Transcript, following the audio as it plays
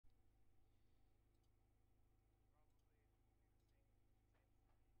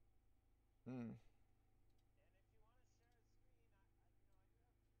Mm.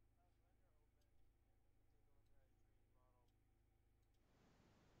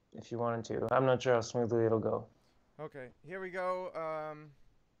 If you wanted to. I'm not sure how smoothly it'll go. Okay, here we go.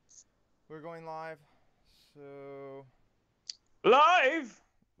 We're going live. So Live!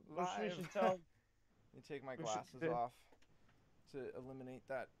 Which we live. should tell. Let me take my We should glasses off to eliminate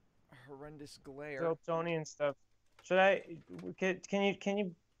that horrendous glare. tell Tony and stuff. Should I? Can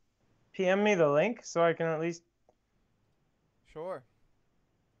you PM me the link so I can at least? Sure.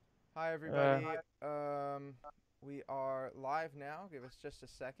 Hi Uh, everybody. We are live now. Give us just a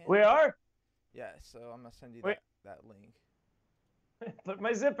second. we are. Yeah, so I'm gonna send you Wait, that link. put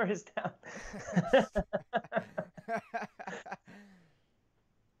my zippers down.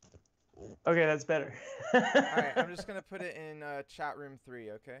 Okay, that's better. All right, I'm just gonna put it in chat room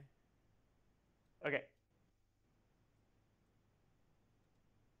 3. Okay. Okay.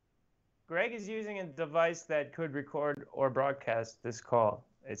 Greg is using a device that could record or broadcast this call.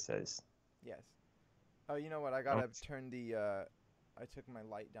 It says. Yes. Oh, you know what? I Um, gotta turn the. I took my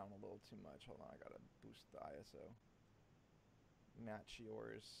light down a little too much. Hold on, I gotta boost the ISO. Match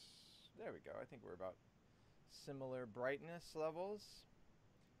yours. There we go. I think we're about similar brightness levels.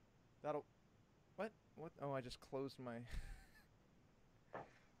 That'll. What? What? Oh, I just closed my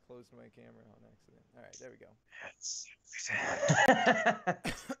closed my camera on accident. All right, there we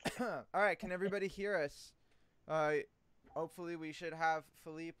go. All right, can everybody hear us? Hopefully we should have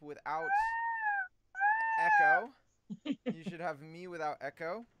Philippe without echo. You should have me without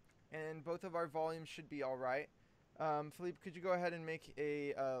echo, and both of our volumes should be all right. Philippe, could you go ahead and make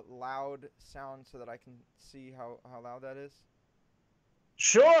a loud sound so that I can see how loud that is?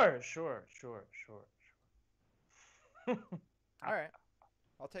 Sure. All right,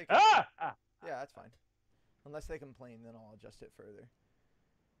 I'll take it. Ah! Yeah, that's fine. Unless they complain, then I'll adjust it further.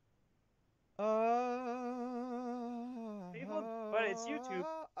 People, but it's YouTube.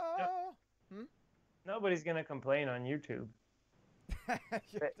 No, Hmm? nobody's gonna complain on YouTube.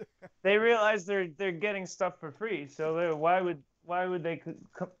 They, they realize they're getting stuff for free, so why would they?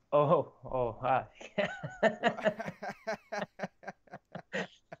 Ah.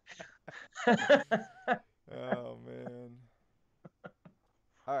 Oh man.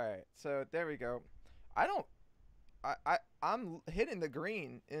 All right, so there we go. I don't. I'm hitting the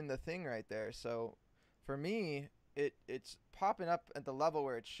green in the thing right there. So for me, it's popping up at the level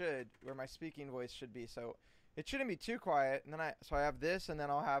where it should, where my speaking voice should be. So it shouldn't be too quiet. And then I have this, and then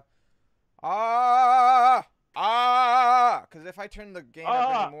I'll have because if I turn the gain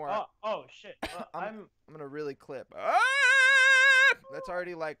up anymore, Oh shit! I'm gonna really clip. That's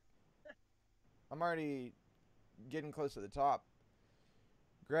already like I'm already getting close to the top.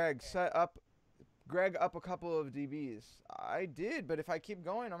 Greg up a couple of dBs. I did, but if I keep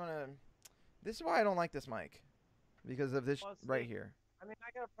going, I'm gonna. This is why I don't like this mic, because of this Well, right see, here. I mean,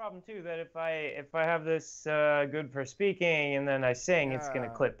 I got a problem too. That if I have this good for speaking and then I sing, it's gonna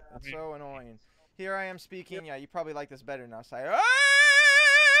Yeah, clip. it's so annoying. Here I am speaking. Yeah, you probably like this better now. So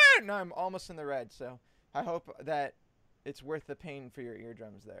now I'm almost in the red. So I hope that it's worth the pain for your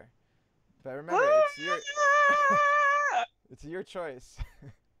eardrums there. But remember, it's your choice.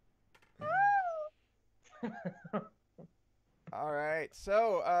 All right.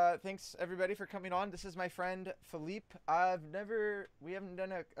 So, thanks everybody for coming on. This is my friend Philippe. We haven't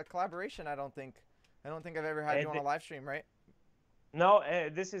done a collaboration. I don't think. I don't think I've ever had you on a live stream, right? No,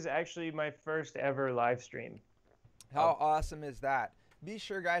 this is actually my first ever live stream. How awesome is that? Be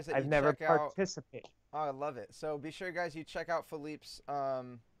sure, guys, that I've you never check out. participated. Oh, I love it. So be sure, guys, you check out Philippe's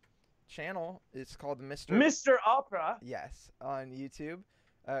channel. It's called Mr. Opera. Yes, on YouTube.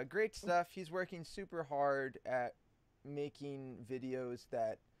 Great stuff. He's working super hard at making videos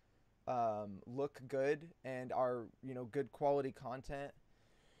that look good and are good quality content.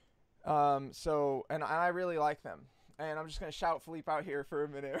 And I really like them. And I'm just gonna shout Philippe out here for a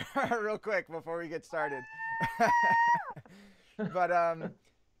minute, real quick, before we get started. But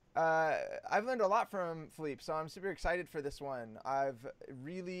I've learned a lot from Philippe, so I'm super excited for this one. I'm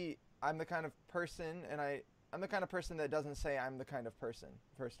the kind of person, and I'm the kind of person that doesn't say I'm the kind of person,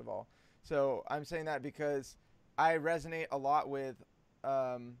 first of all. So I'm saying that because I resonate a lot with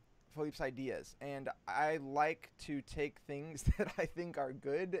Philippe's ideas, and I like to take things that I think are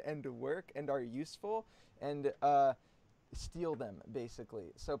good and work and are useful and steal them,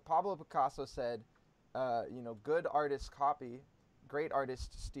 basically. So Pablo Picasso said, good artists copy, great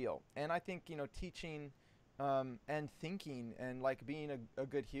artists steal. And I think, teaching and thinking and like being a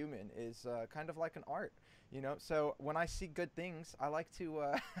good human is kind of like an art, So when I see good things, I like to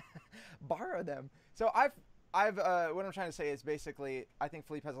borrow them. So what I'm trying to say is basically I think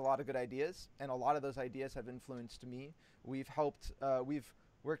Philippe has a lot of good ideas, and a lot of those ideas have influenced me. We've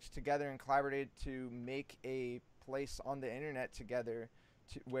worked together and collaborated to make a place on the internet together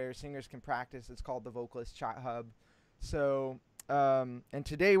where singers can practice. It's called the Vocalist Chat Hub. So, and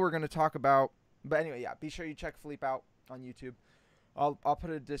today we're going to talk about, but anyway, yeah, be sure you check Philippe out on YouTube. I'll put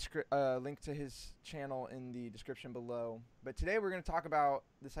a link to his channel in the description below. But today we're going to talk about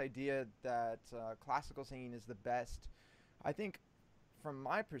this idea that classical singing is the best. I think from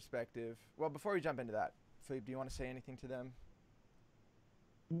my perspective, well, before we jump into that, Philippe, do you want to say anything to them?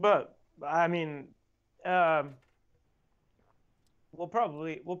 But I mean, we'll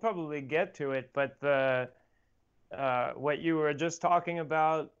probably get to it. But the what you were just talking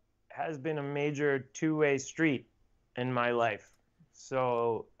about has been a major two-way street in my life.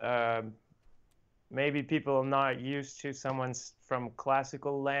 So maybe people are not used to someone from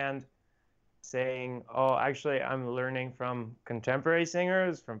classical land saying, oh, actually, I'm learning from contemporary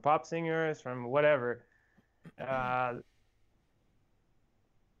singers, from pop singers, from whatever.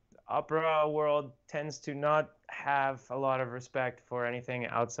 Opera world tends to not have a lot of respect for anything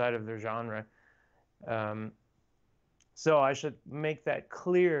outside of their genre. So I should make that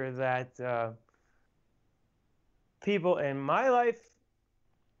clear that people in my life,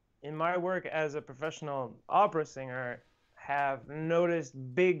 in my work as a professional opera singer, have noticed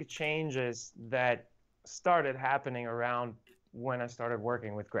big changes that started happening around when I started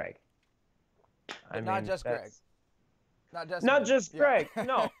working with Greg. But not just Greg. Not just Greg.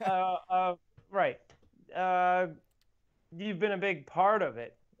 No. Right. You've been a big part of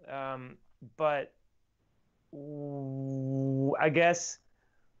it. But I guess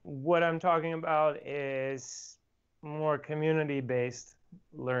what I'm talking about is more community-based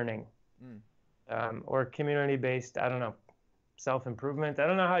learning, or community-based, I don't know, self-improvement. I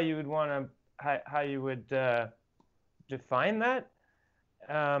don't know how you would want to, how you would define that.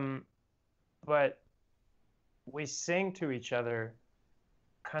 But we sing to each other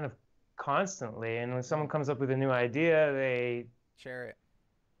kind of constantly, and when someone comes up with a new idea, they share it.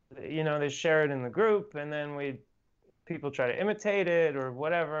 They share it in the group, and then people try to imitate it or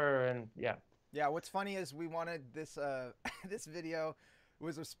whatever, and yeah. Yeah, what's funny is we wanted this this video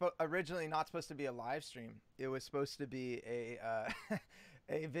was originally not supposed to be a live stream. It was supposed to be a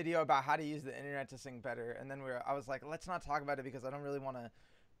a video about how to use the internet to sing better. And then I was like, let's not talk about it because I don't really want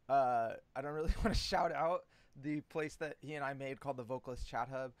to shout out the place that he and I made called the Vocalist Chat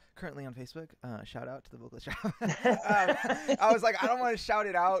Hub, currently on Facebook. Shout out to the Vocalist Chat Hub. I was like, I don't want to shout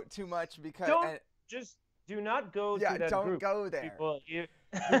it out too much because do not go to that group. Don't go there. People,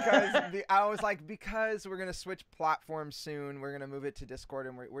 I was like, because we're gonna switch platforms soon, we're gonna move it to Discord,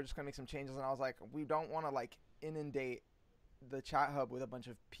 and we're just gonna make some changes. And I was like, we don't want to like inundate the chat hub with a bunch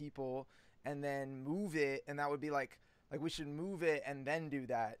of people and then move it, and that would be like we should move it and then do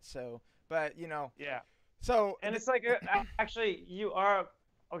that. So, but yeah. So and it's like actually you are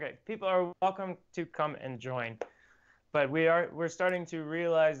okay. People are welcome to come and join, but we're starting to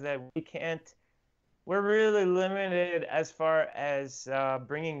realize that we can't. We're really limited as far as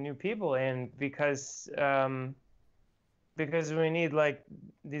bringing new people in because we need like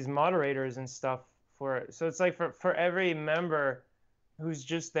these moderators and stuff so it's like for every member who's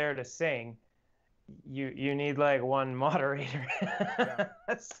just there to sing, you need like one moderator. Yeah.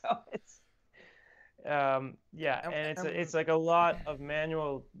 So it's and it's like a lot of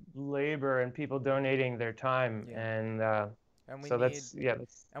manual labor and people donating their time. Yeah.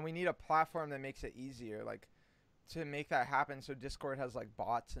 And we need a platform that makes it easier, like to make that happen. So Discord has like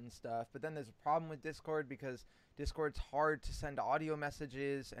bots and stuff, but then there's a problem with Discord because Discord's hard to send audio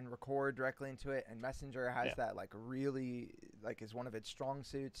messages and record directly into it, and Messenger has that like really like is one of its strong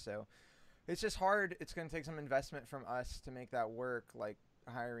suits. So it's just hard. It's going to take some investment from us to make that work, like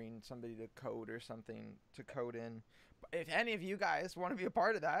hiring somebody to code or something to code in. If any of you guys want to be a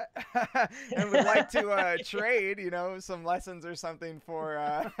part of that and would like to trade, some lessons or something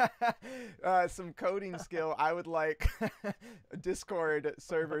for some coding skill, I would like a Discord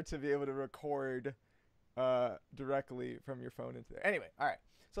server to be able to record directly from your phone into there. Anyway, all right.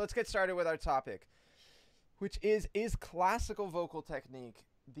 So let's get started with our topic, which is classical vocal technique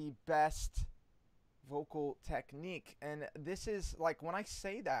the best vocal technique? And this is like, when I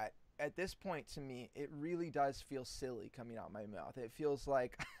say that, at this point to me, it really does feel silly coming out my mouth. It feels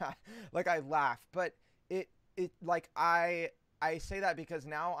like like I laugh, but it like I say that because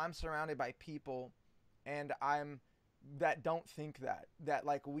now I'm surrounded by people and that don't think that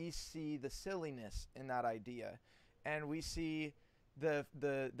like we see the silliness in that idea, and we see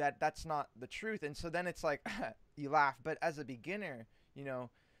that's not the truth. And so then it's like you laugh, but as a beginner,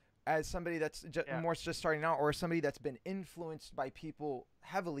 as somebody that's Yeah. more just starting out, or somebody that's been influenced by people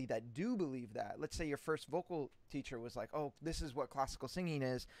heavily that do believe that. Let's say your first vocal teacher was like, "Oh, this is what classical singing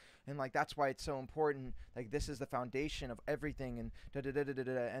is, and like that's why it's so important. Like this is the foundation of everything." And da da da da da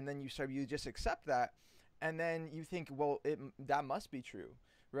da. And then you just accept that, and then you think, "Well, that must be true,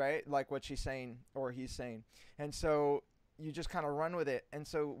 right?" Like what she's saying or he's saying, and so you just kind of run with it. And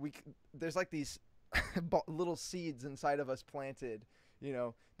so there's like these little seeds inside of us planted,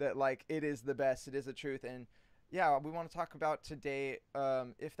 that like it is the best, it is the truth. And yeah, we want to talk about today,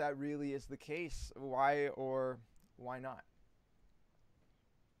 if that really is the case, why or why not.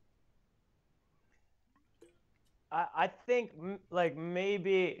 I think like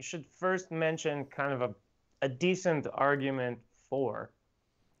maybe should first mention kind of a decent argument for,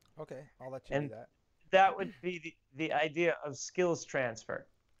 Okay, I'll let you do and that. that would be the idea of skills transfer.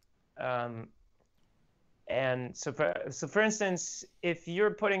 Um, and so for instance, if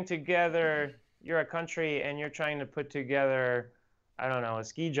you're putting together, you're a country and you're trying to put together, I don't know, a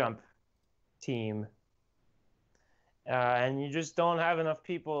ski jump team, and you just don't have enough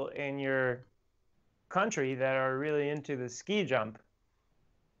people in your country that are really into the ski jump,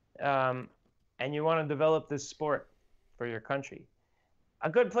 um, and you want to develop this sport for your country. A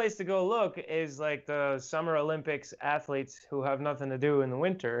good place to go look is like the Summer Olympics athletes who have nothing to do in the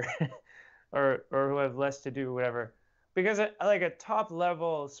winter, or who have less to do, whatever. Because like a top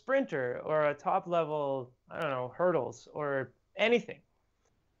level sprinter or a top level, I don't know, hurdles or anything,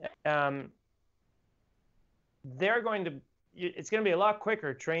 um, they're going to, it's going to be a lot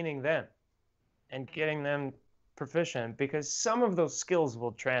quicker training them and getting them proficient because some of those skills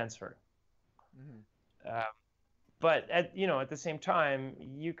will transfer. Mm-hmm. Uh, but at the same time,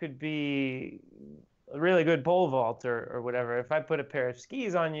 you could be a really good pole vaulter or whatever. If I put a pair of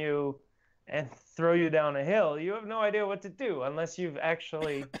skis on you and throw you down a hill, you have no idea what to do unless you've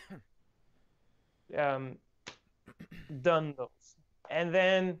actually um, done those. And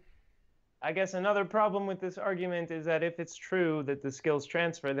then I guess another problem with this argument is that if it's true that the skills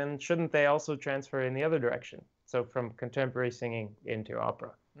transfer, then shouldn't they also transfer in the other direction? So from contemporary singing into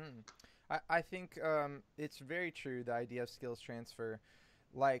opera. Mm. I think it's very true, the idea of skills transfer,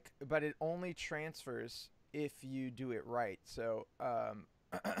 like, but it only transfers if you do it right. So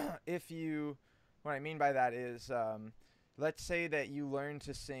if you, what I mean by that is, let's say that you learn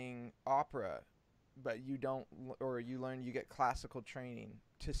to sing opera, but you don't, or you get classical training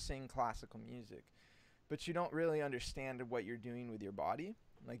to sing classical music, but you don't really understand what you're doing with your body.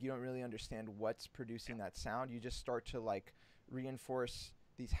 Like you don't really understand what's producing that sound. You just start to like reinforce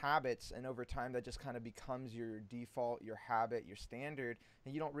these habits, and over time that just kind of becomes your default, your habit, your standard,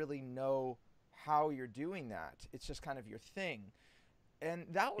 and you don't really know how you're doing that. It's just kind of your thing. And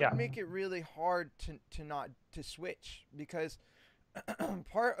that would Yeah. make it really hard to not to switch, because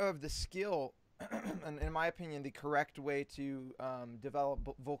part of the skill, and in my opinion, the correct way to develop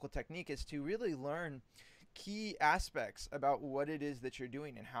vocal technique is to really learn key aspects about what it is that you're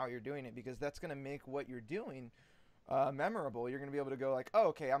doing and how you're doing it, because that's going to make what you're doing memorable. You're going to be able to go like, oh,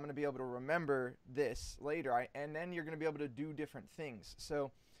 okay, I'm going to be able to remember this later, and then you're going to be able to do different things.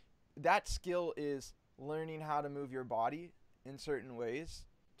 So that skill is learning how to move your body in certain ways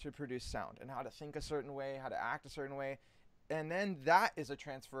to produce sound, and how to think a certain way, how to act a certain way. And then that is a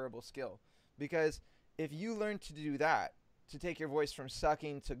transferable skill, because if you learn to do that, to take your voice from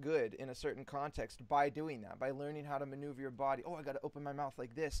sucking to good in a certain context by doing that, by learning how to maneuver your body. Oh, I got to open my mouth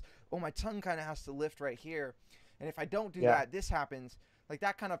like this. Oh, my tongue kind of has to lift right here. And if I don't do Yeah. that, this happens. Like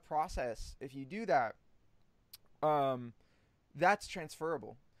that kind of process, if you do that, um, that's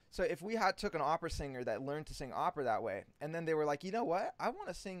transferable. So if we had took an opera singer that learned to sing opera that way, and then they were like, you know what, I want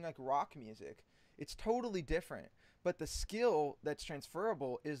to sing like rock music, it's totally different. But the skill that's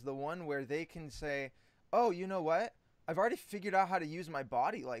transferable is the one where they can say, oh, you know what, I've already figured out how to use my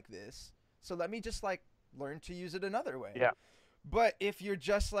body like this, so let me just like learn to use it another way. Yeah. But if you're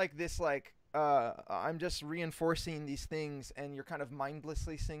just like this, like I'm just reinforcing these things, and you're kind of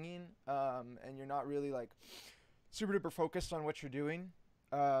mindlessly singing, and you're not really like super duper focused on what you're doing,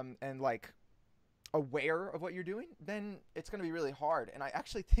 and like aware of what you're doing, then it's going to be really hard. And I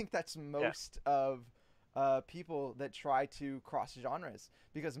actually think that's Yeah. most of people that try to cross genres,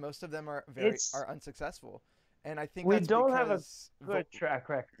 because most of them It's are unsuccessful. And I think We that's don't have a because good track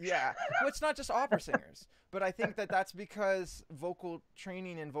record. yeah, well, it's not just opera singers, but I think that that's because vocal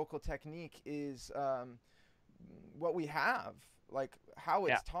training and vocal technique is what we have. Like how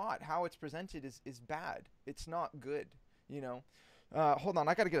Yeah. it's taught, how it's presented is bad. It's not good, you know. Hold on,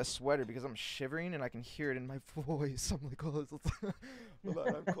 I gotta get a sweater because I'm shivering and I can hear it in my voice. I'm like, oh, hold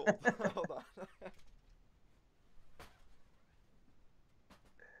on, I'm cold. Hold on.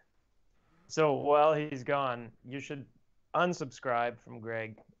 So while he's gone, you should unsubscribe from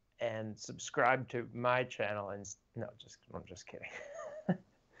Greg and subscribe to my channel. And no, I'm just kidding.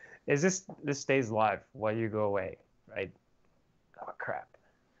 Is this stays live while you go away, right? Oh crap.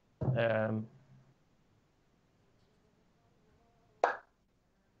 Um,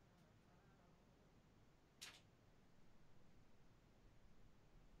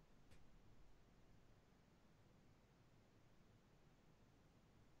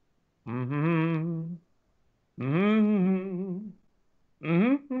 mm-hmm, mm-hmm,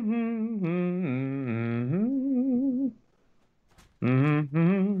 mm-hmm,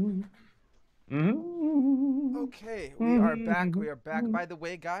 mm-hmm, mm-hmm, Okay, we are back. We are back. mm-hmm. By the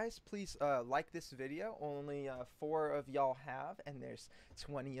way, guys, please like this video. Only 4 of y'all have, and there's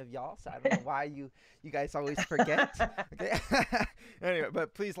 20 of y'all. So I don't know why you guys always forget. Okay. Anyway,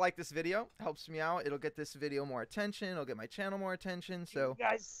 but please like this video. Helps me out. It'll get this video more attention. It'll get my channel more attention. So You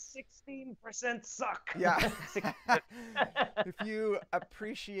guys, 16% suck. yeah. If you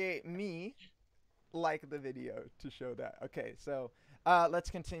appreciate me, like the video to show that. Okay, so let's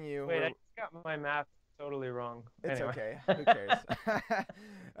continue. Wait, I just got my math totally wrong. It's Anyway. okay. Who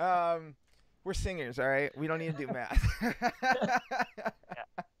cares? We're singers, all right? We don't need to do math.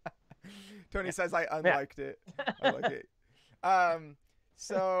 Tony says I unliked it. I like it.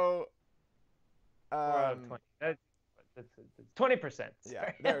 So 4 out of 20. That's 20%.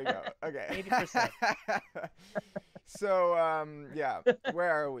 yeah, there we go. Okay. 80%. So yeah, where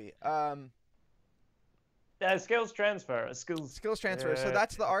are we? Skills transfer. Skills transfer. So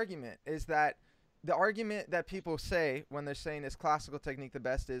that's the argument, is that the argument that people say when they're saying is classical technique the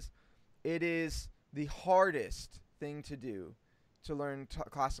best is it is the hardest thing to do to learn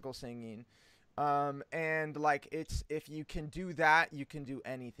classical singing. And like it's, if you can do that, you can do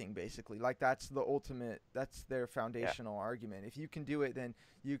anything basically. Like that's the ultimate, that's their foundational argument. If you can do it, then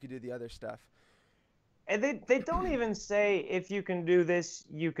you can do the other stuff. And they don't even say if you can do this,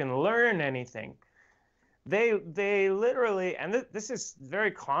 you can learn anything. They literally, and this is a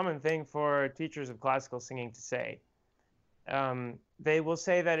very common thing for teachers of classical singing to say. They will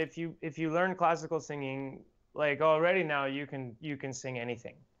say that if you learn classical singing, like already now you can sing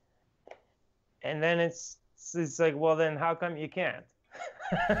anything. And then it's like, well, then how come you can't?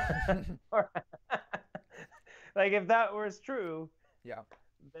 Like if that was true, yeah,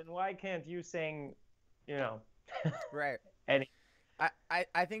 then why can't you sing, right? any?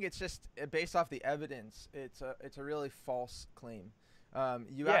 I think it's just based off the evidence. It's a really false claim.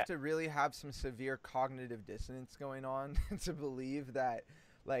 You have to really have some severe cognitive dissonance going on to believe that,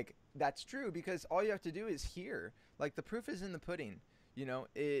 like, that's true, because all you have to do is hear. Like, the proof is in the pudding.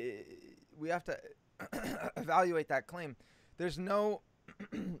 We have to evaluate that claim. There's no,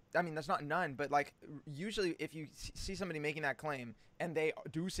 I mean, there's not none, but like usually if you see somebody making that claim and they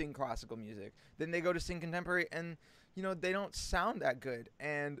do sing classical music, then they go to sing contemporary and they don't sound that good.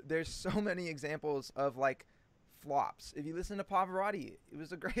 And there's so many examples of like flops. If you listen to Pavarotti, he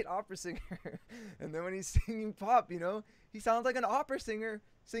was a great opera singer. And then when he's singing pop, he sounds like an opera singer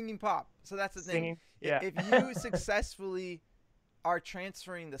singing pop. So that's the thing. If you successfully are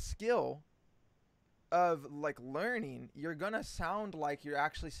transferring the skill of like learning, you're gonna sound like you're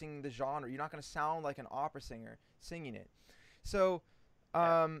actually singing the genre. You're not gonna sound like an opera singer singing it. So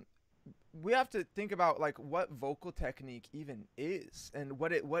we have to think about like what vocal technique even is, and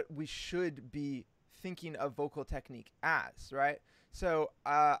what we should be thinking of vocal technique as, right? So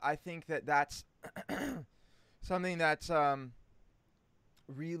I think that's something that's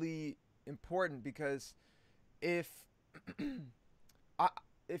really important, because if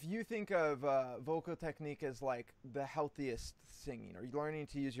if you think of vocal technique as like the healthiest singing, or learning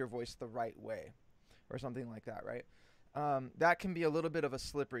to use your voice the right way, or something like that, right? That can be a little bit of a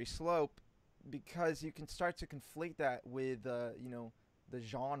slippery slope, because you can start to conflate that with the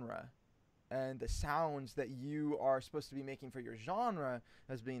genre and the sounds that you are supposed to be making for your genre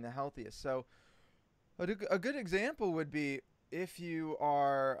as being the healthiest. So a good example would be if you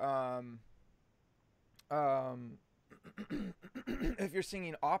are if you're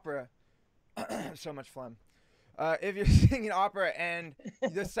singing opera, so much phlegm. If you're singing opera and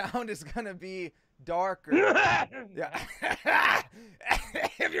the sound is gonna be darker, yeah.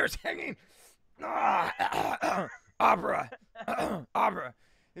 If you're singing opera,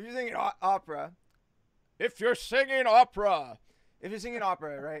 if you're singing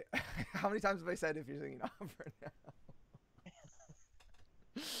opera, right? How many times have I said if you're singing opera now?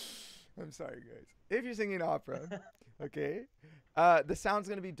 I'm sorry, guys. If you're singing opera, okay, the sound's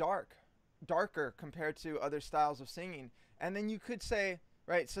going to be darker compared to other styles of singing. And then you could say,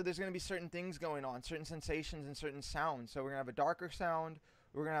 right, so there's going to be certain things going on, certain sensations and certain sounds. So we're going to have a darker sound,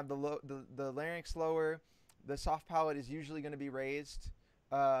 We're gonna have the larynx lower. The soft palate is usually going to be raised,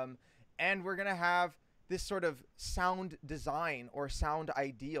 um, and we're gonna have this sort of sound design or sound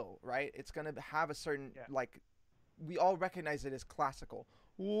ideal, right? It's gonna have a certain Yeah. like we all recognize it as classical.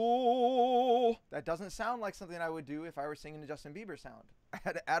 Ooh, that doesn't sound like something I would do if I were singing a Justin Bieber sound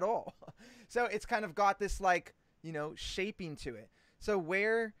at all. So it's kind of got this like shaping to it. So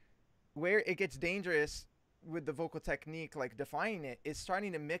where it gets dangerous with the vocal technique, like defining it, is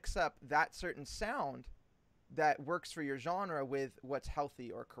starting to mix up that certain sound that works for your genre with what's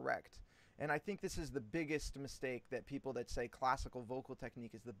healthy or correct. And I think this is the biggest mistake that people that say classical vocal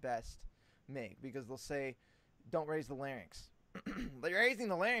technique is the best make, because they'll say, don't raise the larynx. Raising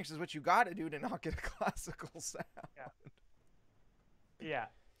the larynx is what you got to do to not get a classical sound. Yeah. Yeah.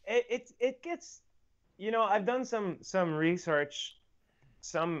 It gets, I've done some research,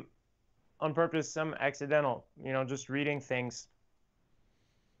 some on purpose, some accidental, just reading things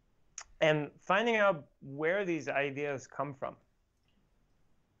and finding out where these ideas come from.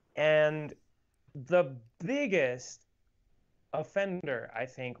 And the biggest offender, I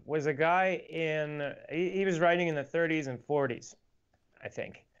think, was a guy he was writing in the 30s and 40s, I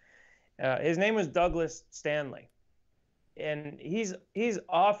think. His name was Douglas Stanley. And he's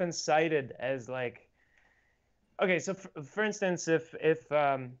often cited as like, okay, so for instance, if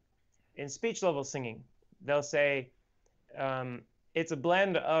in speech level singing, they'll say it's a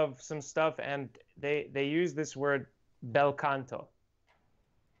blend of some stuff, and they use this word bel canto,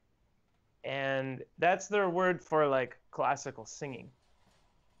 and that's their word for like classical singing.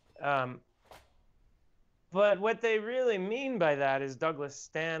 But what they really mean by that is Douglas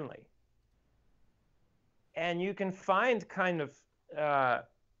Stanley, and you can find kind of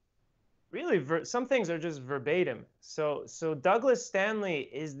really some things are just verbatim. So Douglas Stanley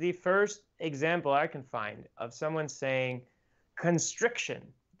is the first example I can find of someone saying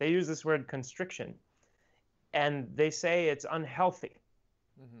constriction. They use this word constriction, and they say it's unhealthy.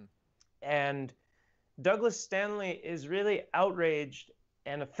 Mm-hmm. And Douglas Stanley is really outraged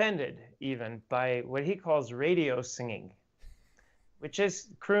and offended even by what he calls radio singing, which is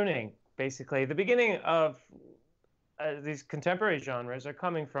crooning, basically. The beginning of these contemporary genres are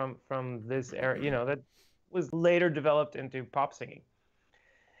coming from this era, that was later developed into pop singing.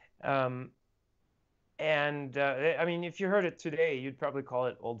 And I mean, if you heard it today, you'd probably call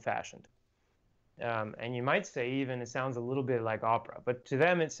it old-fashioned. And you might say even it sounds a little bit like opera, but to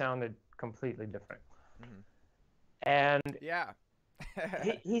them it sounded completely different. Mm-hmm. And yeah,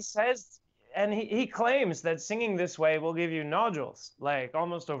 he says, and he claims that singing this way will give you nodules, like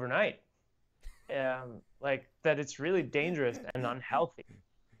almost overnight. Like that it's really dangerous and unhealthy.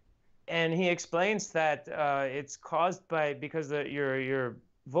 And he explains that it's caused because your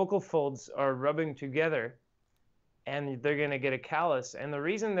vocal folds are rubbing together, and they're going to get a callus. And the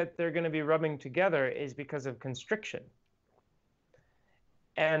reason that they're going to be rubbing together is because of constriction.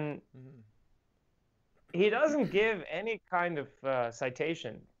 And he doesn't give any kind of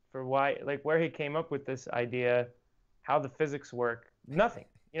citation for why, like where he came up with this idea, how the physics work, nothing.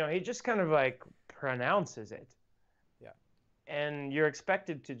 He just kind of like pronounces it. Yeah. And you're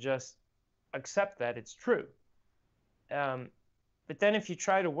expected to just accept that it's true. But then if you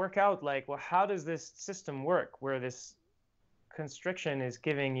try to work out like, well, how does this system work where this constriction is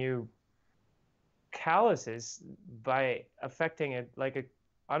giving you calluses by affecting it like a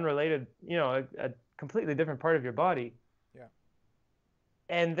unrelated, a completely different part of your body. Yeah.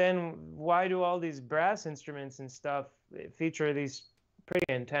 And then why do all these brass instruments and stuff feature these pretty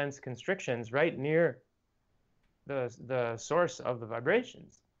intense constrictions right near the source of the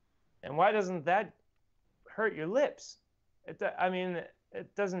vibrations? And why doesn't that hurt your lips? I mean,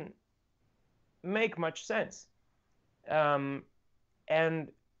 it doesn't make much sense. And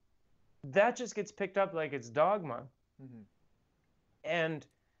that just gets picked up like it's dogma. Mm-hmm. And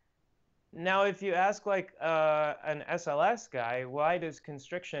now if you ask like an SLS guy, why does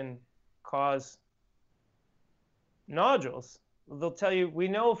constriction cause nodules? They'll tell you, we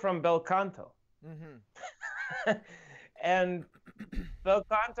know from bel canto. Mm-hmm. And bel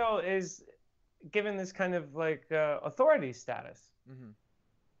canto is given this kind of like authority status. Mm-hmm.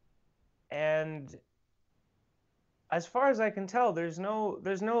 And as far as I can tell, there's no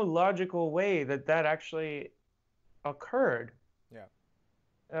logical way that actually occurred.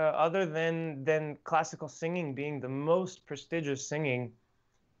 Yeah. Other than classical singing being the most prestigious singing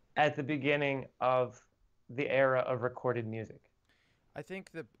at the beginning of the era of recorded music. I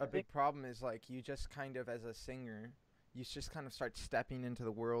think a big problem is like you just kind of as a singer, you just kind of start stepping into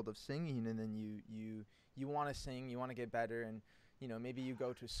the world of singing, and then you want to sing, you want to get better, and maybe you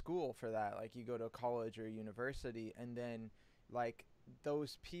go to school for that, like you go to a college or a university, and then like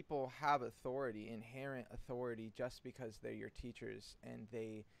those people have authority, inherent authority, just because they're your teachers, and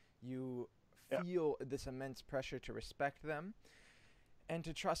you Yeah. feel this immense pressure to respect them and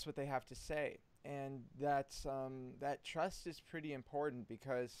to trust what they have to say. And that trust is pretty important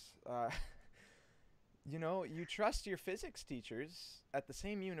because you trust your physics teachers at the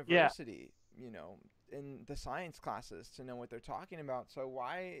same Yeah. university, in the science classes to know what they're talking about. So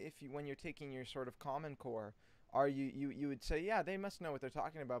why, if you when you're taking your sort of common core, are you would say, yeah, they must know what they're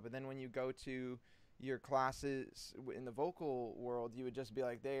talking about, but then when you go to your classes in the vocal world, you would just be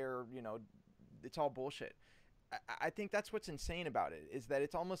like, it's all bullshit. I think that's what's insane about it, is that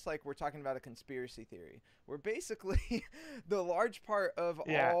it's almost like we're talking about a conspiracy theory, where basically the large part of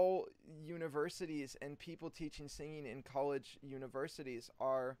Yeah. all universities and people teaching singing in college universities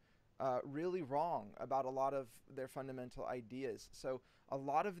are really wrong about a lot of their fundamental ideas. So a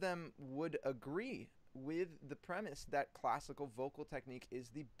lot of them would agree with the premise that classical vocal technique is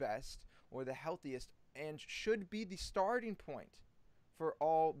the best or the healthiest and should be the starting point for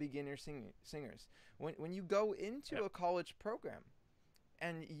all beginner singers. When you go into Yeah. a college program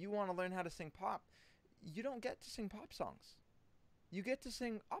and you want to learn how to sing pop, you don't get to sing pop songs. You get to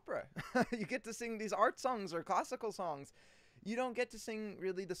sing opera. You get to sing these art songs or classical songs. You don't get to sing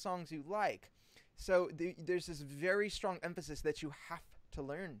really the songs you like. So there's this very strong emphasis that you have to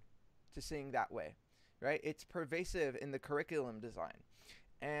learn to sing that way, right? It's pervasive in the curriculum design.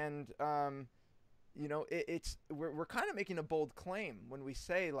 And we're kind of making a bold claim when we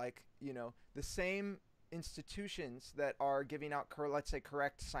say, like, the same institutions that are giving out let's say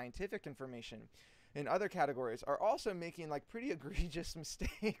correct scientific information in other categories are also making like pretty egregious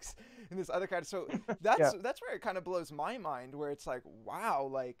mistakes in this other category. So Yeah. that's where it kind of blows my mind, where it's like, wow,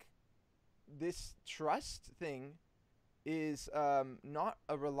 like this trust thing is not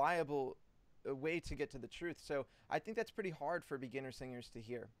a reliable way to get to the truth. So I think that's pretty hard for beginner singers to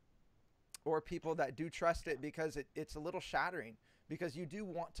hear, or people that do trust it, because it's a little shattering, because you do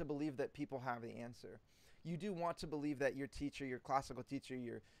want to believe that people have the answer. You do want to believe that your teacher, your classical teacher,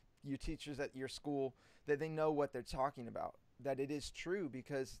 your teachers at your school, that they know what they're talking about, that it is true,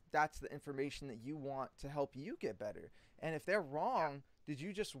 because that's the information that you want to help you get better. And if they're wrong, did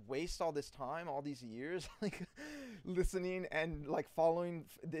you just waste all this time, all these years, like listening and like following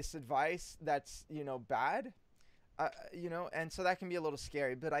this advice that's, bad? And so that can be a little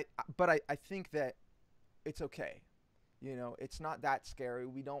scary, but I think that it's okay. It's not that scary.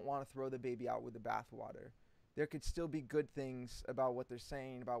 We don't want to throw the baby out with the bathwater. There could still be good things about what they're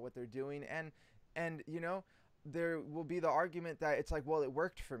saying, about what they're doing, and there will be the argument that it's like, well, it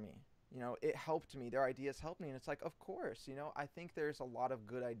worked for me. It helped me. Their ideas helped me, and it's like, of course. I think there's a lot of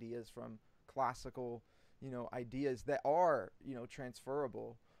good ideas from classical, ideas that are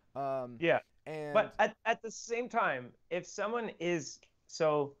transferable. Um, Yeah. and But at the same time, if someone is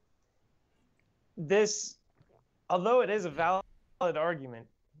so this, although it is a valid argument,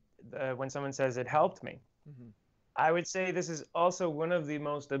 when someone says it helped me, mhm, I would say this is also one of the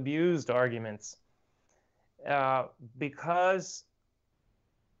most abused arguments, because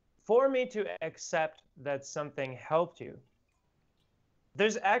for me to accept that something helped you,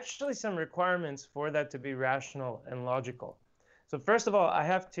 there's actually some requirements for that to be rational and logical. So first of all, I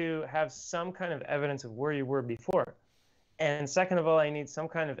have to have some kind of evidence of where you were before. And second of all, I need some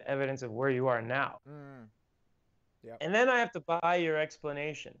kind of evidence of where you are now. mm, yep, And then I have to buy your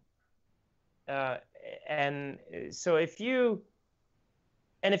explanation. Uh, and so if you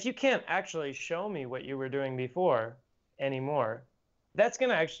can't actually show me what you were doing before anymore, that's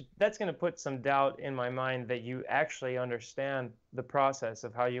gonna put some doubt in my mind that you actually understand the process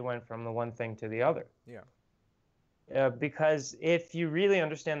of how you went from the one thing to the other. yeah, Because if you really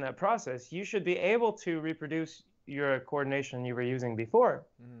understand that process, you should be able to reproduce your coordination you were using before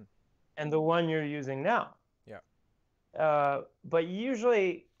mhm, and the one you're using now. yeah, But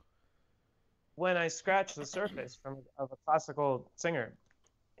usually, when I scratch the surface of a classical singer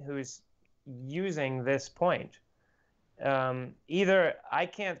who's using this point, either I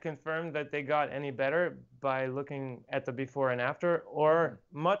can't confirm that they got any better by looking at the before and after, mhm, or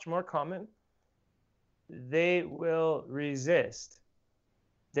much more common, they will resist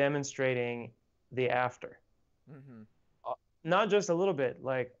demonstrating the after. mhm, Not just a little bit,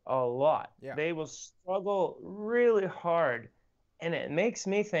 like a lot. yeah, They will struggle really hard. And it makes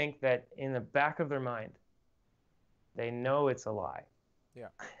me think that in the back of their mind, they know it's a lie. yeah,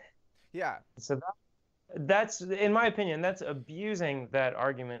 yeah, So that's, in my opinion, that's abusing that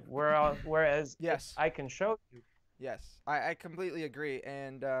argument. Whereas if yes, I can show you, yes. I completely agree,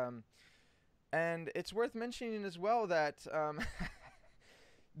 and it's worth mentioning as well that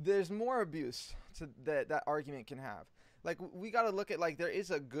there's more abuse to that argument can have. like we got to look at, like, there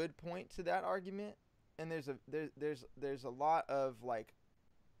is a good point to that argument, and there's a lot of, like,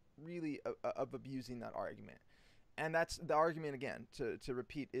 really of abusing that argument. And that's the argument, again, to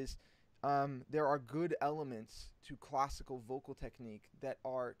repeat, is there are good elements to classical vocal technique that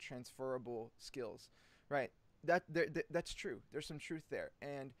are transferable skills, right? That's true. There's some truth there.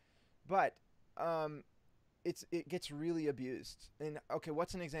 And but um it gets really abused. And okay,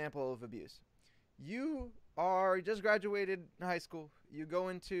 what's an example of abuse? You are just graduated high school, you go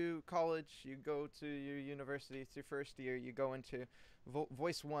into college, you go to your university, it's your first year, you go into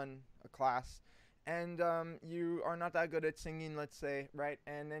voice one, a class, and you are not that good at singing, let's say, right?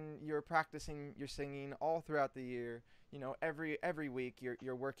 And then you're practicing your singing all throughout the year. You know, every week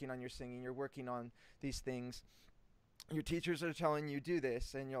you're working on your singing, you're working on these things. Your teachers are telling you do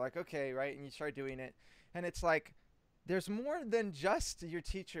this, and you're like, okay, right? And you start doing it, and it's like there's more than just your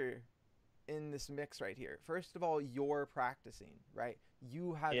teacher in this mix right here. First of all, you're practicing, right?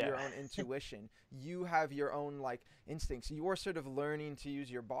 You have Yeah. your own intuition. You have your own, like, instincts. You're sort of learning to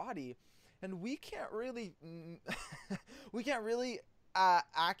use your body, and we can't really we can't really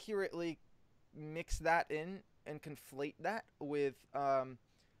accurately mix that in and conflate that with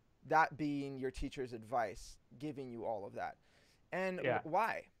that being your teacher's advice, giving you all of that. And Yeah.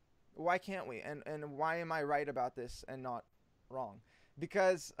 why can't we? And why am I right about this and not wrong?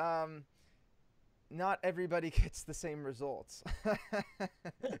 Because not everybody gets the same results.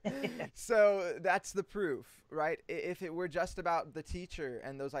 So that's the proof, right? If it were just about the teacher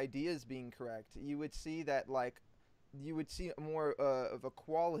and those ideas being correct, you would see that, like, you would see more of a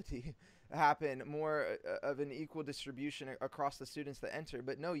quality happen, more of an equal distribution across the students that enter.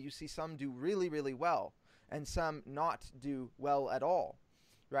 But no, you see some do really, really well and some not do well at all,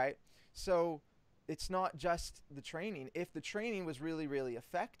 right? So it's not just the training. If the training was really, really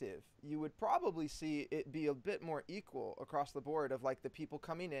effective, you would probably see it be a bit more equal across the board, of, like, the people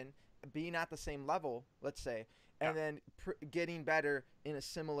coming in being at the same level, let's say, and then getting better in a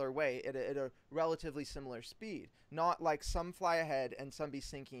similar way at a relatively similar speed. Not like some fly ahead and some be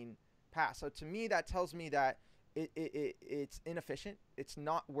sinking past. So to me, that tells me that it's inefficient. It's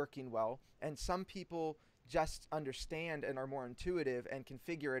not working well. And some people just understand and are more intuitive and can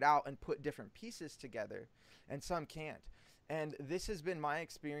figure it out and put different pieces together, and some can't. And this has been my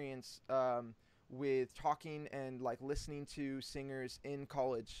experience with talking and, like, listening to singers in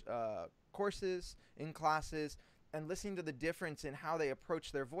college courses, in classes, and listening to the difference in how they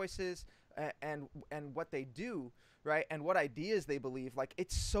approach their voices and what they do, right? And what ideas they believe. Like,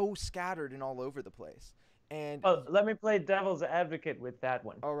 it's so scattered and all over the place. And Well, let me play devil's advocate with that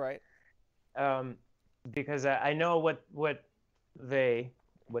one. all right. Because I know what they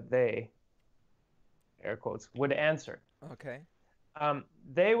air quotes would answer. Okay.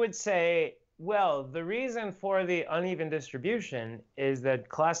 They would say, well, the reason for the uneven distribution is that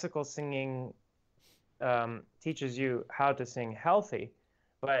classical singing teaches you how to sing healthy,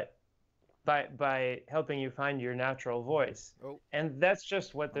 but by helping you find your natural voice. Oh. And that's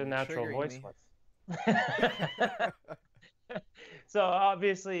just what the You're natural triggering voice me. was. So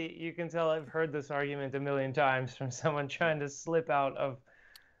obviously you can tell I've heard this argument a million times from someone trying to slip out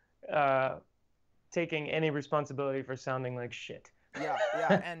of taking any responsibility for sounding like shit. Yeah,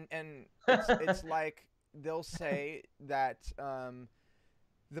 and it's like they'll say that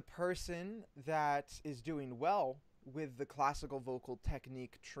the person that is doing well with the classical vocal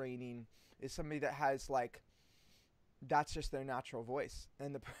technique training is somebody that has, like, that's just their natural voice,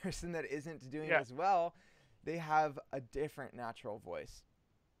 and the person that isn't doing as well, they have a different natural voice,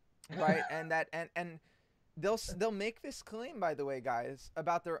 right? And they'll make this claim, by the way, guys,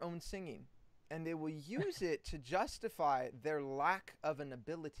 about their own singing, and they will use it to justify their lack of an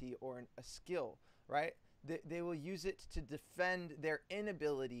ability or a skill, right? They will use it to defend their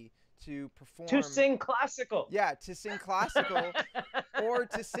inability to perform. To sing classical. Yeah, to sing classical or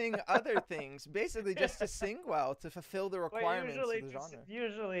to sing other things. Basically, just to sing well, to fulfill the requirements of the genre.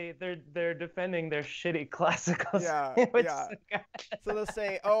 Usually, they're defending their shitty classical. Yeah, yeah. So they'll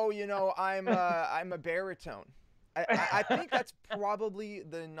say, "Oh, you know, I'm a baritone." I think that's probably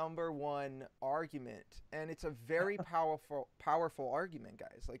the number one argument, and it's a very powerful argument,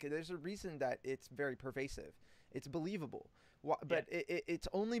 guys. Like, there's a reason that it's very pervasive. It's believable. But it's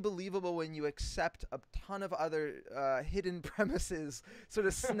only believable when you accept a ton of other hidden premises sort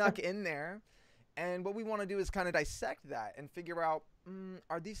of snuck in there. And what we want to do is kind of dissect that and figure out,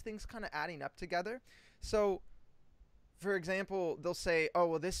 are these things kind of adding up together? So, for example, they'll say, oh,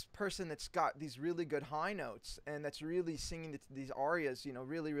 well, this person that's got these really good high notes and that's really singing these arias, you know,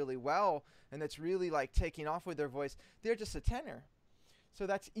 really, really well, and that's really, like, taking off with their voice, they're just a tenor. So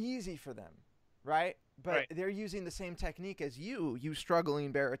that's easy for them, right? but they're using the same technique as you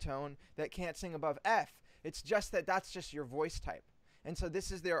struggling baritone that can't sing above F. It's just that that's just your voice type. And so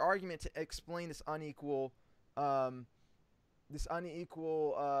this is their argument to explain this unequal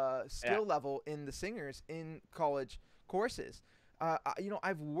skill level in the singers in college courses.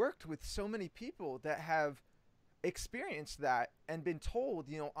 I've worked with so many people that have experienced that and been told,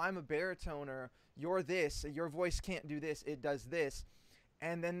 I'm a baritoner, you're this, your voice can't do this, it does this.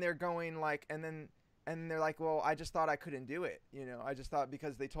 And then they're going like, and they're like, well, I just thought I couldn't do it. I just thought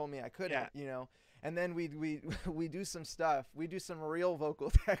because they told me I couldn't, And then we do some stuff. We do some real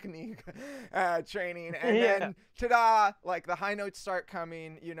vocal technique training, and then ta-da! Like the high notes start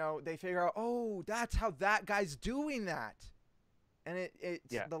coming. They figure out, oh, that's how that guy's doing that, and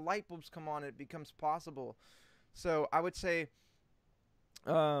the light bulbs come on. It becomes possible. So I would say,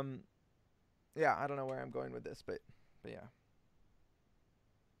 I don't know where I'm going with this, but yeah.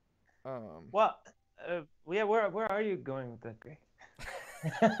 Where are you going with that, Greg?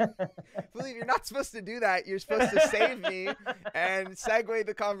 Philippe, you're not supposed to do that. You're supposed to save me and segue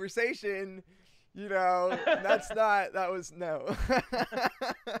the conversation. That was no.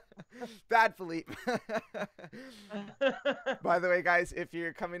 Bad Philippe. By the way, guys, if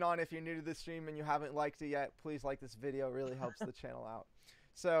you're coming on, if you're new to the stream and you haven't liked it yet, please like this video. It really helps the channel out.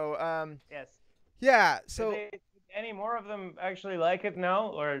 So, yes. Yeah, so any more of them actually like it now,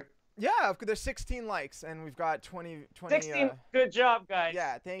 or? Yeah, there's 16 likes, and we've got 20 16. Good job, guys.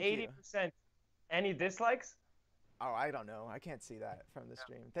 Yeah, thank you. 80%. Any dislikes? Oh, I don't know. I can't see that from the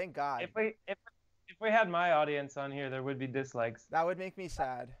stream. Thank God. If we had my audience on here, there would be dislikes. That would make me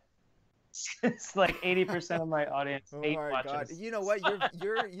sad. It's like 80% of my audience hate watches. God. You know what?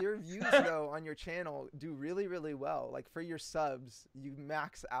 Your views though on your channel do really, really well. Like for your subs, you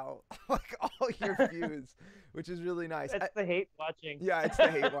max out like all your views, which is really nice. It's the hate watching. Yeah, it's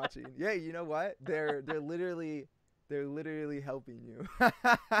the hate watching. Yeah, you know what? They're literally helping you.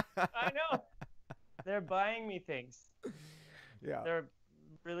 I know. They're buying me things. Yeah. They're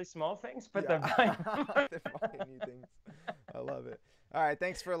really small things, but they're buying them. They're buying you things. I love it. All right,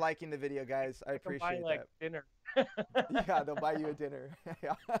 thanks for liking the video, guys. I appreciate that. Dinner. Yeah, they'll buy you a dinner.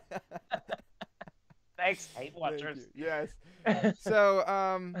 Thanks, hate watchers. Yes. So,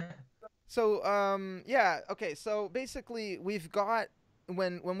 yeah. Okay. So basically, we've got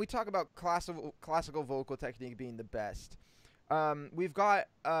when we talk about classical vocal technique being the best, we've got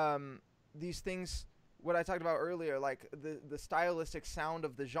these things. What I talked about earlier, like the stylistic sound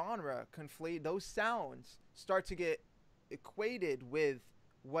of the genre, conflate those sounds, start to get equated with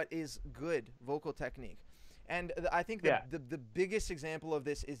what is good vocal technique. And I think the biggest example of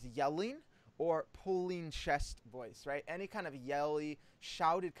this is yelling or pulling chest voice, right? Any kind of yelly,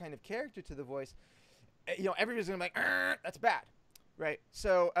 shouted kind of character to the voice, everybody's gonna be like, that's bad, right?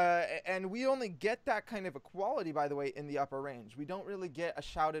 So, and we only get that kind of a quality, by the way, in the upper range. We don't really get a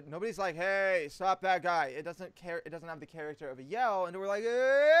shouted, nobody's like, hey, stop that guy. It doesn't have the character of a yell, and we're like,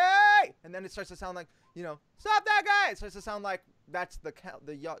 hey! And then it starts to sound like, stop that guy! It starts to sound like that's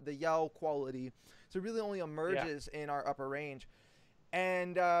the yell quality. So it really only emerges in our upper range.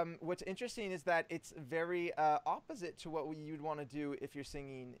 And what's interesting is that it's very opposite to what you'd want to do if you're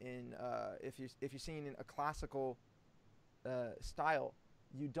singing in if you're singing in a classical style.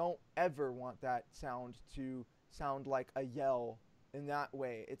 You don't ever want that sound to sound like a yell in that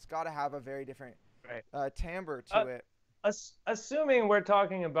way. It's got to have a very different timbre to it. Assuming we're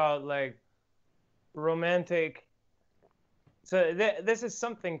talking about like romantic, so this is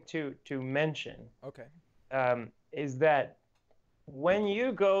something to mention. Okay. Is that when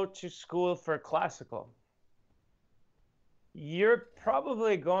you go to school for classical, you're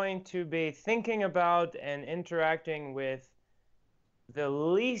probably going to be thinking about and interacting with the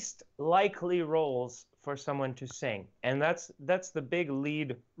least likely roles for someone to sing. And that's the big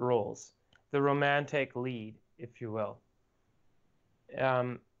lead roles, the romantic lead, if you will.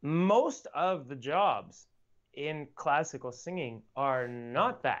 Most of the jobs in classical singing are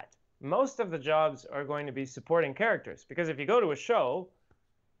not that. Most of the jobs are going to be supporting characters, because if you go to a show,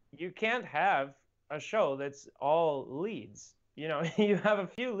 you can't have a show that's all leads. You have a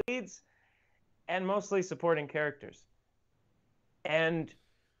few leads and mostly supporting characters. And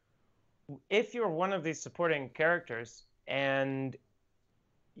if you're one of these supporting characters and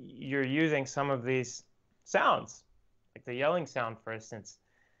you're using some of these sounds, like the yelling sound, for instance,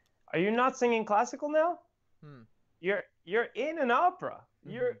 are you not singing classical now? You're in an opera.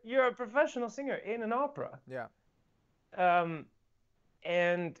 You're a professional singer in an opera. Yeah.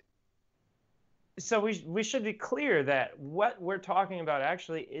 And so we should be clear that what we're talking about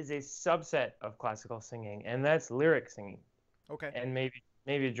actually is a subset of classical singing, and that's lyric singing. Okay. And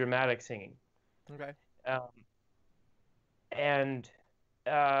maybe dramatic singing. Okay. Um, and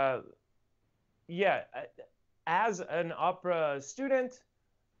uh, yeah, as an opera student,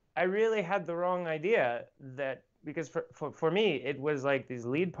 I really had the wrong idea that because for me it was like these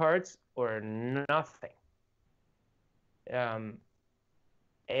lead parts or nothing. Um,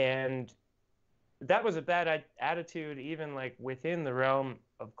 and that was a bad attitude even like within the realm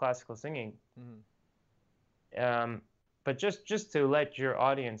of classical singing. Hmm. Um, but just to let your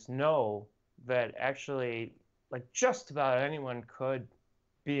audience know that actually like just about anyone could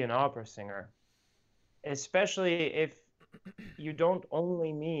be an opera singer, especially if you don't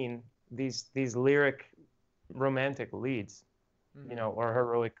only mean these lyric romantic leads, you Hmm. know, or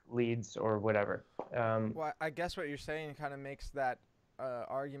heroic leads or whatever. Well, I guess what you're saying kind of makes that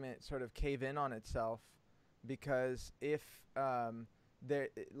argument sort of cave in on itself, because if there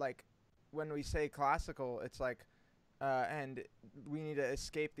like when we say classical, it's like and we need to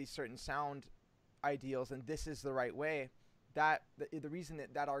escape these certain sound ideals, and this is the right way. That the reason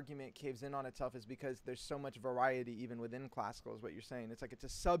that that argument caves in on itself is because there's so much variety even within classical. Is what you're saying? It's like it's a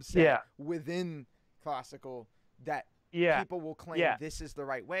subset Yeah, within classical that yeah, people will claim yeah, this is the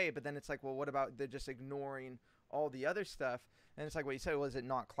right way, but then it's like, well, what about they're just ignoring all the other stuff? And it's like what you said, was it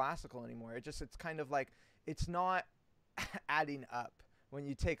not classical anymore? It's kind of like it's not adding up when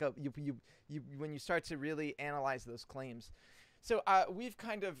you take up you when you start to really analyze those claims. So we've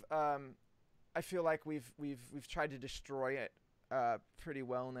kind of I feel like we've tried to destroy it pretty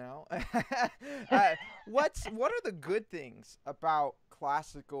well now. What are the good things about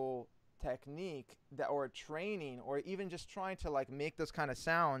classical technique that or training or even just trying to like make those kind of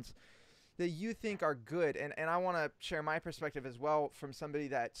sounds that you think are good? And I want to share my perspective as well from somebody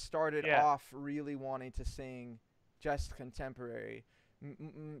that started yeah. off really wanting to sing just contemporary,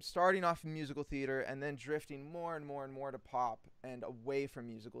 starting off in musical theater and then drifting more and more and more to pop and away from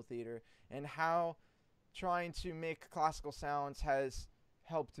musical theater, and how trying to make classical sounds has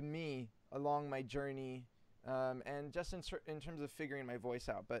helped me along my journey, and just in terms of figuring my voice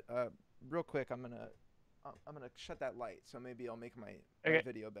out. But real quick, I'm gonna shut that light, so maybe I'll make my Okay,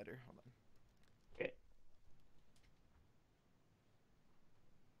 video better. Hold on. okay.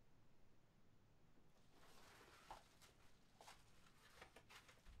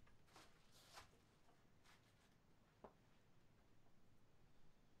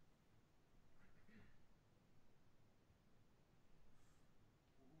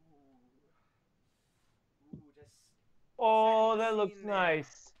 Ooh, just setting Oh, the that looks scene there.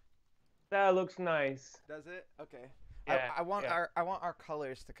 nice. That looks nice. Does it? Okay. Yeah, yeah. I want our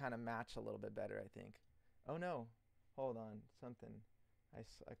colors to kind of match a little bit better, I think. Oh no. Hold on. Something. I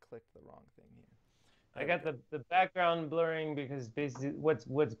clicked the wrong thing here. I There we got go. the background blurring because basically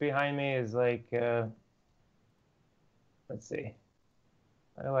what's behind me is like let's see.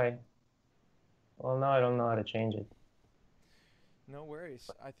 How do I? Well, now I don't know how to change it. No worries.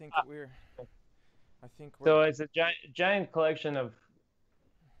 Ah, I think we're so it's a giant collection of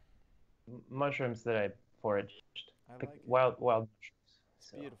mushrooms that I foraged. I Pick like it. wild mushrooms. It's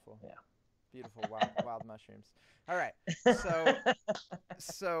So beautiful. yeah. Beautiful wild mushrooms. All right. So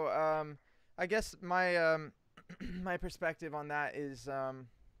so I guess my my perspective on that is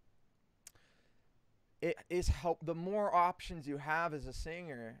it is help the more options you have as a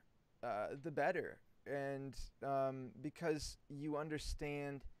singer, the better. And because you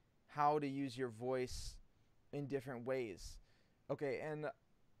understand how to use your voice in different ways. Okay, and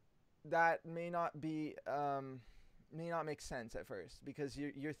that may not make sense at first, because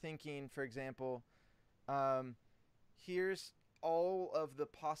you're thinking, for example, um, here's all of the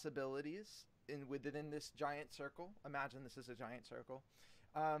possibilities in within this giant circle. Imagine this is a giant circle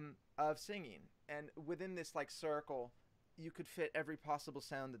of singing, and within this like circle, you could fit every possible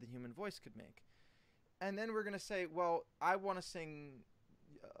sound that the human voice could make. And then we're gonna say, well, I want to sing,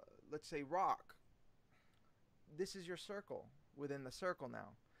 uh, let's say rock. This is your circle within the circle now.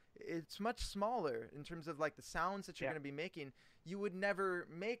 It's much smaller in terms of like the sounds that you're Yeah. going to be making. You would never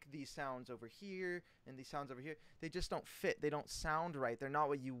make these sounds over here and these sounds over here. They just don't fit. They don't sound right. They're not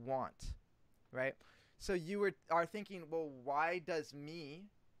what you want, right? So are thinking, well, why does me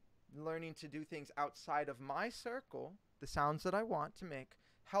learning to do things outside of my circle, the sounds that I want to make,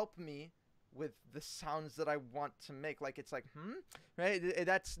 help me with the sounds that I want to make? Like it's like, right?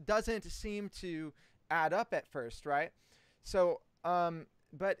 That doesn't seem to add up at first, right? So,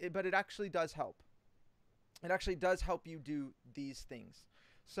 but it actually does help. It actually does help you do these things.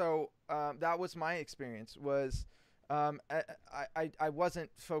 So that was my experience. Was I wasn't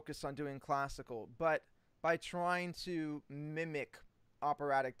focused on doing classical, but by trying to mimic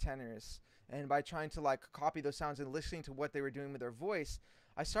operatic tenors and by trying to like copy those sounds and listening to what they were doing with their voice,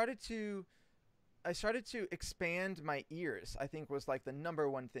 I started to I started to expand my ears. I think was like the number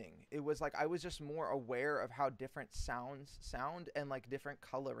one thing. It was like I was just more aware of how different sounds sound and like different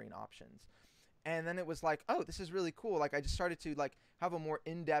coloring options. And then it was like, oh, this is really cool. Like I just started to like have a more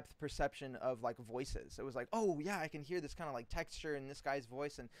in-depth perception of like voices. It was like, oh yeah, I can hear this kind of like texture in this guy's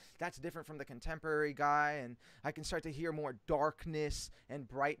voice, and that's different from the contemporary guy, and I can start to hear more darkness and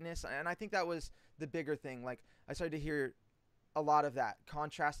brightness. And I think that was the bigger thing. Like I started to hear a lot of that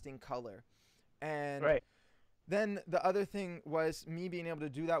contrasting color. And Right. then the other thing was me being able to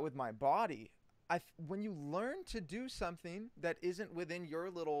do that with my body. When you learn to do something that isn't within your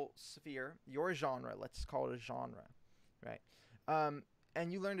little sphere, your genre, let's call it a genre, right?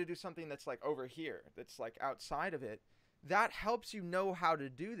 And you learn to do something that's like over here, that's like outside of it, that helps you know how to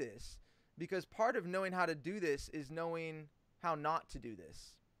do this, because part of knowing how to do this is knowing how not to do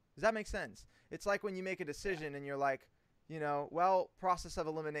this. Does that make sense? It's like when you make a decision and you're like, well, process of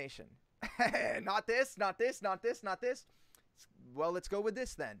elimination. Not this, not this, not this, not this. Well, let's go with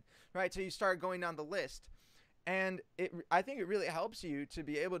this then, right? So you start going down the list, and I think it really helps you to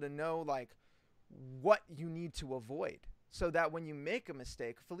be able to know like what you need to avoid, so that when you make a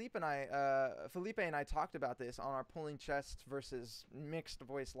mistake, Philippe and I talked about this on our pulling chest versus mixed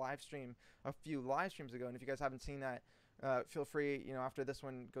voice live stream a few live streams ago. And if you guys haven't seen that, feel free, after this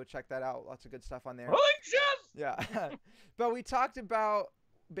one, go check that out. Lots of good stuff on there. Pulling chest. Yeah, but we talked about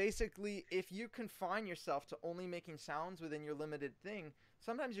basically if you confine yourself to only making sounds within your limited thing,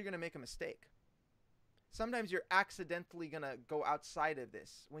 sometimes you're going to make a mistake. Sometimes you're accidentally going to go outside of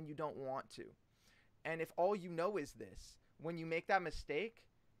this when you don't want to. And if all you know is this, when you make that mistake,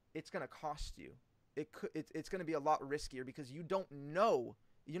 it's going to cost you. It's going to be a lot riskier because you don't know.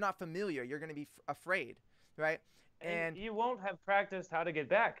 You're not familiar. You're going to be afraid, right? And you won't have practiced how to get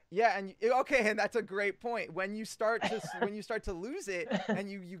back. Yeah, and and that's a great point. When you start to lose it and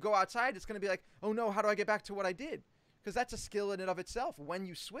you go outside, it's going to be like, oh no, how do I get back to what I did? Because that's a skill in and of itself. When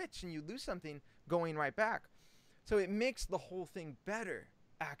you switch and you lose something, going right back. So it makes the whole thing better,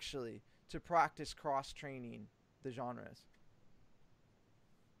 actually, to practice cross-training the genres.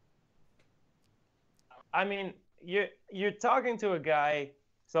 I mean, you're talking to a guy,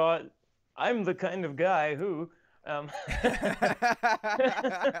 so I'm the kind of guy who I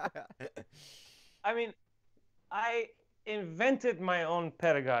mean, I invented my own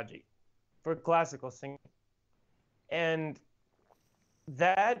pedagogy for classical singing. And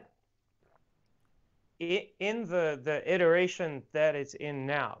that, in the iteration that it's in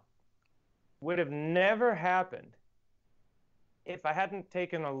now, would have never happened if I hadn't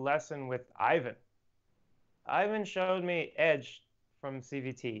taken a lesson with Ivan. Ivan showed me Edge from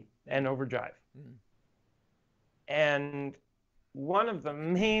CVT and Overdrive. Mm. And one of the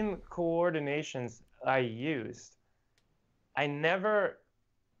main coordinations I used, I never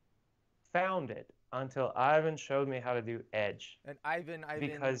found it until Ivan showed me how to do Edge. And Ivan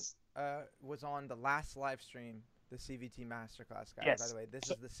was on the last live stream, the CVT Masterclass guy. Yes. By the way, this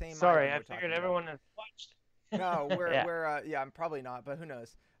is the same. Sorry, Ivan I figured everyone has watched. No, I'm probably not, but who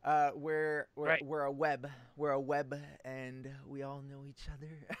knows? We're a web, and we all know each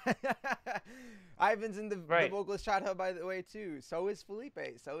other. Ivan's in the vocalist chat hub, by the way, too. So is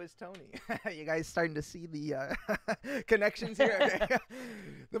Philippe. So is Tony. You guys starting to see the connections here? Okay.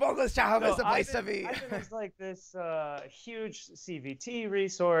 The vocalist chat hub is the place to be. Ivan is like this huge CVT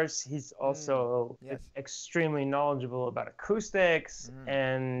resource. He's also extremely knowledgeable about acoustics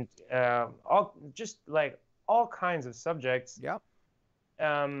and all kinds of subjects. Yep.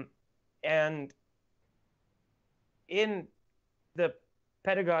 And in the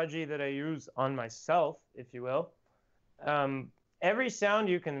pedagogy that I use on myself, if you will, every sound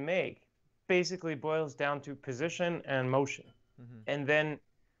you can make basically boils down to position and motion. Mm-hmm. And then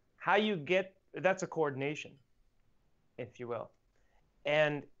how you get, that's a coordination, if you will.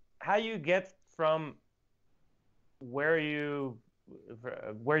 And how you get from where you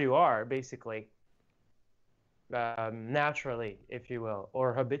are, basically, naturally, if you will,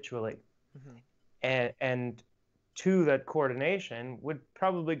 or habitually, and to that coordination would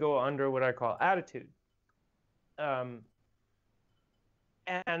probably go under what I call attitude. And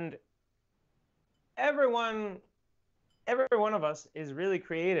every one of us is really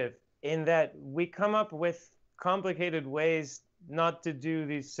creative in that we come up with complicated ways not to do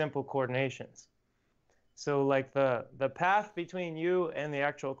these simple coordinations. So like the path between you and the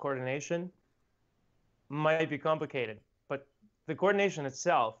actual coordination might be complicated, but the coordination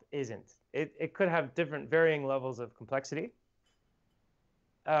itself isn't. It could have different varying levels of complexity.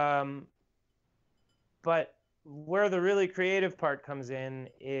 But where the really creative part comes in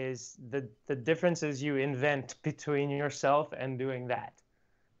is the differences you invent between yourself and doing that.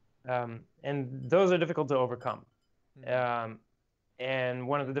 And those are difficult to overcome. Mm-hmm. Um, and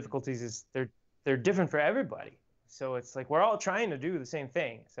one of the difficulties is they're different for everybody. So it's like we're all trying to do the same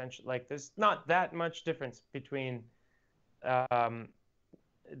thing essentially. Like there's not that much difference between um,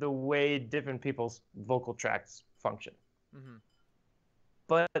 the way different people's vocal tracts function, Mm-hmm.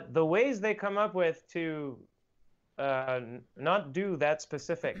 but the ways they come up with to not do that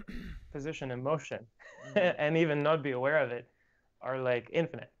specific position and motion Mm-hmm. and even not be aware of it are like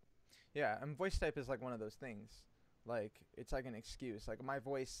infinite. Yeah, and voice type is like one of those things. Like it's like an excuse. Like my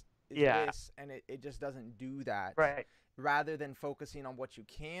voice is Yeah, this and it just doesn't do that. right. Rather than focusing on what you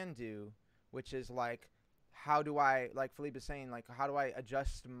can do, which is like how do I, like Philippe is saying, like how do I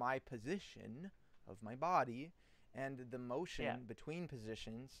adjust my position of my body and the Yeah. motion between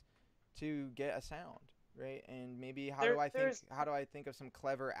positions to get a sound, right? And maybe There's how do I think of some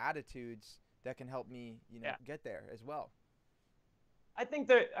clever attitudes that can help me, yeah. get there as well. I think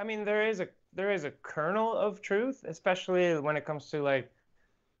there. I mean, there is a kernel of truth, especially when it comes to like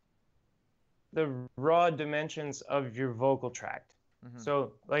the raw dimensions of your vocal tract. Mhm.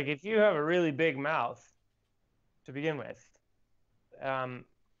 So, like, if you have a really big mouth to begin with, um,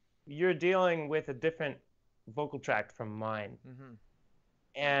 you're dealing with a different vocal tract from mine, Mhm.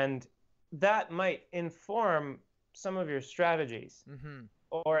 and that might inform some of your strategies, Mhm.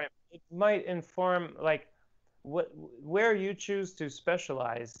 or it might inform like what where you choose to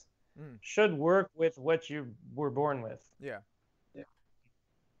specialize Mm. should work with what you were born with. Yeah.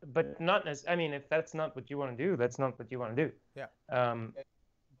 But not as I mean, if that's not what you want to do, that's not what you want to do. Yeah.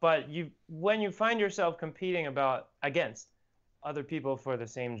 But when you find yourself competing about against other people for the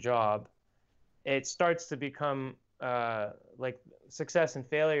same job, it starts to become like success and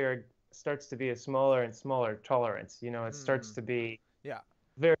failure starts to be a smaller and smaller tolerance. It starts Mm. to be Yeah.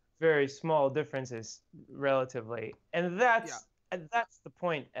 very very small differences relatively, and Yeah. that's the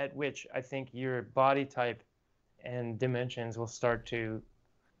point at which I think your body type and dimensions will start to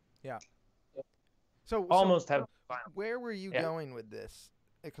Yeah. So almost have final. where were you Yeah. going with this?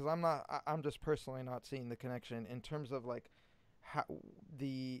 Because I'm just personally not seeing the connection in terms of like how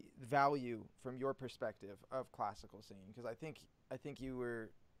the value from your perspective of classical singing. Because I think you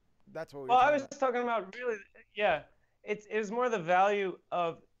were that's what we were Well, I talking was about. talking about really, yeah. It was more the value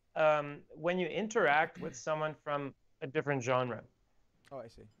of when you interact with someone from a different genre. Oh, I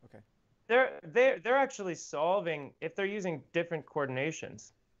see. Okay. They're actually solving if they're using different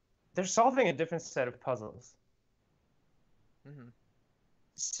coordinations. They're solving a different set of puzzles. Mhm.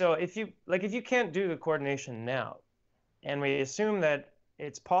 So if you can't do the coordination now, and we assume that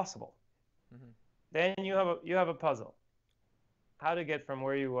it's possible, Mhm. then you have a puzzle. How to get from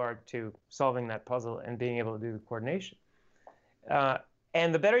where you are to solving that puzzle and being able to do the coordination. Uh,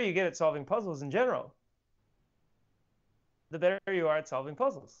 and the better you get at solving puzzles in general, the better you are at solving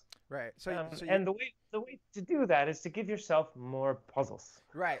puzzles. Right. So you're And the way to do that is to give yourself more puzzles.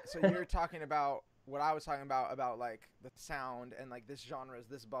 right. So you're talking about what I was talking about like the sound and like this genre is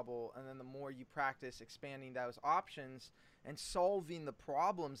this bubble, and then the more you practice expanding those options and solving the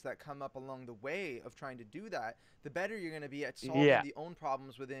problems that come up along the way of trying to do that, the better you're going to be at solving Yeah. the own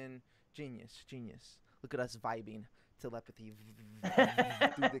problems within Genius. Genius. Look at us vibing telepathy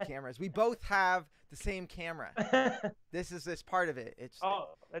through the cameras. We both have the same camera. This is this part of it. It's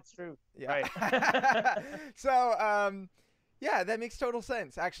Oh, that's true. yeah. Right. So, yeah, that makes total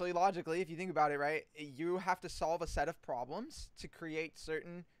sense. Actually, logically, if you think about it, right, you have to solve a set of problems to create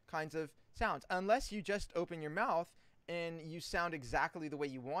certain kinds of sounds. Unless you just open your mouth and you sound exactly the way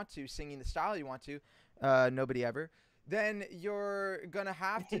you want to, singing the style you want to, nobody ever, then you're going to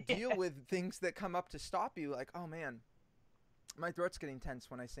have to deal with things that come up to stop you. Like, oh man, my throat's getting tense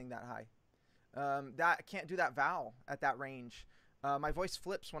when I sing that high. That I can't do that vowel at that range. My voice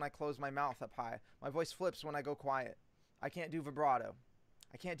flips when I close my mouth up high. My voice flips when I go quiet. I can't do vibrato.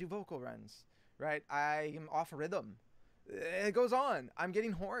 I can't do vocal runs. Right? I am off rhythm. It goes on. I'm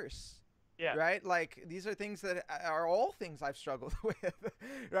getting hoarse. Yeah. Right? Like these are things that are all things I've struggled with.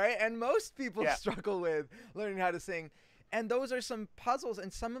 Right? And most people Yeah. struggle with learning how to sing. And those are some puzzles,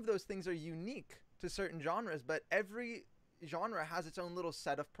 and some of those things are unique to certain genres, but every genre has its own little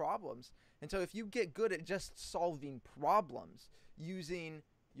set of problems. And so if you get good at just solving problems using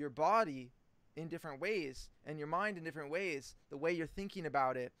your body in different ways and your mind in different ways, the way you're thinking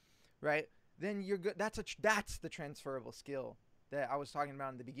about it, right? Then you're good. That's the transferable skill that I was talking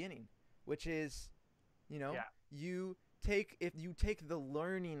about in the beginning, which is, you know, Yeah. you if you take the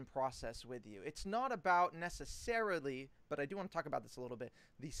learning process with you. It's not about necessarily, but I do want to talk about this a little bit,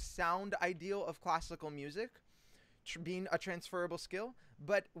 the sound ideal of classical music. being a transferable skill.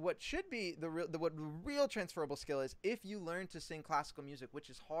 But what should be what real transferable skill is, if you learn to sing classical music, which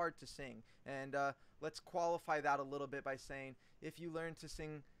is hard to sing, and let's qualify that a little bit by saying, if you learn to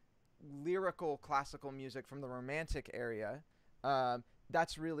sing lyrical classical music from the romantic area,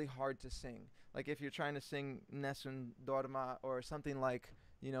 that's really hard to sing. Like if you're trying to sing Nessun Dorma or something like,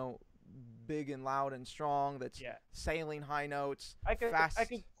 you know, big and loud and strong, that's Yeah. sailing high notes, I could I fast.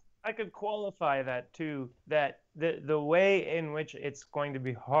 could I could qualify that too, that the way in which it's going to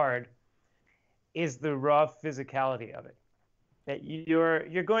be hard is the raw physicality of it. That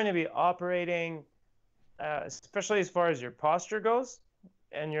you're going to be operating, especially as far as your posture goes,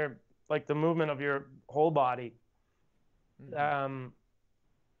 and your like the movement of your whole body. Mm-hmm. Um,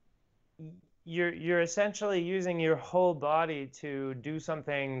 you're essentially using your whole body to do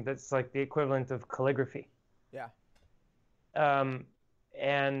something that's like the equivalent of calligraphy. Yeah. Um,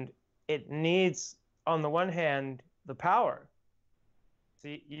 and it needs, on the one hand, the power.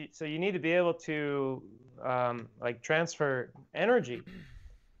 So you need to be able to like transfer energy.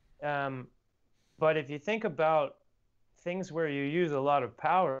 Um, but if you think about things where you use a lot of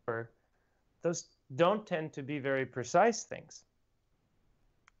power, those don't tend to be very precise things.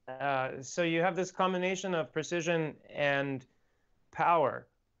 So you have this combination of precision and power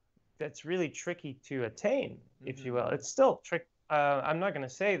that's really tricky to attain, if you Mm-hmm. will. It's still trick. I'm not going to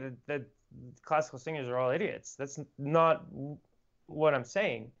say that classical singers are all idiots. That's not what I'm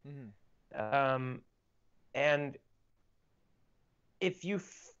saying. Mm-hmm. Um, and if you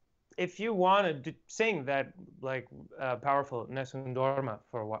if you want to sing that like powerful Nessun Dorma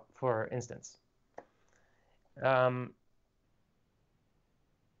for instance, um,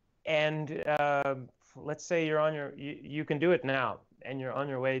 and let's say you can do it now and you're on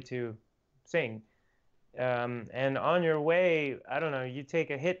your way to sing, and on your way, I don't know, you take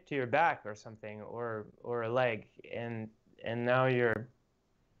a hit to your back or something, or a leg, and now you're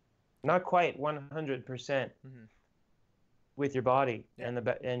not quite 100% Mm-hmm. with your body Yeah.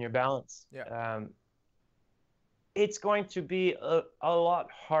 and your balance. Yeah. It's going to be a lot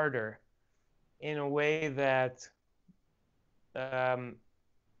harder in a way that um,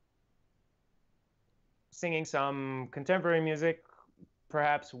 singing some contemporary music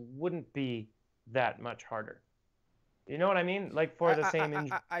perhaps wouldn't be that much harder. You know what I mean? Like for the same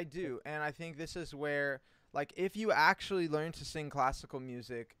injury. I do, and I think this is where, like, if you actually learn to sing classical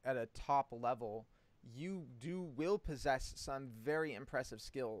music at a top level, you will possess some very impressive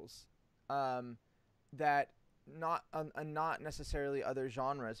skills, um, that not necessarily other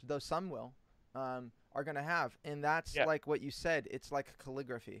genres, though some will, are gonna have, and that's Yeah. like what you said. It's like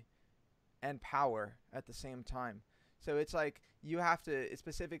calligraphy and power at the same time. So it's like you have to,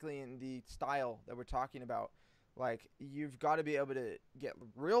 specifically in the style that we're talking about, like you've got to be able to get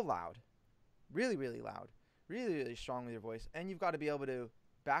real loud, really, really loud, really, really strong with your voice, and you've got to be able to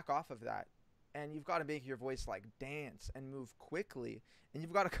back off of that, and you've got to make your voice like dance and move quickly, and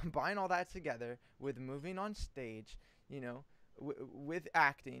you've got to combine all that together with moving on stage, you know, with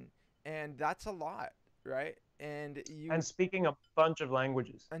acting, and that's a lot, right? And And you speaking a bunch of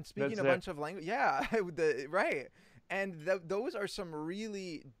languages. and speaking That's a it. bunch of language, yeah, right, and those are some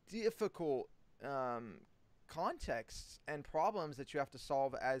really difficult um, contexts and problems that you have to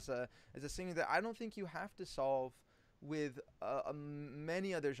solve as a singer that I don't think you have to solve with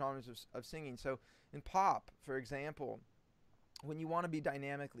many other genres of singing. So in pop, for example, when you want to be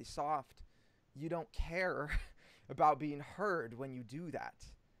dynamically soft, you don't care about being heard when you do that.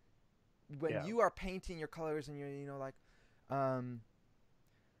 When Yeah. you are painting your colors and you're, like, um,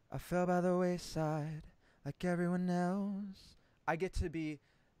 I fell by the wayside like everyone else. I get to be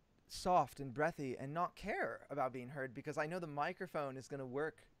soft and breathy and not care about being heard because I know the microphone is going to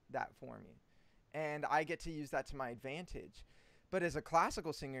work that for me. And I get to use that to my advantage. But as a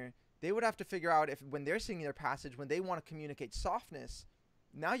classical singer, they would have to figure out, if when they're singing their passage, when they want to communicate softness,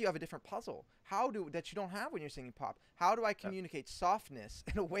 now you have a different puzzle. That you don't have when you're singing pop. How do I communicate softness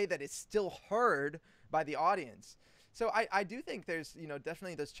in a way that is still heard by the audience? So I do think there's,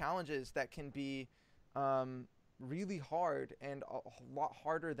 definitely those challenges that can be really hard and a lot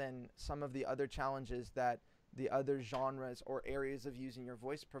harder than some of the other challenges that the other genres or areas of using your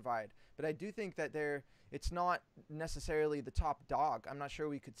voice provide. But I do think that it's not necessarily the top dog. I'm not sure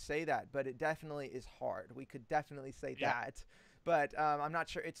we could say that, but it definitely is hard. We could definitely say Yeah. that. But I'm not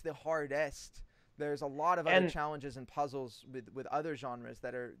sure it's the hardest. There's a lot of other And challenges and puzzles with other genres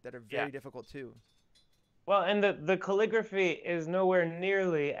that are yeah. very difficult too. Well, and the calligraphy is nowhere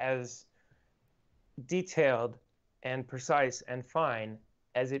nearly as detailed and precise and fine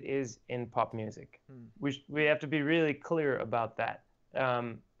as it is in pop music. Hmm. We have to be really clear about that.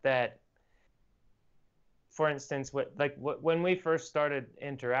 That for instance, when we first started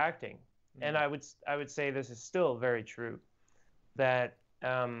interacting, and Mm. I would say this is still very true, that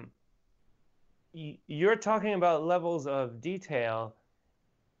you're talking about levels of detail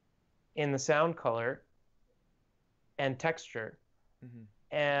in the sound color and texture, Mm-hmm.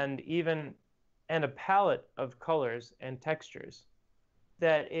 and even and a palette of colors and textures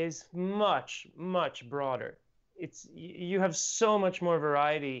that is much, much broader. You have so much more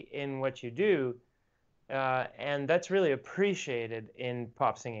variety in what you do, and that's really appreciated in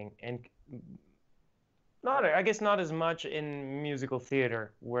pop singing, and not, I guess, not as much in musical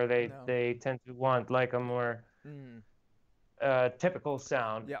theater, where No. they tend to want like a more Mm. typical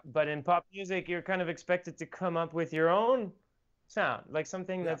sound. Yeah. But in pop music, you're kind of expected to come up with your own sound, like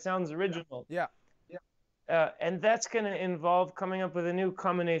something Yeah. that sounds original. Yeah. And that's going to involve coming up with a new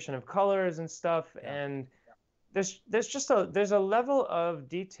combination of colors and stuff. Yeah. And there's a level of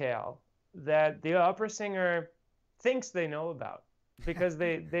detail that the opera singer thinks they know about, because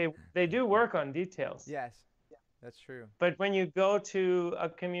they do work on details. Yes, that's true. But when you go to a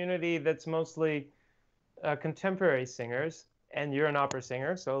community that's mostly contemporary singers, and you're an opera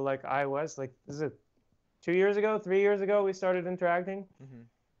singer, so like I was, like, is it 2 years ago, 3 years ago, we started interacting, Mm-hmm.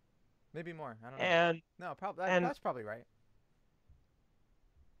 Maybe more. I don't know. and No, probably and that's probably right.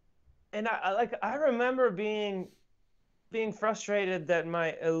 and I remember being frustrated that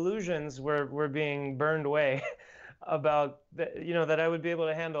my illusions were being burned away about that, that I would be able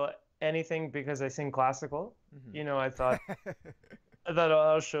to handle anything because I sing classical. Mm-hmm. I thought, oh,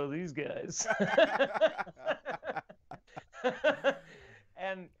 I'll show these guys.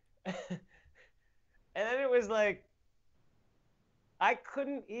 and and then it was like I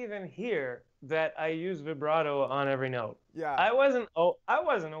couldn't even hear that I use vibrato on every note. Yeah. I wasn't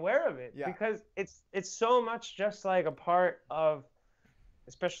aware of it, Yeah. because it's so much just like a part of,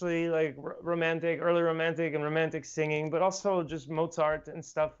 especially like early romantic and romantic singing, but also just Mozart and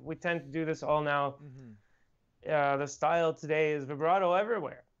stuff. We tend to do this all now. Mm-hmm. The style today is vibrato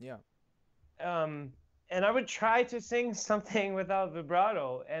everywhere. Yeah. And I would try to sing something without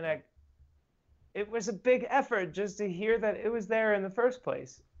vibrato, and Yeah. it was a big effort just to hear that it was there in the first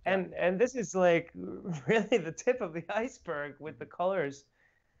place. Yeah. And this is like really the tip of the iceberg with the colors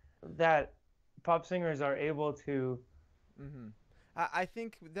that pop singers are able to. Mm-hmm. I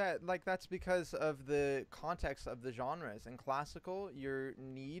think that like that's because of the context of the genres. In classical,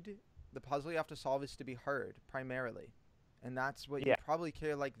 the puzzle you have to solve is to be heard primarily, and that's what you Yeah, probably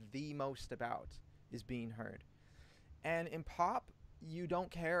care like the most about, is being heard. And in pop, you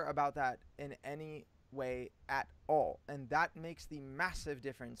don't care about that in any way at all. And that makes the massive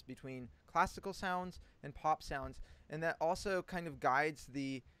difference between classical sounds and pop sounds. And that also kind of guides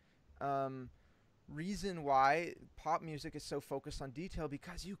the um, reason why pop music is so focused on detail,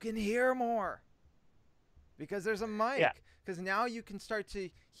 because you can hear more. Because there's a yeah, mic. Because now you can start to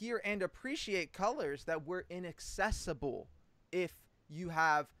hear and appreciate colors that were inaccessible if you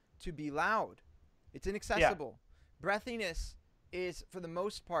have to be loud. It's yeah, inaccessible. Breathiness is, for the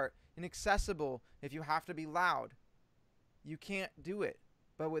most part, inaccessible if you have to be loud. You can't do it.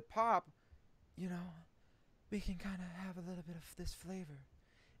 But with pop, you know, we can kind of have a little bit of this flavor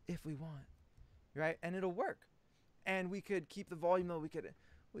if we want, right? And it'll work. And we could keep the volume low. We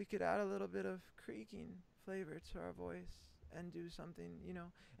could add a little bit of creaking flavor to our voice and do something,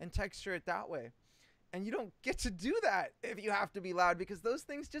 and texture it that way. And you don't get to do that if you have to be loud, because those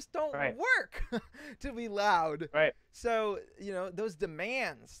things just don't right, work to be loud. right. So, those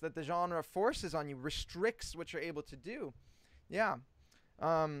demands that the genre forces on you restricts what you're able to do. Yeah.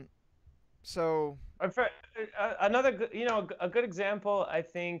 So, Another, a good example, I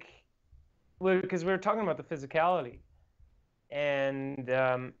think, because we were talking about the physicality,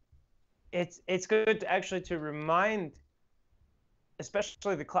 and it's good to actually to remind,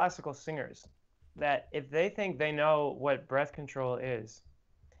 especially the classical singers, that if they think they know what breath control is,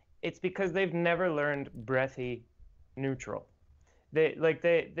 it's because they've never learned breathy neutral.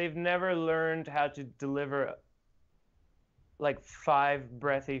 They've never learned how to deliver like 5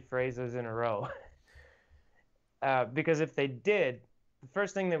 breathy phrases in a row. Because if they did, the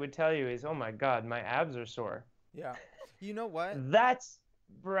first thing they would tell you is, "Oh my God, my abs are sore." yeah. You know what? That's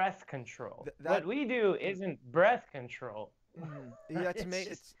breath control. That What we do isn't breath control. Yeah, It's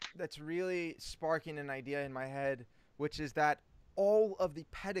just that's really sparking an idea in my head, which is that all of the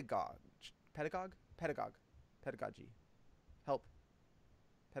pedagogy, help,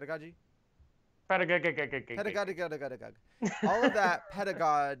 pedagogy, pedagogy, all of that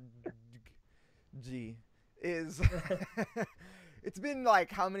pedagogy is. It's been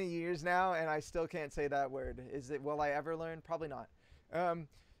like how many years now, and I still can't say that word. Is it? Will I ever learn? Probably not.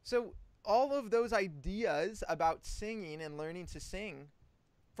 So all of those ideas about singing and learning to sing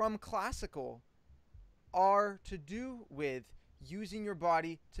from classical are to do with using your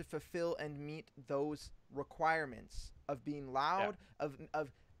body to fulfill and meet those requirements of being Yeah. loud, of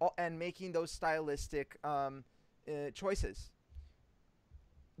and making those stylistic choices.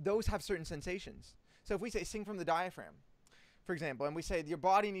 Those have certain sensations. So if we say sing from the diaphragm, for example, and we say your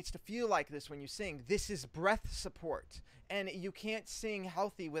body needs to feel like this when you sing, this is breath support. And you can't sing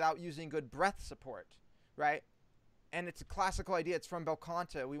healthy without using good breath support, right? And it's a classical idea. It's from Bel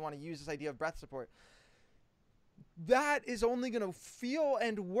Canto. We want to use this idea of breath support. That is only going to feel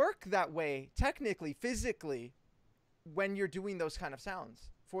and work that way, technically, physically, when you're doing those kind of sounds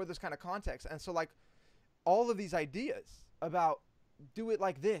for those kind of contexts. And so, like, all of these ideas about do it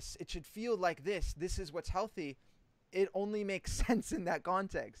like this, it should feel like this is what's healthy, it only makes sense in that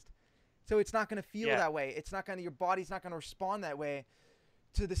context. So it's not going to feel that way. It's not going to, your body's not going to respond that way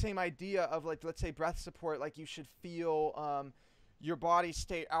to the same idea of, like, let's say breath support. Like, you should feel your body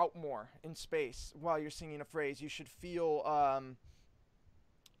stay out more in space while you're singing a phrase. You should feel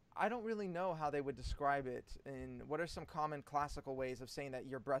I don't really know how they would describe it. And what are some common classical ways of saying that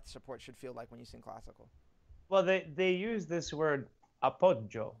your breath support should feel like when you sing classical? Well, they use this word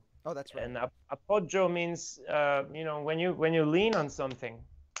appoggio, Oh, that's right. and appoggio means when you lean on something,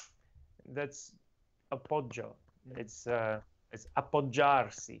 that's appoggio. It's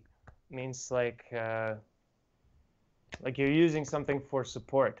appoggiarsi, means like you're using something for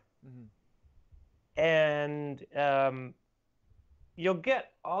support. Mm-hmm. And you'll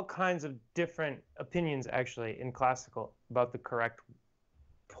get all kinds of different opinions actually in classical about the correct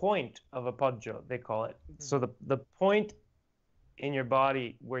point of appoggio, they call it. Mm-hmm. So the point in your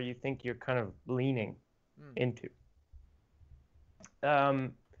body where you think you're kind of leaning into.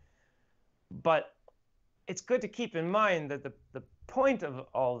 But it's good to keep in mind that the point of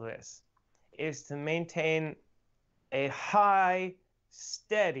all this is to maintain a high,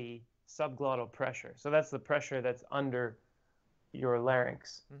 steady subglottal pressure. So that's the pressure that's under your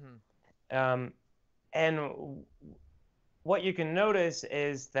larynx. Mm-hmm. And what you can notice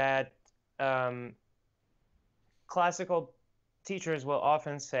is that classical teachers will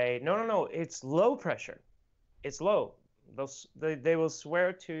often say, no, it's low pressure. It's low. They will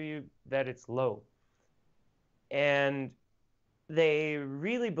swear to you that it's low. And they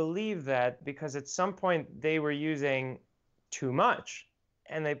really believe that because at some point they were using too much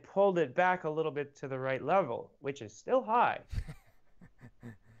and they pulled it back a little bit to the right level, which is still high.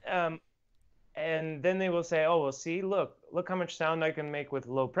 And then they will say, oh, well, see, look how much sound I can make with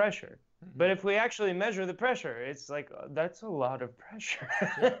low pressure. Mm-hmm. But if we actually measure the pressure, it's like, that's a lot of pressure.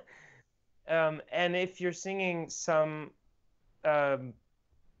 Yeah. And if you're singing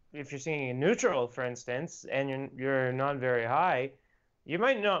if you're singing in neutral, for instance, and you're not very high, you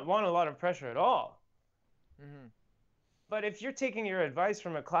might not want a lot of pressure at all. Mm-hmm. But if you're taking your advice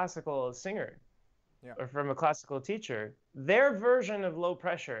from a classical singer, or from a classical teacher, their version of low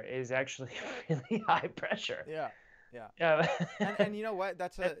pressure is actually really high pressure. Yeah. And you know what?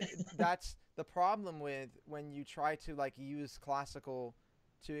 That's the problem with when you try to like use classical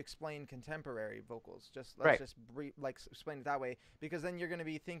to explain contemporary vocals. Let's explain it that way, because then you're going to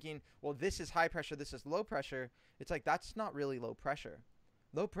be thinking, well, this is high pressure, this is low pressure. It's like, that's not really low pressure.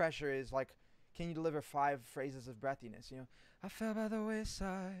 Low pressure is like, can you deliver 5 phrases of breathiness? You know, I fell by the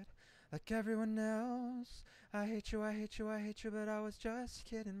wayside like everyone else. I hate you, I hate you, I hate you, but I was just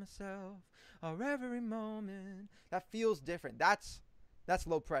kidding myself. Or every moment. That feels different. That's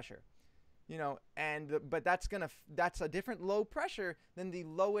low pressure. You know, but that's a different low pressure than the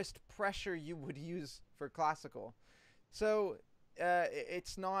lowest pressure you would use for classical. So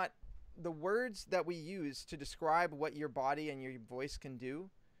it's not the words that we use to describe what your body and your voice can do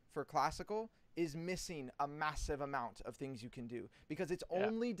for classical is missing a massive amount of things you can do, because it's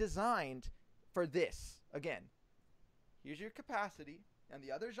only designed for this. Again, here's your capacity, and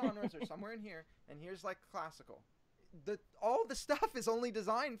the other genres are somewhere in here, and here's like classical. All the stuff is only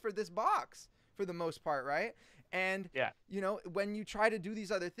designed for this box for the most part, right? And you know, when you try to do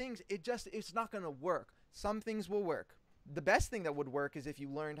these other things, it's not going to work. Some things will work. The best thing that would work is if you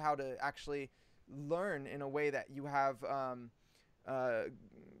learned how to actually learn in a way that you have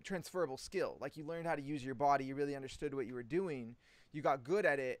transferable skill. Like, you learned how to use your body, you really understood what you were doing, you got good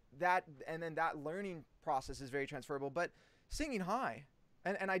at it, and then that learning process is very transferable. But singing high,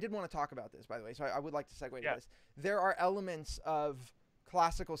 and I did want to talk about this, by the way, so I would like to segue to this. There are elements of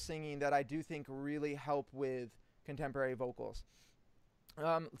classical singing that I do think really help with contemporary vocals.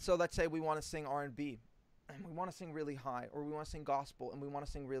 So let's say we want to sing R&B, and we want to sing really high, or we want to sing gospel and we want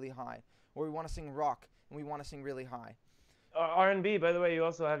to sing really high, or we want to sing rock and we want to sing really high. R&B, by the way, you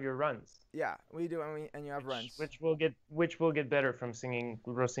also have your runs, Yeah, we do, and you have runs. which will get better from singing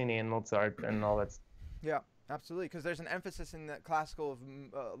Rossini and Mozart and all that. Yeah, absolutely, because there's an emphasis in the classical of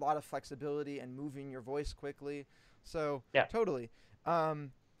a lot of flexibility and moving your voice quickly. So Yeah. totally.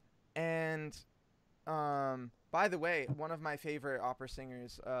 And by the way, one of my favorite opera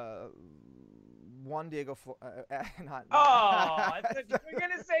singers, Juan Diego, Oh, I thought you were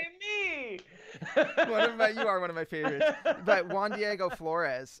gonna say me. you are one of my favorites, but Juan Diego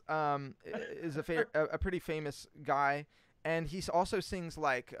Flores is a pretty famous guy, and he also sings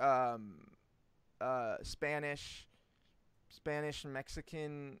like Spanish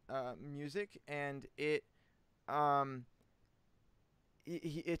Mexican music, and um,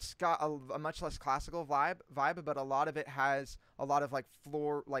 it's got a much less classical vibe, but a lot of it has a lot of like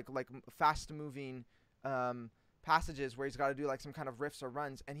fast moving passages where he's got to do like some kind of riffs or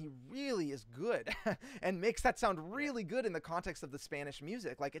runs, and he really is good and makes that sound really good in the context of the Spanish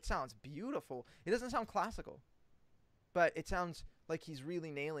music. Like, it sounds beautiful. It doesn't sound classical, but it sounds like he's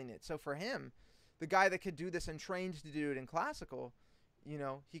really nailing it. So for him, the guy that could do this and trained to do it in classical, you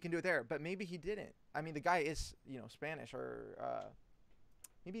know, he can do it there, but maybe he didn't. I mean, the guy is, you know, Spanish, or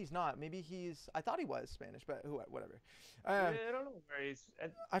maybe he's not. Maybe he's. I thought he was Spanish, but whatever. I don't know where he's.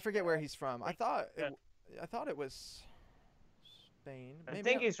 I forget where he's from. I thought it was Spain. Maybe I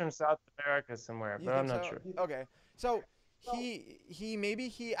think he's from South America somewhere, but I'm not sure. Okay, so maybe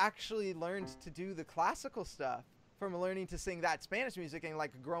he actually learned to do the classical stuff from learning to sing that Spanish music and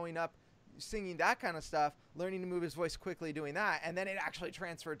like growing up singing that kind of stuff, learning to move his voice quickly doing that, and then it actually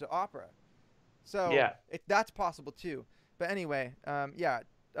transferred to opera. So yeah, that's possible too. But anyway,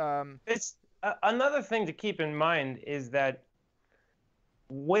 it's another thing to keep in mind is that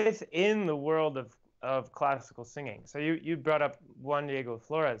within the world of classical singing, so you brought up Juan Diego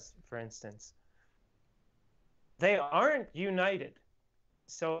Flores, for instance, they aren't united.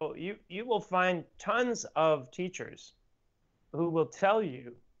 So you will find tons of teachers who will tell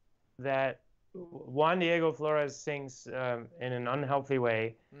you that Juan Diego Flores sings in an unhealthy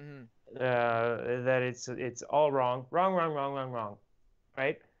way, mm-hmm. That it's all wrong,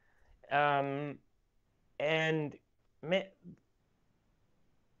 right? And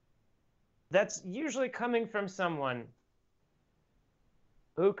that's usually coming from someone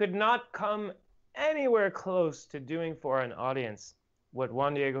who could not come anywhere close to doing for an audience what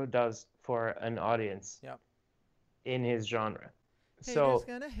Juan Diego does for an audience. Yep. In his genre. Haters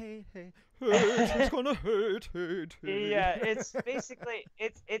gonna hate, haters gonna hate. Yeah, it's basically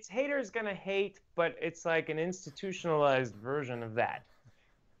it's haters gonna hate, but it's like an institutionalized version of that.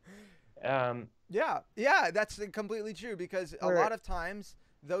 Yeah, that's completely true, because a lot of times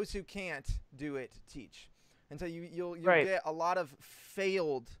those who can't do it teach, and so you'll get a lot of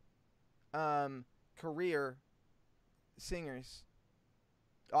failed career singers,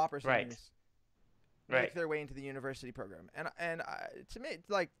 opera singers, make their way into the university program, and to me,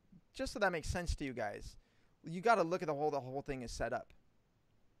 like, just so that makes sense to you guys, you got to look at the whole thing is set up.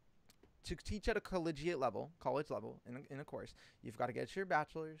 To teach at a collegiate level, college level, in a course, you've got to get your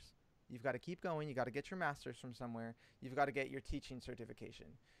bachelor's, you've got to keep going, you got to get your master's from somewhere, you've got to get your teaching certification.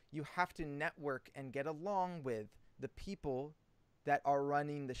 You have to network and get along with the people that are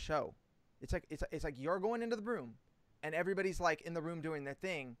running the show. It's like you're going into the room, and everybody's like in the room doing their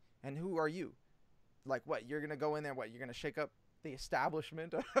thing, and who are you? Like, what, you're gonna go in there? What, you're gonna shake up the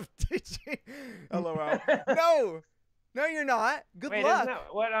establishment of teaching? LOL. No, you're not. Good luck. Isn't that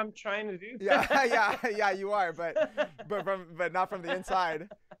what I'm trying to do? Yeah, you are, but not from the inside.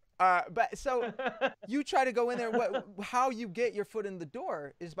 But so you try to go in there. How you get your foot in the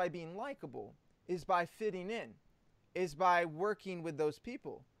door is by being likable, is by fitting in, is by working with those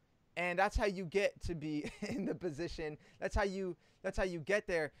people, and that's how you get to be in the position. That's how you get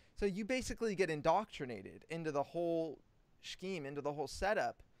there. So you basically get indoctrinated into the whole scheme, into the whole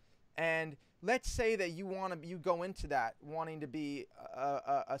setup. And let's say that you go into that wanting to be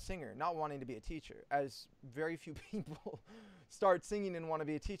a singer, not wanting to be a teacher, as very few people start singing and want to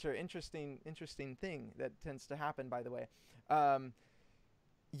be a teacher. Interesting thing that tends to happen, by the way.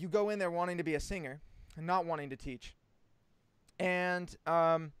 You go in there wanting to be a singer and not wanting to teach. And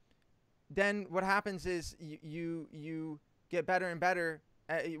then what happens is you get better and better.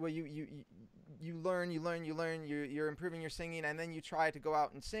 You learn, you're improving your singing, and then you try to go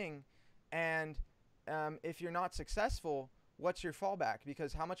out and sing. And if you're not successful, what's your fallback?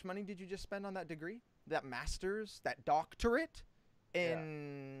 Because how much money did you just spend on that degree, that master's, that doctorate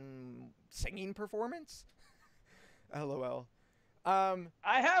in singing performance? LOL. I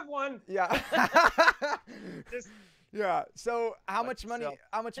have one. Yeah. Yeah. So how much money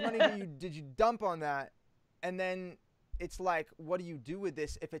did you dump on that? And then it's like, what do you do with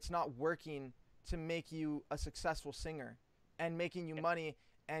this if it's not working to make you a successful singer and making you money,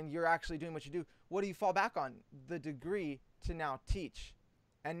 and you're actually doing what you do? What do you fall back on? The degree to now teach.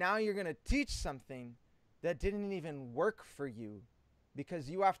 And now you're going to teach something that didn't even work for you because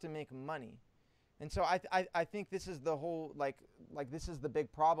you have to make money. And so I think this is the whole, like this is the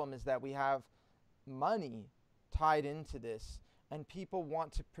big problem, is that we have money tied into this, and people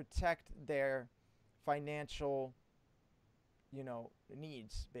want to protect their financial,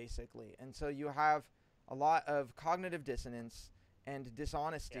 needs, basically. And so you have a lot of cognitive dissonance and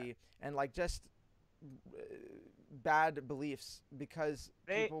dishonesty, and like just bad beliefs, because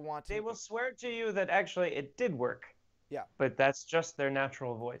people want to. They will swear to you that actually it did work. Yeah. But that's just their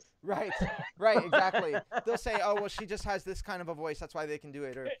natural voice. Right, right, exactly. They'll say, oh, well, she just has this kind of a voice, that's why they can do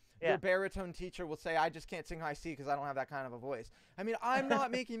it. Or your baritone teacher will say, I just can't sing high C because I don't have that kind of a voice. I mean, I'm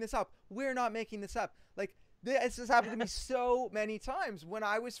not making this up. We're not making this up. Like, this has happened to me so many times. When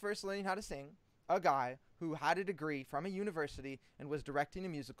I was first learning how to sing, a guy who had a degree from a university and was directing a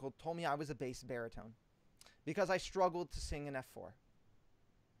musical told me I was a bass baritone because I struggled to sing an F4.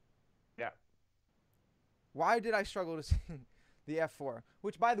 Yeah. Why did I struggle to sing the F4?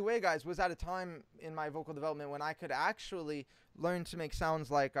 Which, by the way, guys, was at a time in my vocal development when I could actually learn to make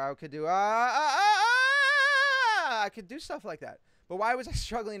sounds like I could do I could do stuff like that. But why was I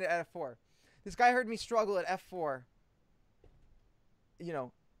struggling at F4? This guy heard me struggle at F4,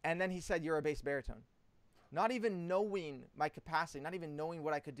 and then he said, you're a bass baritone. Not even knowing my capacity, not even knowing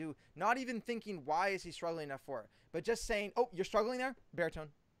what I could do, not even thinking, why is he struggling at F4? But just saying, oh, you're struggling there? Baritone.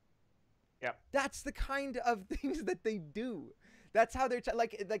 Yeah. That's the kind of things that they do. That's how they're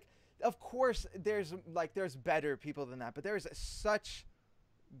like, of course there's better people than that, but there's such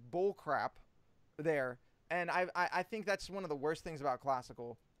bull crap there. And I think that's one of the worst things about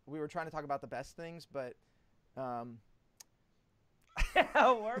classical. We were trying to talk about the best things, but were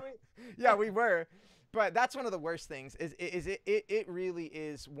we? Yeah, we were. But that's one of the worst things. It really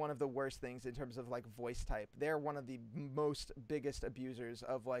is one of the worst things in terms of like voice type. They're one of the most biggest abusers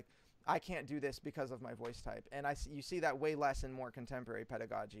of like, I can't do this because of my voice type. And you see that way less in more contemporary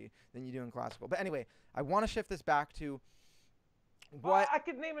pedagogy than you do in classical. But anyway, I want to shift this back to what... Well, I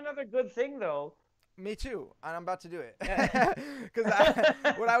could name another good thing, though. Me too. And I'm about to do it. Because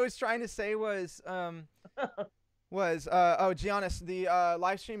what I was trying to say was... Giannis, the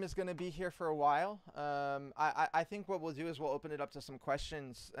live stream is going to be here for a while. I think what we'll do is we'll open it up to some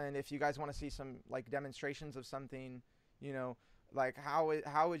questions. And if you guys want to see some like demonstrations of something, like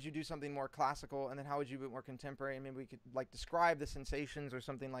how would you do something more classical, and then how would you do it more contemporary, and maybe we could like describe the sensations or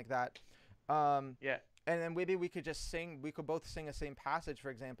something like that. Yeah. And then maybe we could just sing, we could both sing a same passage, for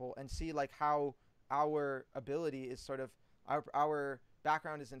example, and see like how our ability is sort of, our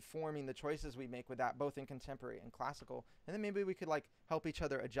background is informing the choices we make with that, both in contemporary and classical. And then maybe we could like help each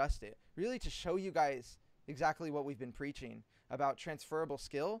other adjust it, really to show you guys exactly what we've been preaching about transferable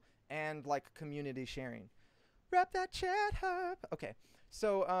skill and like community sharing. Wrap that chat up. Okay.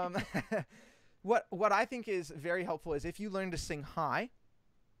 So what I think is very helpful is if you learn to sing high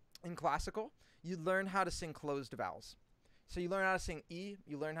in classical, you learn how to sing closed vowels. So you learn how to sing E,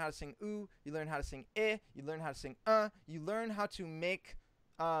 you learn how to sing U, you learn how to sing I, you learn how to sing you learn how to make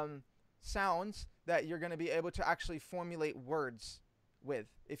sounds that you're going to be able to actually formulate words with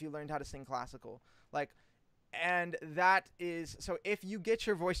if you learned how to sing classical. And that is, so if you get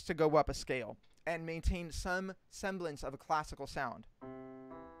your voice to go up a scale and maintain some semblance of a classical sound,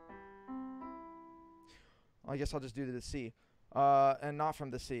 I guess I'll just do the C, and not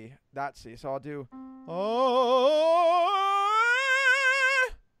from the C, that C. So I'll do,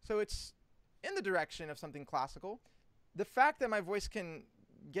 so it's in the direction of something classical. The fact that my voice can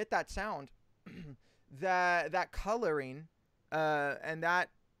get that sound, that coloring, and that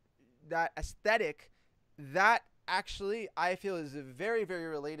aesthetic, that actually I feel is very, very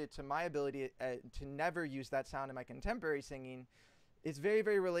related to my ability to never use that sound in my contemporary singing. It's very,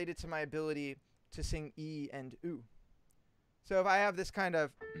 very related to my ability to sing E and U. So if I have this kind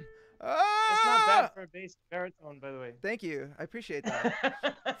of... It's not bad for a bass baritone, by the way. Thank you. I appreciate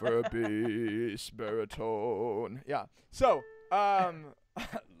that. For a bass baritone. Yeah. So,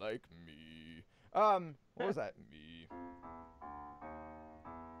 like me. What was that? Me.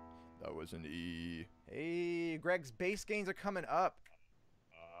 That was an E. Hey, Greg's bass gains are coming up.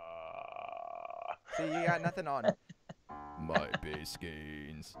 See, you got nothing on. My bass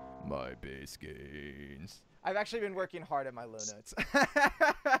gains. My bass gains. I've actually been working hard at my low notes.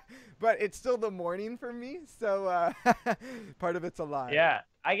 But it's still the morning for me, so part of it's a lie. Yeah,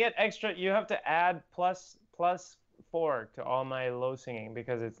 I get extra. You have to add plus 4 to all my low singing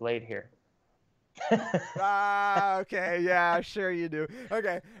because it's late here. Okay, yeah, sure you do.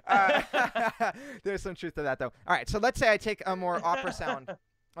 Okay, there's some truth to that, though. All right, so let's say I take a more opera sound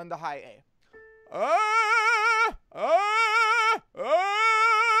on the high A.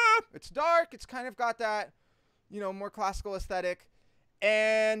 It's dark. It's kind of got that, more classical aesthetic.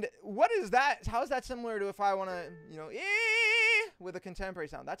 And what is that? How is that similar to if I want to, with a contemporary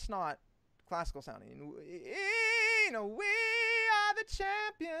sound? That's not classical sounding. We are the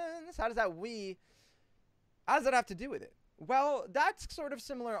champions. How does that how does that have to do with it? Well, that's sort of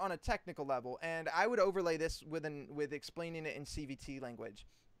similar on a technical level, and I would overlay this with explaining it in CVT language.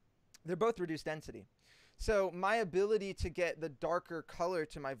 They're both reduced density. So my ability to get the darker color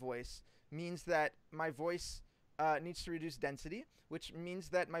to my voice means that my voice needs to reduce density, which means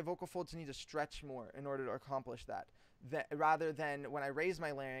that my vocal folds need to stretch more in order to accomplish that. Rather than when I raise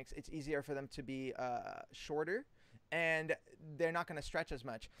my larynx, it's easier for them to be shorter, and they're not going to stretch as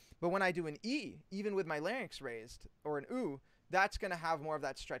much. But when I do an E, even with my larynx raised, or an oo, that's going to have more of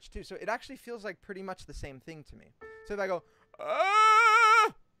that stretch too. So it actually feels like pretty much the same thing to me. So if I go,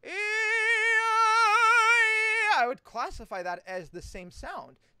 I would classify that as the same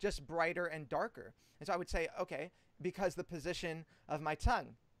sound, just brighter and darker. And so I would say, okay, because the position of my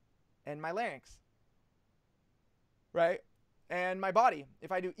tongue and my larynx, right? And my body.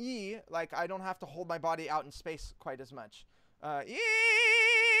 If I do E, like I don't have to hold my body out in space quite as much. E,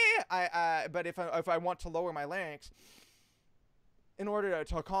 but if I want to lower my larynx, in order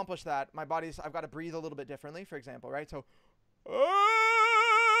to accomplish that, I've got to breathe a little bit differently, for example, right? So,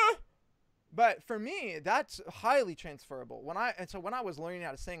 but for me, that's highly transferable. When I was learning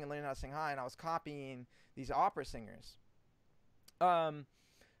how to sing and learning how to sing high, and I was copying these opera singers,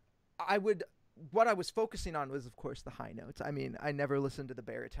 what I was focusing on was, of course, the high notes. I mean, I never listened to the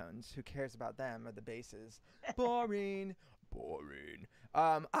baritones. Who cares about them, or the basses? Boring.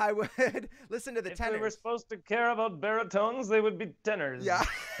 I would listen to the tenors. If we were supposed to care about baritones, they would be tenors. Yeah.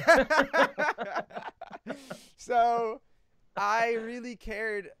 So I really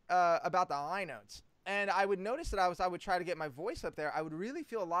cared about the high notes. And I would notice that I would try to get my voice up there. I would really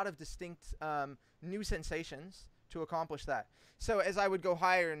feel a lot of distinct new sensations to accomplish that. So as I would go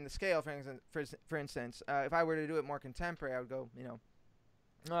higher in the scale, for instance, if I were to do it more contemporary, I would go,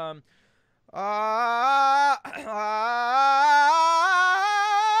 I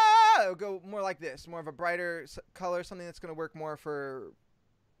would go more like this, more of a brighter color, something that's going to work more for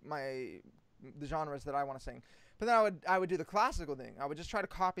the genres that I want to sing. But then I would do the classical thing. I would just try to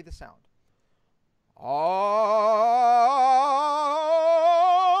copy the sound.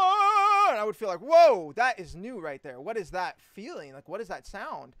 And I would feel like, whoa, that is new right there. What is that feeling? Like, what is that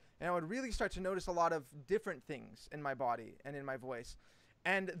sound? And I would really start to notice a lot of different things in my body and in my voice.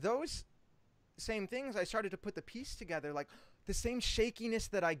 And those same things, I started to put the piece together, like the same shakiness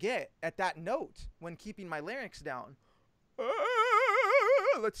that I get at that note when keeping my larynx down.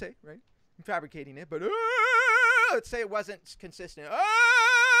 Let's say, right? I'm fabricating it, but let's say it wasn't consistent.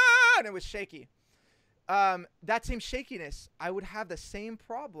 And it was shaky. That same shakiness, I would have the same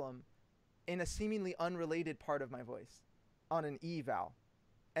problem in a seemingly unrelated part of my voice, on an E vowel,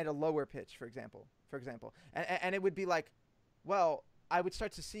 at a lower pitch, for example. And it would be like, well, I would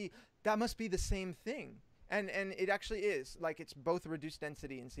start to see that must be the same thing. And it actually is. Like, it's both reduced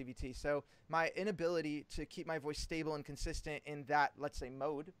density and CVT. So my inability to keep my voice stable and consistent in that, let's say,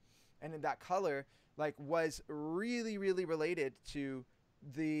 mode, and in that color, like, was really, really related to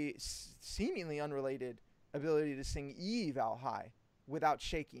the seemingly unrelated ability to sing E vowel high without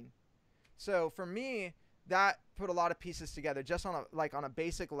shaking. So for me, that put a lot of pieces together. Just on a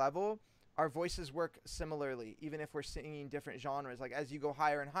basic level, our voices work similarly, even if we're singing different genres. Like, as you go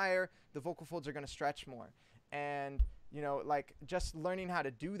higher and higher, the vocal folds are going to stretch more. And, like, just learning how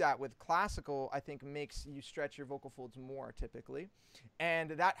to do that with classical, I think, makes you stretch your vocal folds more typically. And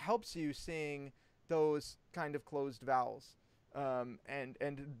that helps you sing those kind of closed vowels. And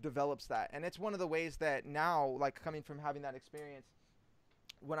develops that. And it's one of the ways that now, like, coming from having that experience,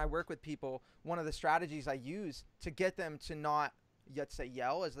 when I work with people, one of the strategies I use to get them to not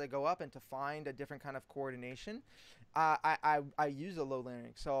yell as they go up and to find a different kind of coordination, I use a low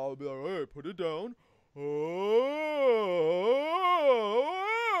larynx. So I'll be like, hey, put it down. Oh,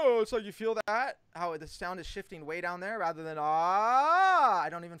 so you feel that? How the sound is shifting way down there rather than I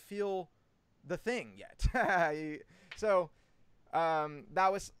don't even feel the thing yet. So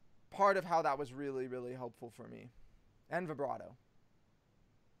that was part of how that was really, really helpful for me. And vibrato.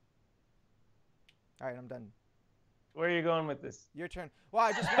 All right, I'm done. Where are you going with this? Your turn.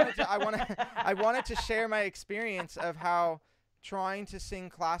 Well, I wanted to share my experience of how trying to sing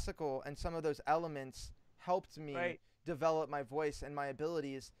classical and some of those elements helped me develop my voice and my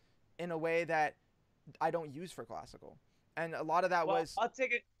abilities in a way that I don't use for classical. And a lot of that Well, was. I'll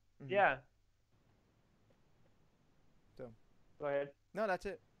take it. Mhm. Yeah. So Go ahead. no, that's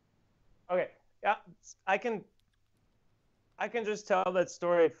it. Okay. Yeah, I can I can just tell that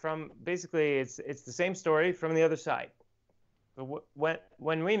story from basically it's the same story from the other side. But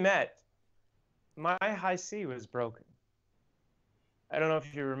when we met, my high C was broken. I don't know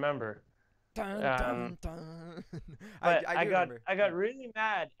if you remember. Dun Um, dun dun. but I do remember. I Yeah. got really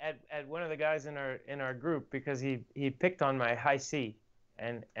mad at one of the guys in our group because he picked on my high C.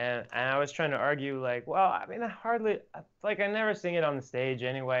 And I was trying to argue like, well, I mean, I never sing it on the stage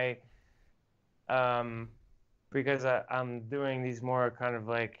anyway. Um, because I'm doing these more kind of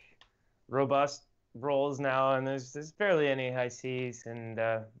like robust roles now, and there's barely any high Cs and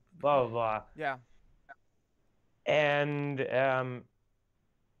blah blah blah. Yeah. And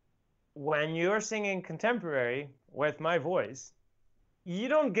when you're singing contemporary with my voice, you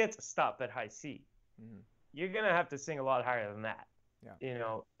don't get to stop at high C. Mhm. You're gonna have to sing a lot higher than that, Yeah. you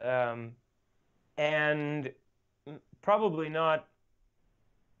know, and probably not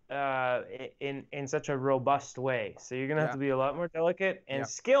in such a robust way. So you're gonna have Yeah. to be a lot more delicate and Yeah.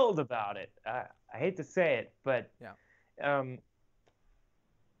 skilled about it. I hate to say it, but Yeah. um,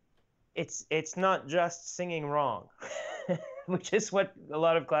 it's not just singing wrong, which is what a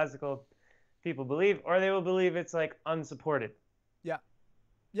lot of classical people believe, or they will believe it's like unsupported. Yeah.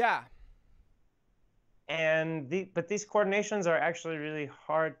 Yeah. And but these coordinations are actually really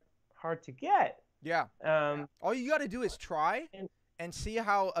hard to get. Yeah. Um, All you got to do is try and and see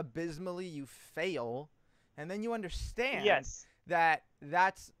how abysmally you fail, and then you understand yes, that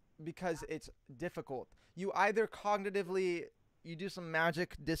that's because it's difficult. You either cognitively you do some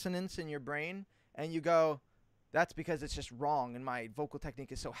magic dissonance in your brain and you go, that's because it's just wrong and my vocal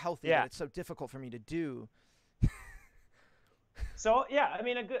technique is so healthy that yeah. it's so difficult for me to do. So yeah, I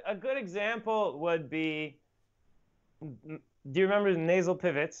mean a good example would be, do you remember the nasal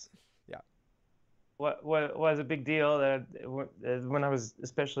pivots? Yeah. What was a big deal that when I was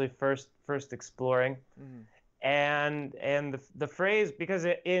especially first exploring, Mm-hmm. and the phrase, because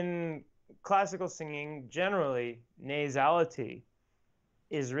in classical singing generally nasality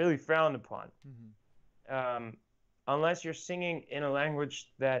is really frowned upon, Mm-hmm. um, unless you're singing in a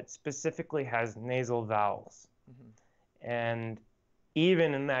language that specifically has nasal vowels. Mm-hmm. And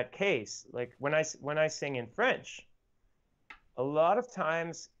even in that case, like when I sing in French, a lot of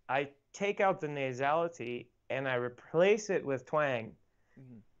times I take out the nasality and I replace it with twang,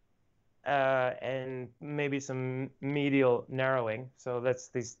 Mm-hmm. and maybe some medial narrowing. So that's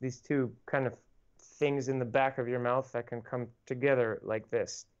these two kind of things in the back of your mouth that can come together like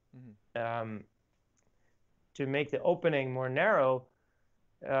this, Mm-hmm. to make the opening more narrow,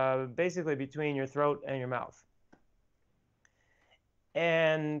 basically between your throat and your mouth.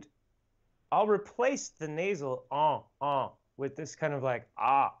 And I'll replace the nasal with this kind of like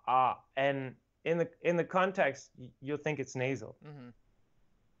and in the context you'll think it's nasal. Mm-hmm.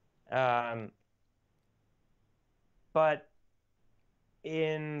 But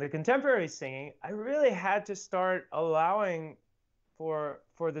in the contemporary singing, I really had to start allowing for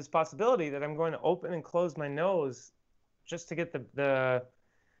this possibility that I'm going to open and close my nose just to get the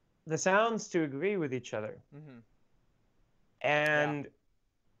sounds to agree with each other. Mm-hmm.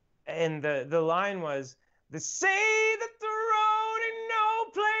 And the line was, they say that the road ain't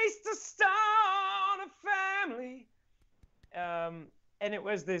no place to start a family. And it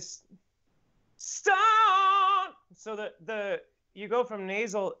was this start. So the you go from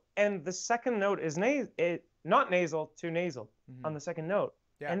nasal, and the second note is not nasal to nasal Mm-hmm. on the second note.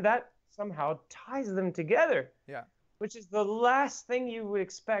 Yeah. And that somehow ties them together. Yeah. Which is the last thing you would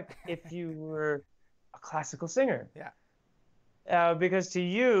expect if you were a classical singer. Yeah. Because to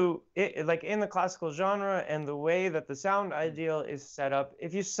you, like in the classical genre and the way that the sound ideal is set up,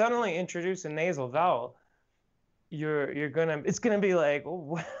 if you suddenly introduce a nasal vowel, it's gonna be like,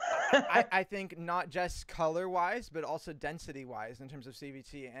 oh. I think not just color wise, but also density wise in terms of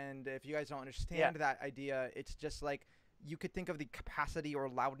CVT. And if you guys don't understand that idea, it's just like you could think of the capacity or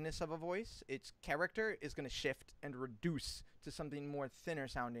loudness of a voice. Its character is going to shift and reduce to something more thinner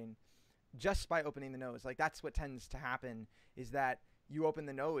sounding just by opening the nose. Like that's what tends to happen, is that you open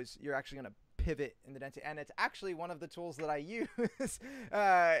the nose, you're actually going to pivot in the density, and it's actually one of the tools that I use.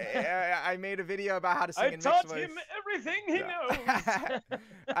 I made a video about how to sing in mixed voice. I taught him everything he knows.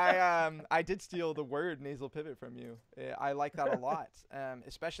 I did steal the word nasal pivot from you. I like that a lot,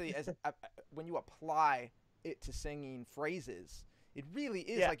 especially as when you apply it to singing phrases. It really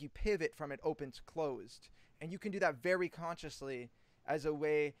is like you pivot from it open to closed, and you can do that very consciously as a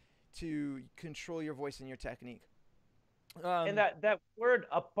way to control your voice and your technique. And Um, that word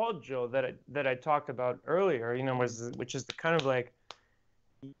appoggio that I talked about earlier, was which is the kind of like,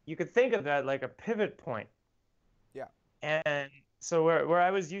 you could think of that like a pivot point. yeah. And so where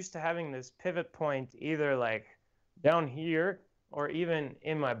I was used to having this pivot point either like down here or even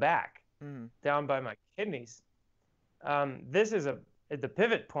in my back, Mm, down by my kidneys. This is the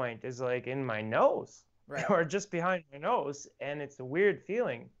pivot point is like in my nose right. or just behind my nose, and it's a weird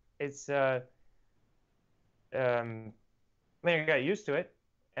feeling. It's um, I mean, I got used to it,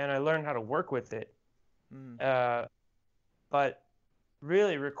 and I learned how to work with it. Mm, Uh, but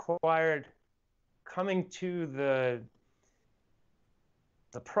really required coming to the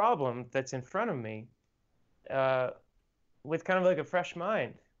problem that's in front of me uh, with kind of like a fresh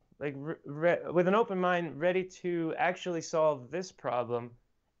mind, like with an open mind, ready to actually solve this problem,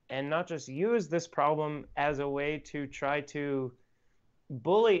 and not just use this problem as a way to try to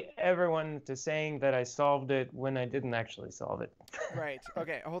bully everyone to saying that I solved it when I didn't actually solve it. right.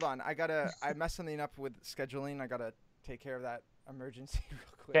 Okay. Hold on. I messed something up with scheduling. I gotta take care of that emergency real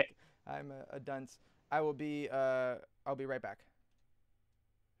Okay. quick. I'm a dunce. I will be. I'll be right back.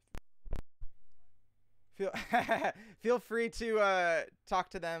 Feel feel free to talk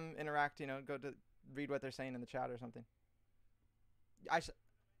to them, interact. Go to read what they're saying in the chat or something. I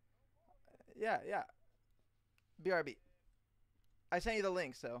yeah, yeah. BRB. I sent you the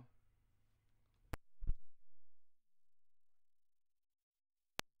link, so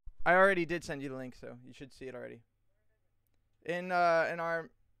I already did send you the link, so you should see it already in our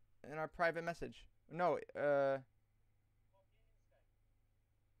private message. No,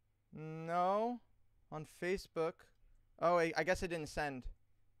 no, on Facebook. Oh, I guess it didn't send.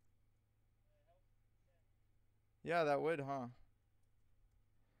 Yeah, that would, huh?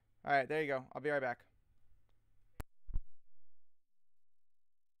 All right, there you go. I'll be right back.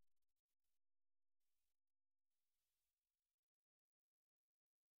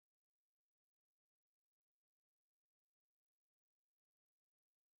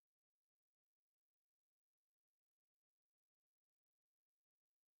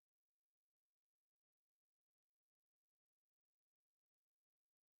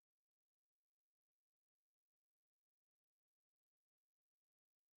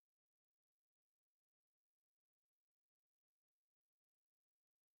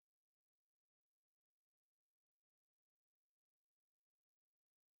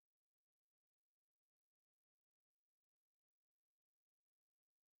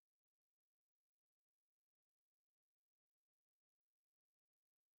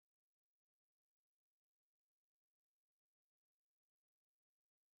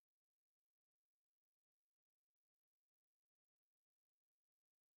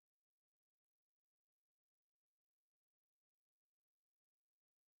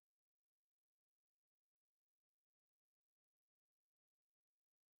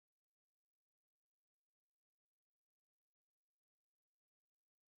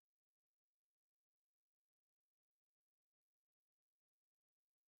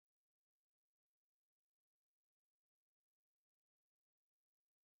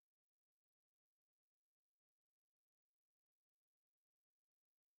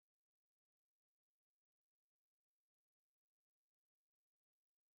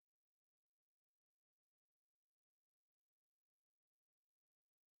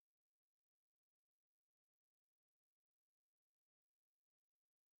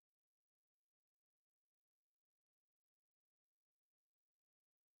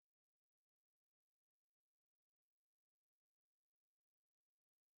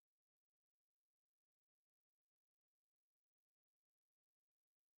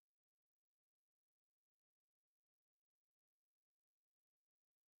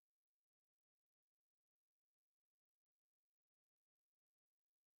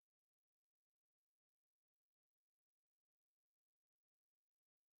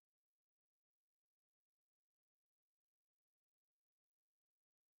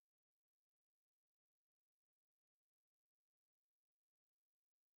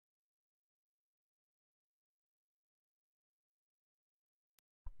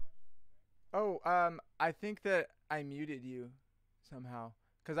 Oh, I think that I muted you somehow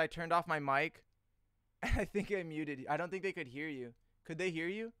because I turned off my mic. And I think I muted you. I don't think they could hear you. Could they hear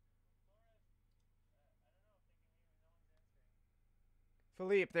you?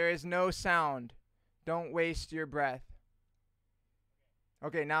 Philippe, there is no sound. Don't waste your breath.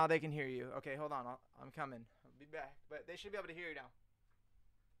 Okay, now they can hear you. Okay, hold on. I'm coming. I'll be back. But they should be able to hear you now.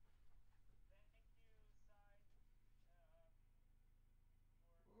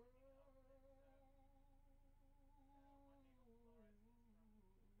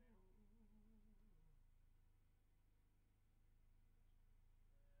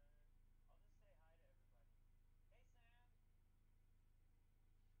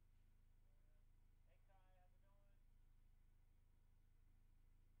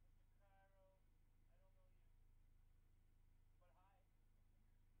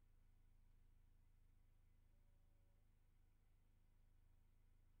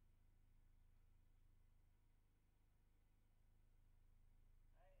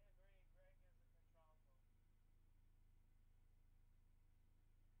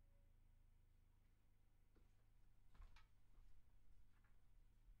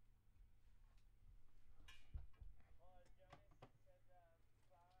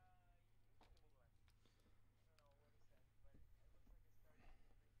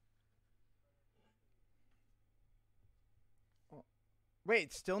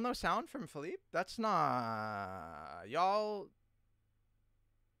 Wait, still no sound from Philippe? That's not y'all.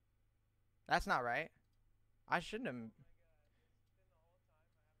 That's not right. I shouldn't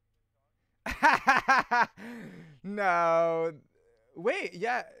have. No. Wait,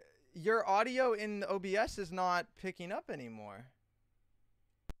 yeah, your audio in OBS is not picking up anymore.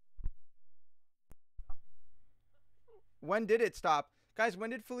 When did it stop? Guys, when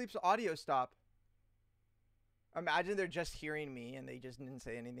did Philippe's audio stop? Imagine they're just hearing me and they just didn't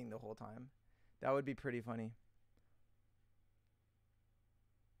say anything the whole time. That would be pretty funny.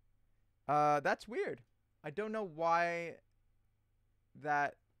 That's weird. I don't know why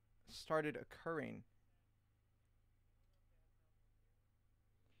that started occurring.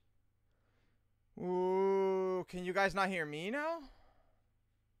 Ooh, can you guys not hear me now?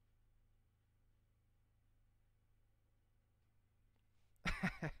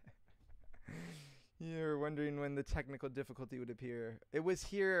 You're wondering when the technical difficulty would appear. It was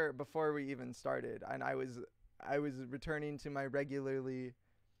here before we even started, and I was returning to my regularly.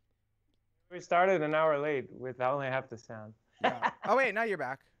 We started an hour late with only half the sound. Yeah. Oh wait, now you're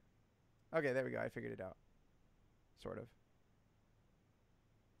back. Okay, there we go. I figured it out. Sort of.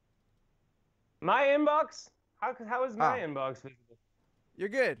 My inbox? How is my inbox visible? You're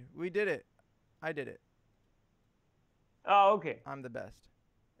good. We did it. I did it. Oh, okay. I'm the best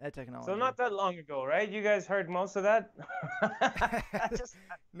at technology. So not that long ago, right? You guys heard most of that?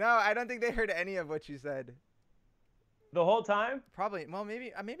 No, I don't think they heard any of what you said. The whole time? Probably. Well,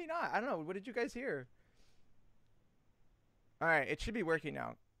 maybe not. I don't know. What did you guys hear? All right, it should be working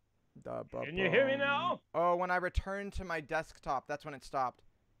now. Can you hear me now? Oh, when I returned to my desktop, that's when it stopped.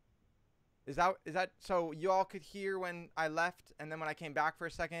 Is that so you all could hear when I left, and then when I came back for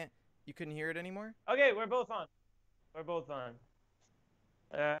a second, you couldn't hear it anymore? Okay, we're both on.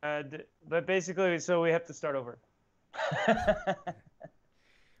 But basically, so we have to start over.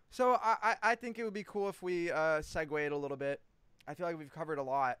 So I think it would be cool if we segue it a little bit. I feel like we've covered a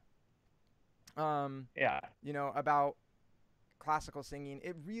lot. Yeah. You know, about classical singing.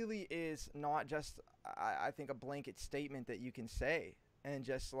 It really is not just I think a blanket statement that you can say and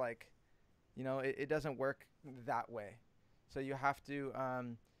just like, you know, it doesn't work that way. So you have to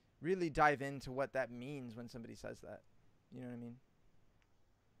really dive into what that means when somebody says that. You know what I mean?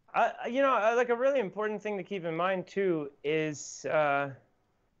 You know, like a really important thing to keep in mind too is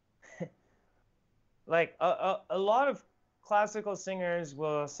like a lot of classical singers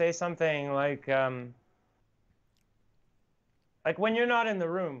will say something like when you're not in the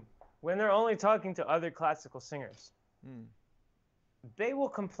room, when they're only talking to other classical singers, they will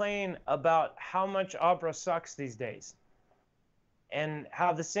complain about how much opera sucks these days and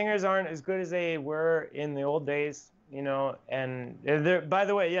how the singers aren't as good as they were in the old days, you know. And by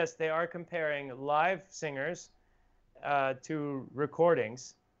the way, yes, they are comparing live singers to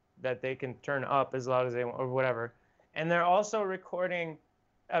recordings that they can turn up as loud as they want or whatever. And they're also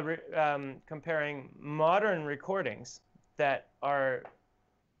comparing modern recordings that are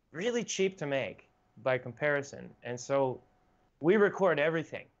really cheap to make by comparison. And so we record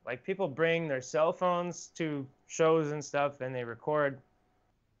everything. Like people bring their cell phones to shows and stuff and they record.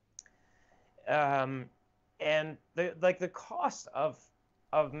 And the cost of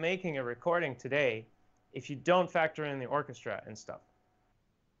making a recording today, if you don't factor in the orchestra and stuff,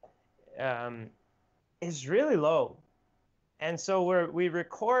 is really low. And so we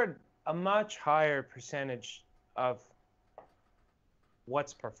record a much higher percentage of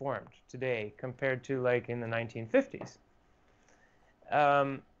what's performed today compared to like in the 1950s.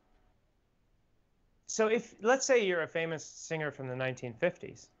 So if, let's say you're a famous singer from the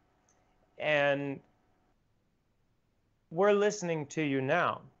 1950s and we're listening to you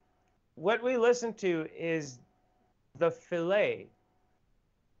now, what we listen to is the fillet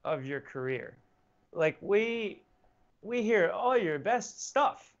of your career. Like we hear all your best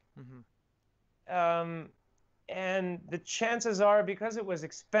stuff. And the chances are, because it was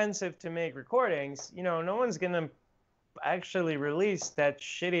expensive to make recordings, you know, no one's gonna actually release that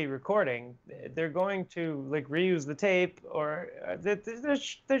shitty recording. They're going to like reuse the tape, or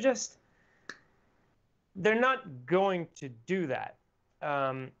they're not going to do that.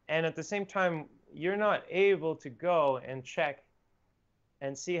 And at the same time, you're not able to go and check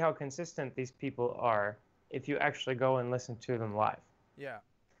and see how consistent these people are if you actually go and listen to them live. Yeah.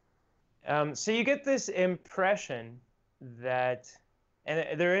 So you get this impression that,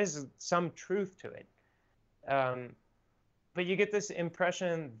 and there is some truth to it, but you get this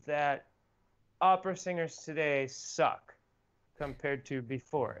impression that opera singers today suck compared to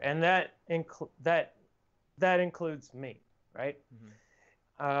before, and that includes me, right?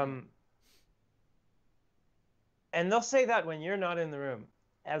 And they'll say that when you're not in the room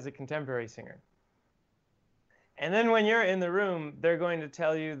as a contemporary singer. And then when you're in the room, they're going to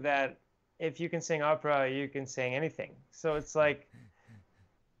tell you that if you can sing opera, you can sing anything. So it's like,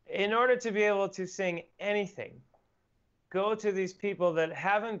 in order to be able to sing anything, go to these people that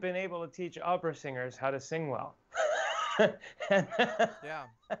haven't been able to teach opera singers how to sing well. Yeah.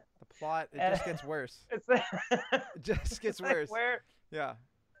 The plot, it And just gets worse. it's like, It just it's gets like worse. where, Yeah.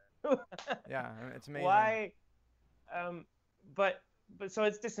 Yeah. I mean, it's amazing. why, um, but so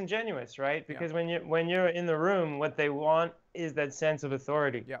it's disingenuous, right? Yeah. Because when you're in the room, what they want is that sense of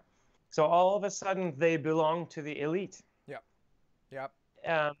authority. Yeah. So all of a sudden they belong to the elite. Yeah. Yeah.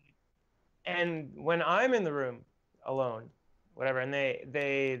 Um, and when I'm in the room alone, whatever, and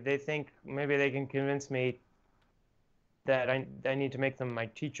they think maybe they can convince me that I need to make them my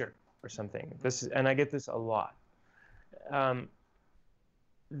teacher or something. And I get this a lot.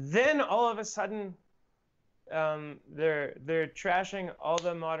 Then all of a sudden, they're trashing all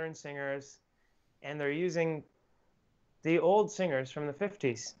the modern singers, and they're using the old singers from the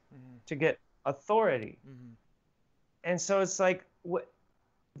 50s to get authority. And so it's like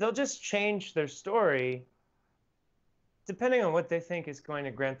they'll just change their story depending on what they think is going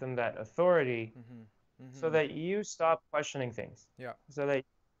to grant them that authority, so that you stop questioning things. Yeah. So that,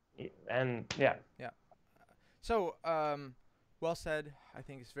 and yeah. Yeah. So, well said. I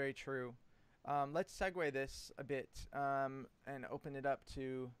think it's very true. Let's segue this a bit and open it up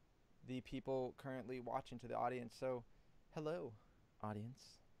to the people currently watching, to the audience. So, hello,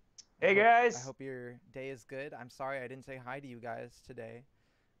 audience. Hey, guys. I hope your day is good. I'm sorry I didn't say hi to you guys today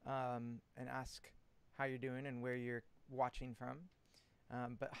and ask how you're doing and where you're watching from.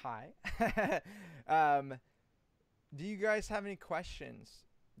 But hi. Do you guys have any questions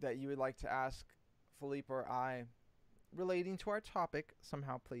that you would like to ask Philippe or I relating to our topic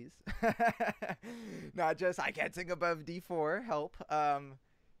somehow, please? Not just I can't sing above D4, help.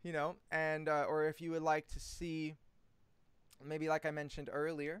 You know, and or if you would like to see, maybe like I mentioned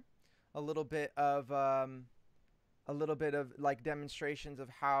earlier, a little bit of like demonstrations of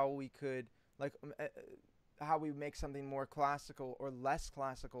how we could like how we make something more classical or less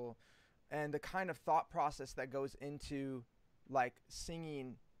classical, and the kind of thought process that goes into like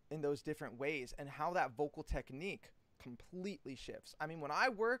singing in those different ways, and how that vocal technique completely shifts. I mean, when I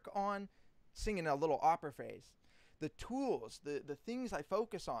work on singing a little opera phase, the tools, the things I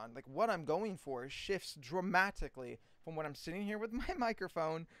focus on, like what I'm going for, shifts dramatically from when I'm sitting here with my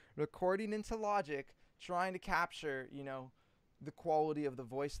microphone, recording into Logic, trying to capture, you know, the quality of the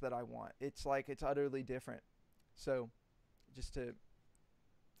voice that I want. It's like it's utterly different. So just to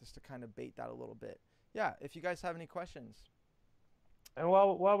kind of bait that a little bit. Yeah, if you guys have any questions. And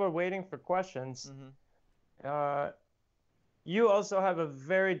while we're waiting for questions, you also have a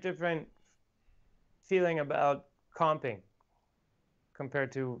very different feeling about comping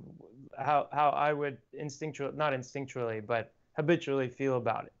compared to how I would not instinctually, but habitually feel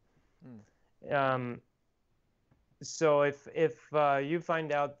about it. So if you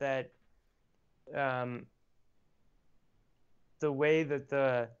find out that the way that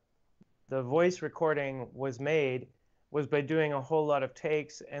the voice recording was made was by doing a whole lot of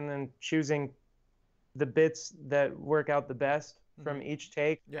takes and then choosing the bits that work out the best from each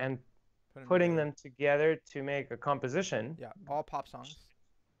take and putting them together to make a composition. Yeah, all pop songs.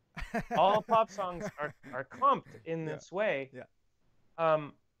 All pop songs are comped in this way. Yeah.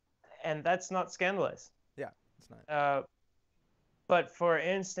 And that's not scandalous. Yeah, it's not. But for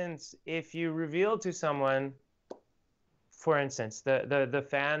instance, if you reveal to someone, for instance, the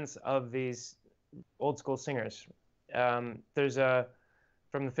fans of these old school singers, there's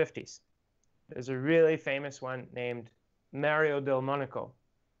from the 50s, there's a really famous one named Mario del Monaco,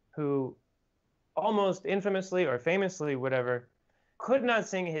 who almost infamously or famously, whatever, could not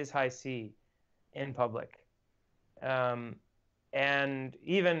sing his high C in public. And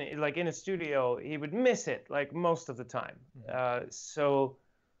even like in a studio, he would miss it like most of the time. So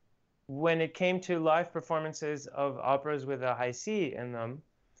when it came to live performances of operas with a high C in them,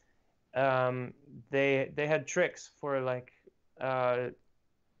 they had tricks for like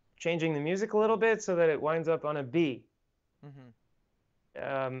changing the music a little bit so that it winds up on a B.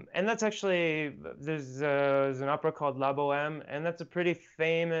 And that's actually, there's an opera called La Bohème, and that's a pretty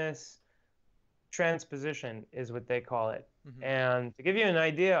famous transposition is what they call it. And to give you an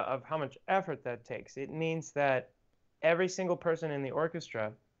idea of how much effort that takes, it means that every single person in the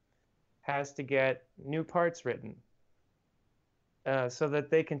orchestra has to get new parts written so that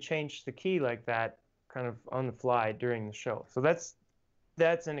they can change the key like that kind of on the fly during the show. So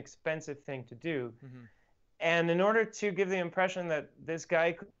that's an expensive thing to do. And in order to give the impression that this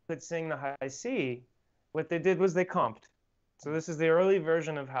guy could sing the high C, what they did was they comped. So this is the early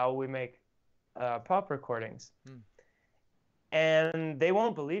version of how we make pop recordings, Mm. and they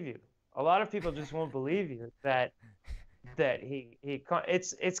won't believe you. A lot of people just won't believe you that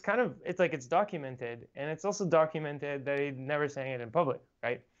it's kind of, it's like it's documented, and it's also documented that he never sang it in public,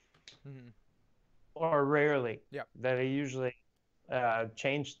 right? Mm-hmm. Or rarely. Yep. That he usually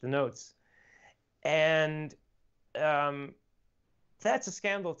changed the notes, and um, that's a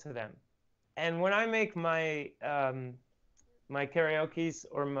scandal to them. And when I make my karaoke's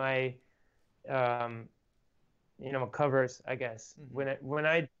or my um, covers, I guess, Mm-hmm. when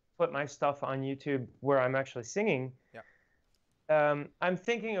I put my stuff on YouTube where I'm actually singing, Yep. I'm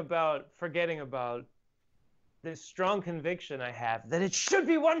thinking about forgetting about this strong conviction I have that it should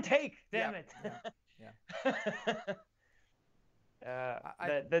be one take. Damn Yep. it! Yeah. Yeah. I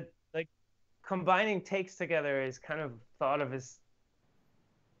That like combining takes together is kind of thought of as,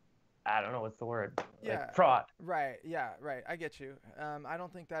 I don't know what's the word, like yeah. fraud. Right. Yeah. Right. I get you. I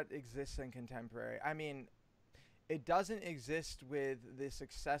don't think that exists in contemporary. I mean, it doesn't exist with the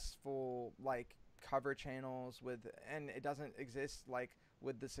successful like cover channels with, and it doesn't exist like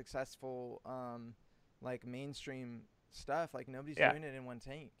with the successful like mainstream stuff. Like nobody's Yeah, doing it in one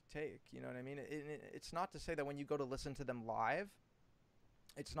take, you know what I mean? It's not to say that when you go to listen to them live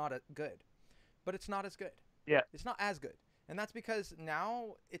it's not a good, but it's not as good. yeah, It's not as good, and that's because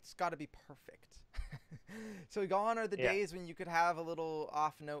now it's got to be perfect. So gone are the yeah, days when you could have a little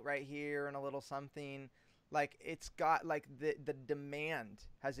off note right here and a little something. Like it's got like the demand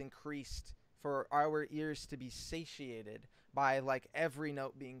has increased for our ears to be satiated by like every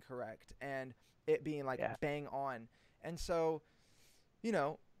note being correct and it being like yeah, bang on. And so you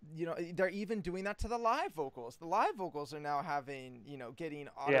know, they're even doing that to the live vocals. The live vocals are now having, getting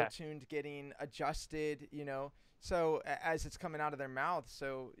yeah, auto-tuned, getting adjusted, so as it's coming out of their mouth.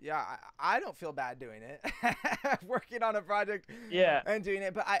 So yeah, I don't feel bad doing it, working on a project yeah, and doing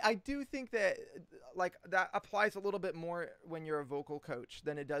it. But I do think that like that applies a little bit more when you're a vocal coach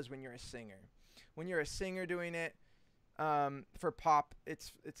than it does when you're a singer. When you're a singer doing it, for pop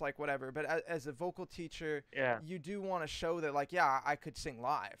it's like whatever, but as a vocal teacher yeah. you do want to show that like yeah I could sing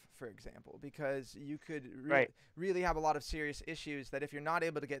live, for example, because you could Right. really have a lot of serious issues that if you're not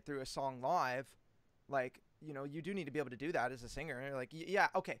able to get through a song live, like you do need to be able to do that as a singer. Like yeah,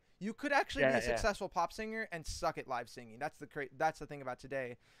 okay, you could actually be Yeah, a yeah, successful pop singer and suck at live singing. That's the thing about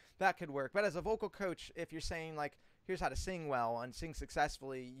today. That could work, but as a vocal coach, if you're saying like here's how to sing well and sing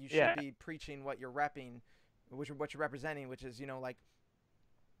successfully, you should yeah, be preaching what you're repping, what you're representing, which is like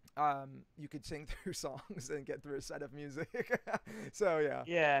you could sing through songs and get through a set of music. So yeah,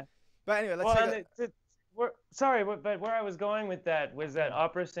 yeah. but anyway, let's Well, take and a sorry, but where I was going with that was that mm,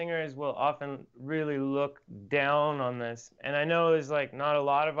 opera singers will often really look down on this, and I know there's like not a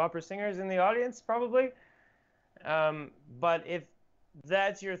lot of opera singers in the audience, probably. But if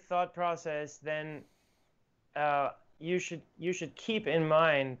that's your thought process, then you should keep in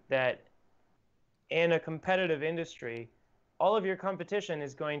mind that in a competitive industry, all of your competition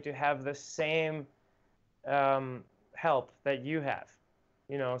is going to have the same um, help that you have.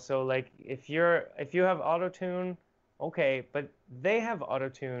 So like if you have auto tune, okay, but they have auto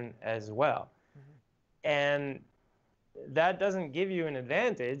tune as well, mhm, and that doesn't give you an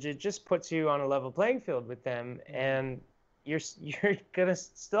advantage. It just puts you on a level playing field with them, mhm, and you're gonna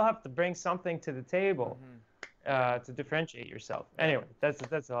still have to bring something to the table mhm, yeah, to differentiate yourself. yeah. Anyway,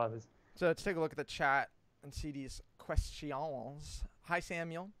 that's all it is. So let's take a look at the chat and see these questions. Hi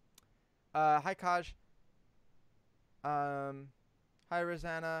Samuel. Hi Kaj. um Hi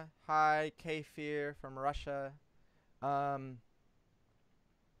Rosanna. Hi Kfir from Russia. um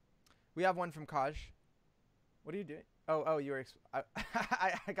we have one from Kaj. What are you doing? Oh, you were.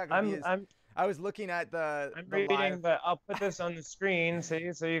 I got I'm confused. I'm I was looking at I'm the live. reading, but I'll put this on the screen so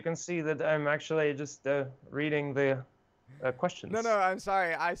you can see that I'm actually just reading the No, no, questions. I'm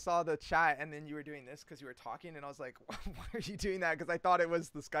sorry. I saw the chat and then you were doing this because you were talking, and I was like, "Why are you doing that?" Because I thought it was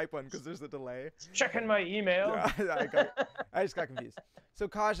the Skype one because there's a delay. Checking my email. Yeah, I just got confused. So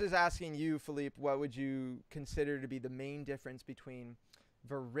Kaj is asking you, Philippe, what would you consider to be the main difference between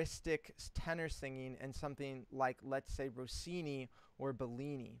veristic tenor singing and something like, let's say, Rossini or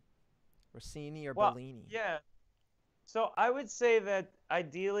Bellini? Rossini or Well, Bellini? yeah. So I would say that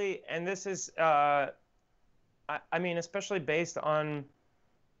ideally, and this is, I mean, especially based on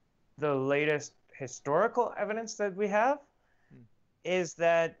the latest historical evidence that we have, Hmm. is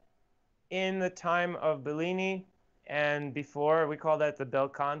that in the time of Bellini and before, we call that the bel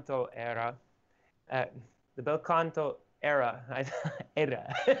canto era. Uh, the bel canto era.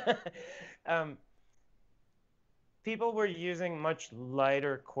 era. um, people were using much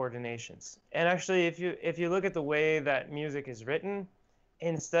lighter coordinations. And actually, if you look at the way that music is written,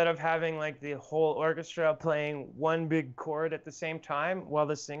 instead of having like the whole orchestra playing one big chord at the same time while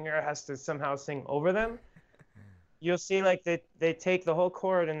the singer has to somehow sing over them, you'll see like they take the whole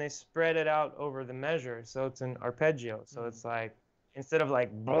chord and they spread it out over the measure. So it's an arpeggio. So it's like instead of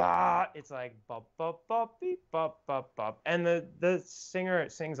like blah, it's like bop bop bop beep bop bop bop. And the singer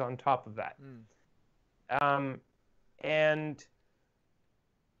sings on top of that. Um, and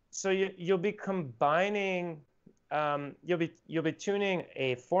so you'll be combining, you'll be tuning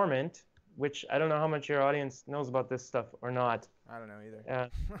a formant, which I don't know how much your audience knows about this stuff or not, I don't know either.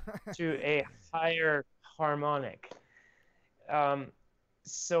 to a higher harmonic.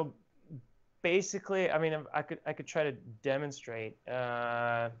 So basically, I mean, I could try to demonstrate.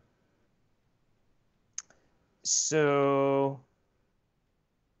 So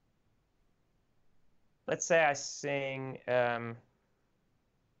let's say I sing.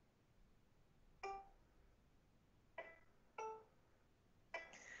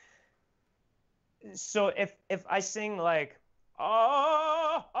 So if I sing like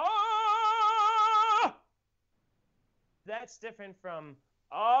ah ah, that's different from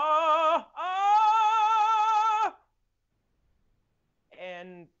ah ah,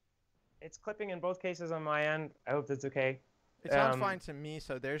 and it's clipping in both cases on my end. I hope that's okay. It sounds fine to me,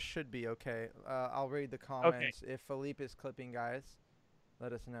 so theirs should be okay. I'll read the Okay. comments. If Philippe is clipping, guys,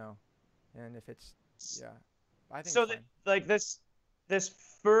 let us know. And if it's, yeah, I think So it's that fine. like this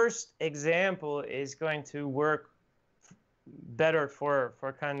first example is going to work better for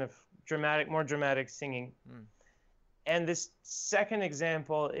kind of more dramatic singing. And this second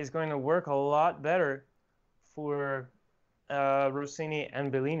example is going to work a lot better for Rossini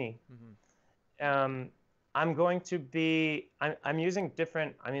and Bellini. I'm going to be, I'm using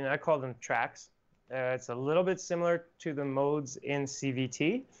different, I mean, I call them tracks. It's a little bit similar to the modes in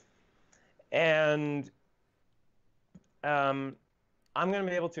CVT. And I'm going to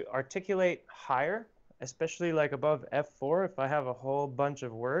be able to articulate higher, especially like above F4 if I have a whole bunch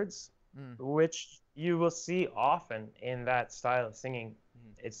of words, which you will see often in that style of singing.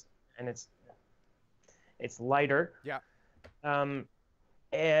 It's lighter. Yeah.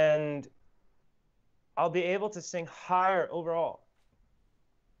 And I'll be able to sing higher overall.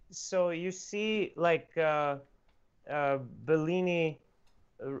 So you see, like Bellini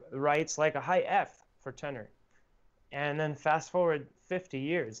writes like a high F for tenor, and then fast forward 50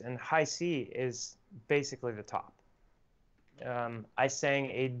 years, and high C is basically the top. I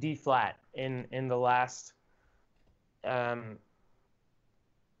sang a D flat in the last the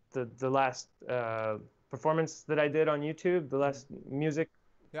last performance that I did on YouTube, the last music,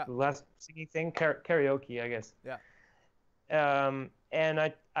 Yeah. the last singing thing, karaoke, I guess. Yeah.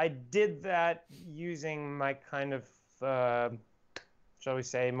 And I did that using my kind of, shall we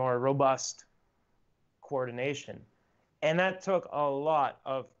say, more robust coordination. And that took a lot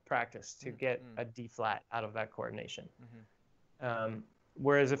of practice to get a D flat out of that coordination.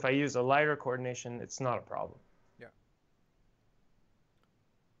 Whereas if I use a lighter coordination, it's not a problem. Yeah.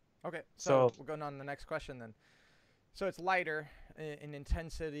 Okay, so we're going on to the next question then. So it's lighter in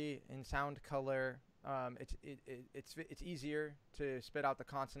intensity, in sound color. It's easier to spit out the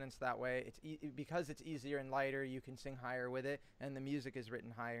consonants that way. Because it's easier and lighter, you can sing higher with it, and the music is written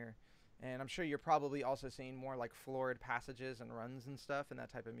higher. And I'm sure you're probably also seeing more like florid passages and runs and stuff and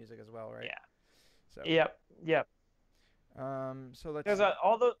that type of music as well, right? Yeah. So. Yep. So let's. Because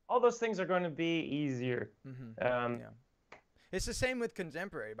all those things are going to be easier. Yeah. It's the same with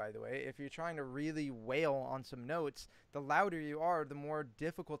contemporary, by the way. If you're trying to really wail on some notes, the louder you are, the more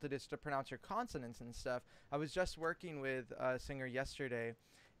difficult it is to pronounce your consonants and stuff. I was just working with a singer yesterday,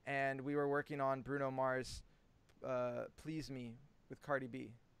 and we were working on Bruno Mars' "Please Me" with Cardi B.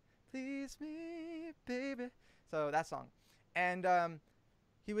 Please me, baby. So that song. And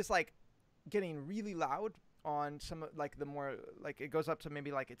he was like getting really loud on some like the more like it goes up to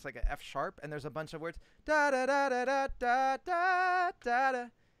maybe like it's like an F sharp and there's a bunch of words da da da da da da da da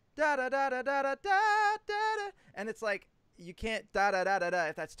da da da da da da da da, and it's like you can't da da da da da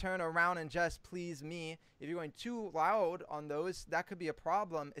if that's turn around and just please me. If you're going too loud on those, that could be a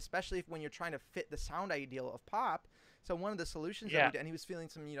problem, especially if when you're trying to fit the sound ideal of pop. So one of the solutions that we did, and he was feeling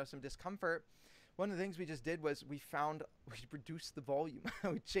some some discomfort. One of the things we just did was we reduced the volume.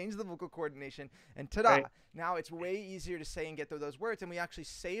 We changed the vocal coordination, and ta-da! Right. Now it's way easier to say and get through those words, and we actually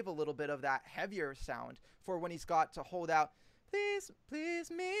save a little bit of that heavier sound for when he's got to hold out, please, please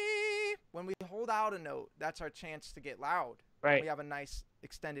me. When we hold out a note, that's our chance to get loud. Right. We have a nice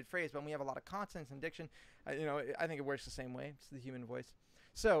extended phrase, but when we have a lot of consonants and diction, I think it works the same way. It's the human voice.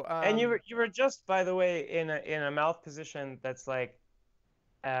 So, And you were just, by the way, in a mouth position that's like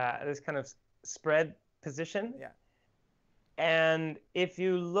this kind of spread position. yeah. And if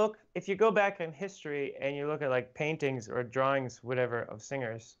you go back in history and you look at like paintings or drawings, whatever, of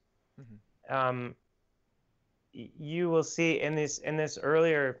singers, Hmm. um, you will see in this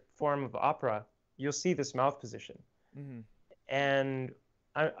earlier form of opera, you'll see this mouth position. Hmm. And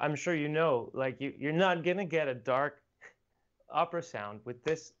I'm sure you know, like you're not gonna get a dark opera sound with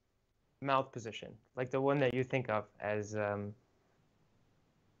this mouth position, like the one that you think of as, I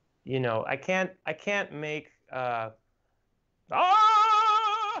can't make ah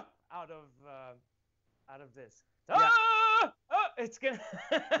out of this. Yeah. Ah, oh, it's gonna.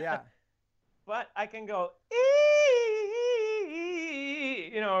 Yeah. But I can go,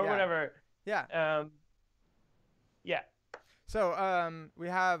 or Yeah. whatever. Yeah. Um, yeah. So, we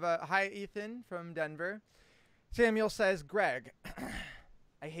have hi Ethan from Denver. Samuel says, Greg,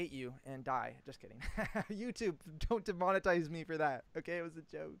 I hate you and die. Just kidding. YouTube, don't demonetize me for that. Okay, it was a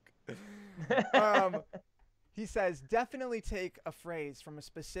joke. He says, definitely take a phrase from a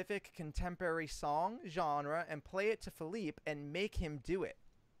specific contemporary song genre and play it to Philippe and make him do it.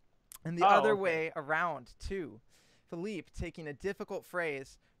 And the other Okay. way around, too. Philippe taking a difficult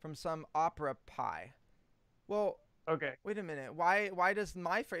phrase from some opera pie. Well, Okay. wait a minute. Why does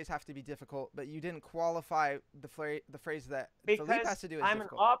my phrase have to be difficult, but you didn't qualify the phrase that Philippe has Because to do as I'm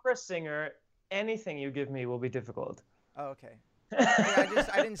difficult? an opera singer, anything you give me will be difficult. Oh, okay. Yeah,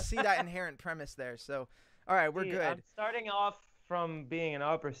 I didn't see that inherent premise there. So, all right, we're See, good. I'm starting off from being an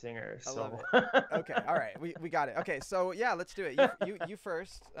opera singer, I so. love it. Okay, all right, we got it. Okay, so yeah, let's do it. You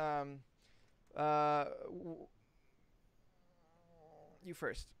first. You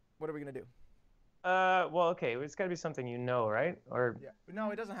first. What are we gonna do? Well, okay, it's got to be something you know, right? Or Yeah. No,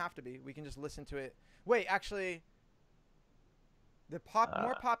 it doesn't have to be. We can just listen to it. Wait, actually, the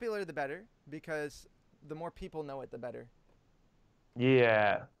more popular the better, because the more people know it, the better.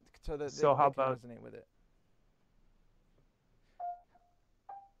 yeah. So that So how they can about resonate with it.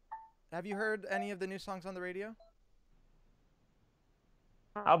 Have you heard any of the new songs on the radio?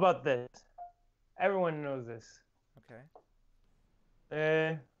 this? Everyone knows this.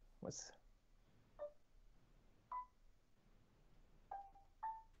 Okay. What's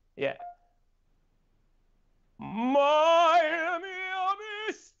yeah. Miami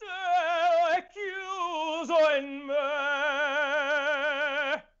mistake in me.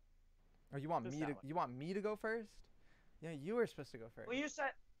 Or you want Just me that to one. you want me to go first? Yeah, you were supposed to go first. Well, you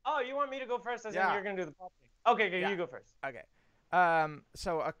said, oh, you want me to go first, as in Yeah. you're gonna do the pop thing. Okay, okay, Yeah. you go first. Okay.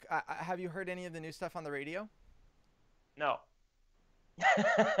 So have you heard any of the new stuff on the radio? No.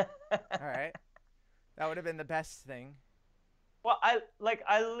 All right. That would have been the best thing. Well, I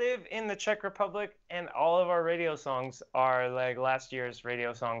live in the Czech Republic, and all of our radio songs are like last year's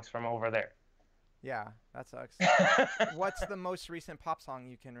radio songs from over there. Yeah, that sucks. What's the most recent pop song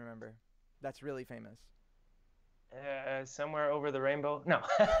you can remember that's really famous? Somewhere over the rainbow? No.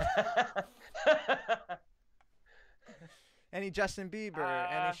 Any Justin Bieber,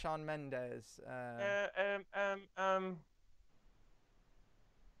 any Shawn Mendes?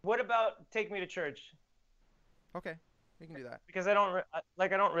 What about "Take Me to Church"? Okay, we can do that. Because I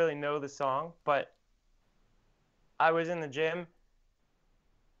don't really know the song, but I was in the gym,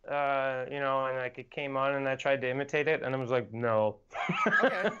 and like it came on, and I tried to imitate it, and I was like, no.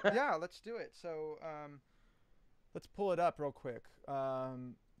 Okay, yeah, let's do it. So, let's pull it up real quick.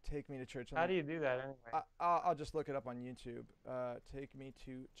 Take Me to Church. How do you do that anyway? I'll just look it up on YouTube. Take Me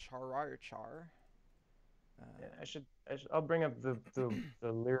to Charar Char. Yeah, I'll bring up the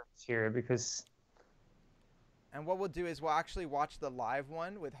lyrics here because. And what we'll do is we'll actually watch the live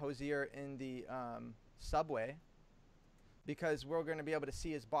one with Hosier in the subway, because we're going to be able to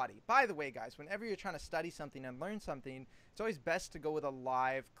see his body. By the way, guys, whenever you're trying to study something and learn something, it's always best to go with a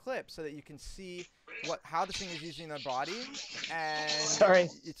live clip so that you can see how the singer is using their body. And Sorry.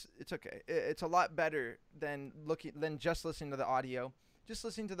 It's okay. It's a lot better than just listening to the audio. Just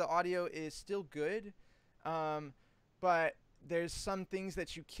listening to the audio is still good, but there's some things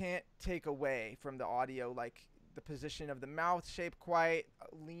that you can't take away from the audio, like the position of the mouth shape, quite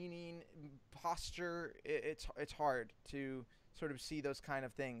leaning, posture. It's hard to sort of see those kind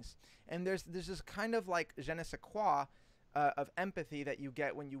of things. And there's this kind of like je ne sais quoi of empathy that you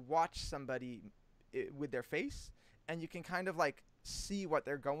get when you watch somebody with their face, and you can kind of like see what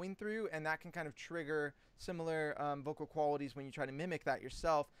they're going through, and that can kind of trigger similar vocal qualities when you try to mimic that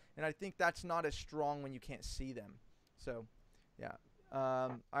yourself. And I think that's not as strong when you can't see them. So, yeah.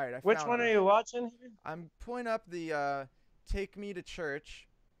 All right. Which one are you watching here? I'm pulling up the "Take Me to Church"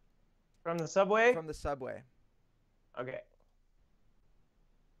 From the subway? from the subway. Okay.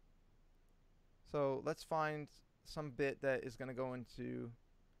 So let's find some bit that is gonna go into.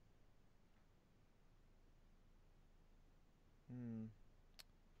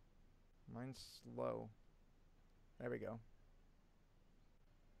 Mine's slow. There we go.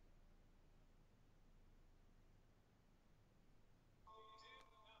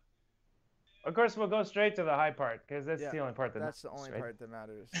 Of course, we'll go straight to the high part because that's Yeah, the only part that that's the matters, only right? part that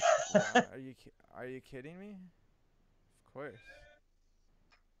matters. Yeah. Are you kidding me? Of course.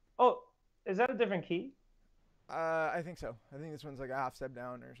 Oh, is that a different key? I think so. I think this one's like a half step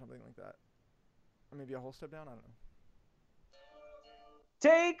down or something like that, or maybe a whole step down. I don't know.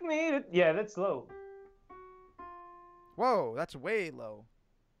 Take me to. Yeah, that's low. Whoa, that's way low,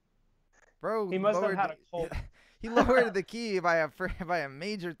 bro. He He must have lowered had the, a cold. he lowered the key by a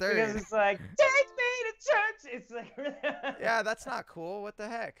major third. Because it's like, take me to church. It's like, Yeah, that's not cool. What the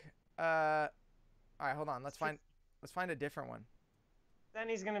heck? All right, hold on. Let's find a different one. Then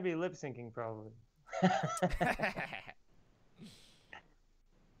he's gonna be lip syncing probably.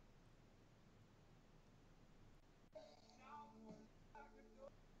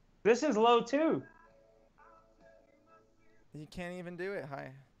 This is low too. You can't even do it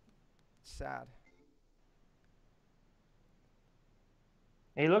high. Sad.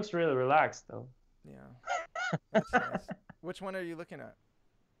 He looks really relaxed though. Yeah, that's nice. Which one are you looking at?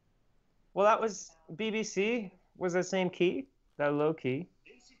 Well, that was BBC. Was the same key? That low key.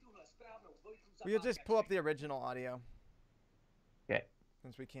 We'll just pull up the original audio. Okay.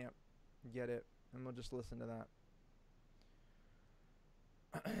 Since we can't get it, and we'll just listen to that.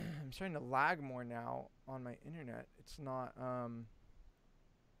 I'm starting to lag more now on my internet. It's not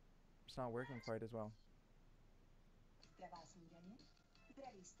working quite as well.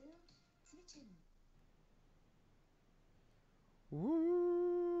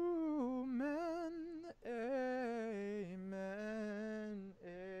 Ooh, man, amen,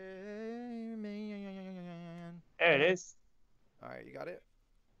 amen. There it is. All right, you got it.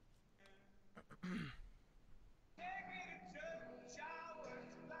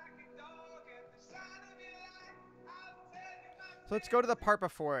 So let's go to the part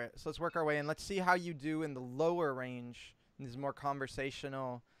before it. So let's work our way in. Let's see how you do in the lower range. This is more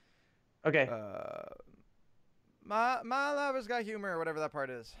conversational. Okay. My lover's got humor, or whatever that part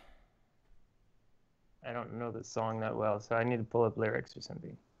is. I don't know the song that well, so I need to pull up lyrics or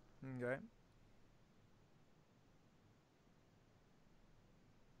something. Okay.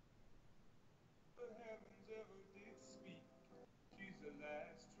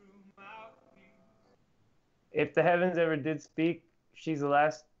 If the heavens ever did speak, she's the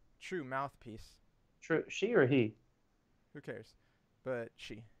last True mouthpiece. true. She or he? Who cares? But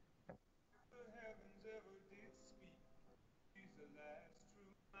she.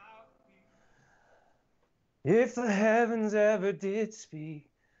 If the heavens ever did speak,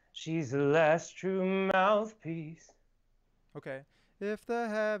 she's the last true mouthpiece. Okay. If the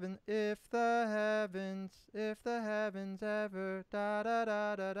heavens ever da da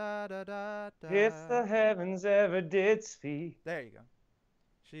da da da da da da. If the heavens ever did speak. There you go.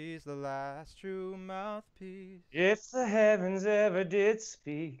 She's the last true mouthpiece. If the heavens ever did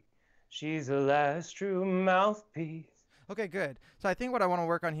speak, she's the last true mouthpiece. Okay, good. So I think what I want to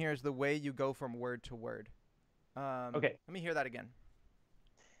work on here is the way you go from word to word. Okay. Let me hear that again.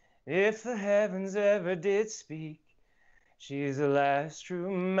 If the heavens ever did speak, she's the last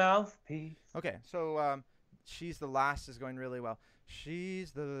true mouthpiece. Okay, so she's the last is going really well.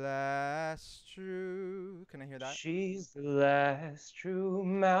 She's the last true. Can I hear that? She's the last true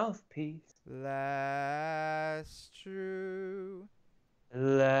mouthpiece. Last true.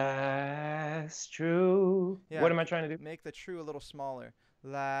 Last true. Yeah, What am I trying to do? Make the true a little smaller.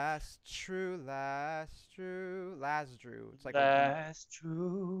 Last true, last true, last true. It's like last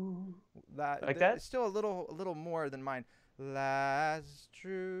true. Like that? It's still a little more than mine. Last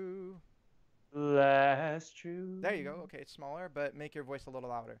true. Last true. There you go. Okay, it's smaller, but make your voice a little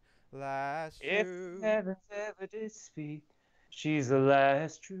louder. Last if true. If heavens ever did speak, she's the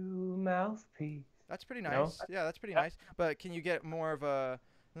last true mouthpiece. That's pretty nice. No? Yeah, that's pretty nice. But can you get more of a...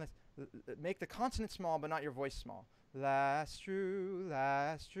 Make the consonant small, but not your voice small. Last true,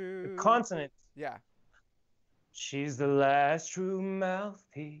 last true. The consonant. Yeah. She's the last true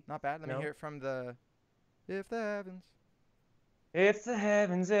mouthpiece. Not bad. Let me hear it from the... If the heavens. If the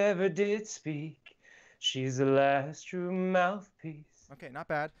heavens ever did speak, she's the last true mouthpiece. Okay, not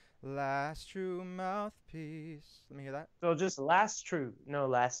bad. Last true mouthpiece. Let me hear that. So just last true. No,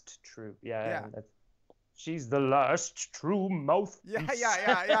 last true. Yeah. She's the last true mouthpiece.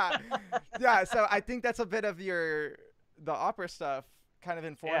 Yeah. Yeah, so I think that's a bit of the opera stuff kind of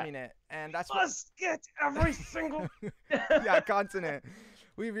informing it. And that's must get every single... Yeah, consonant.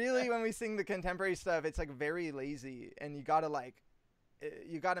 We really, when we sing the contemporary stuff, it's like very lazy, and you gotta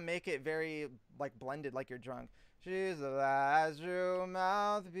make it very like blended, like you're drunk. She's the last true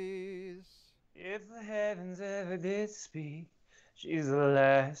mouthpiece. If the heavens ever did speak, she's the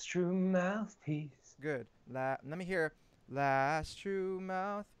last true mouthpiece. Good. Let me hear. Last true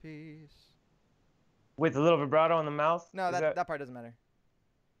mouthpiece. With a little vibrato on the mouth. No, Is that part doesn't matter.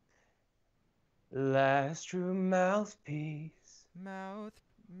 last true mouthpiece? Mouth,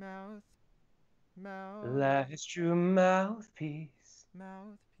 mouth, mouth, Last true mouthpiece.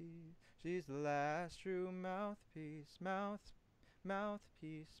 mouthpiece. She's the last true mouthpiece.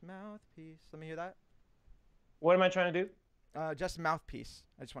 Mouthpiece, mouthpiece. Let me hear that. What am I trying to do? Just mouthpiece.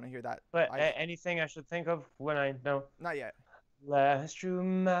 I just want to hear that. But anything I should think of when I know? Not yet. Last true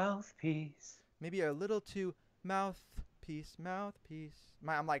mouthpiece. Maybe a little too mouthpiece, mouthpiece.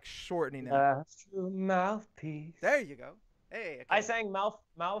 I'm like shortening it. Last true mouthpiece. There you go. Hey. Okay. I sang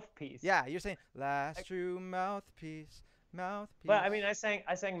mouthpiece. Yeah, you're saying last true mouthpiece, mouthpiece. But I mean, I sang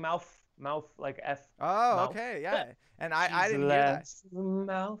mouth like F. Oh, mouth. okay, yeah. And I She's didn't hear that. last true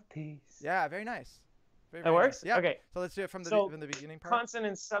mouthpiece. Yeah, very nice. Very, That very works? nice. Yeah. Okay. So let's do it from the beginning part.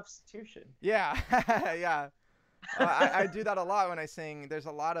 Consonant substitution. Yeah, yeah. I do that a lot when I sing. There's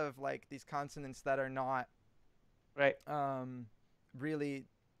a lot of like these consonants that are not Right. really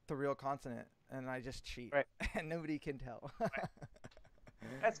the real consonant, and I just cheat, Right. and nobody can tell.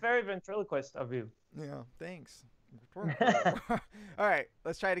 That's very ventriloquist of you. Yeah, thanks. All right,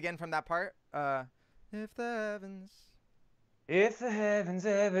 let's try it again from that part. If the heavens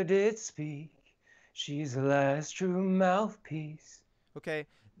ever did speak, she's the last true mouthpiece. Okay,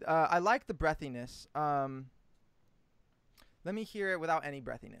 I like the breathiness. Let me hear it without any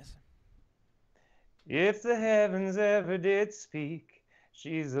breathiness. If the heavens ever did speak,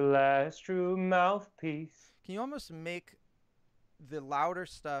 she's the last true mouthpiece. Can you almost make the louder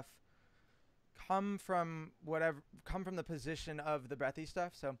stuff come from the position of the breathy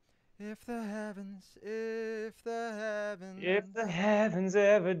stuff? So, if the heavens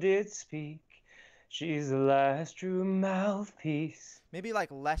ever did speak, she's the last true mouthpiece. Maybe like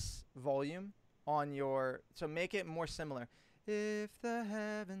less volume on your, so make it more similar. If the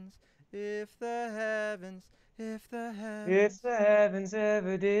heavens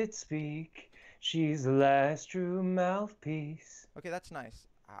ever did speak, she's the last true mouthpiece. Okay, that's nice.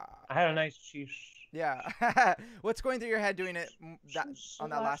 I had a nice cheese. Yeah. What's going through your head doing it on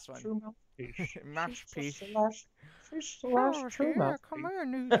that last one? True mouthpiece. Mouthpiece. She's the last true mouthpiece. Come here,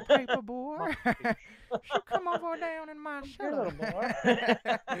 newspaper boy. Come over down in my cellar. Little boy.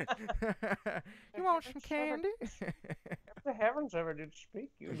 You want some candy? If the heavens ever did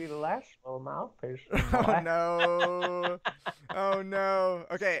speak, you'd be the last little mouthpiece. Oh no. Oh no.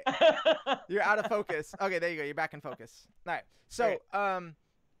 Okay. You're out of focus. Okay, there you go. You're back in focus. All right. So,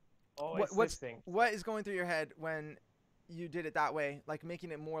 what is going through your head when you did it that way, like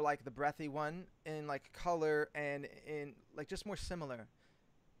making it more like the breathy one in like color and in like just more similar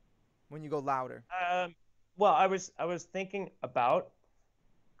when you go louder? Well, I was thinking about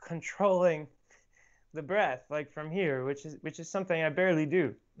controlling the breath, like from here, which is something I barely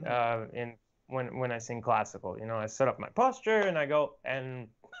do in when I sing classical. You know, I set up my posture and I go and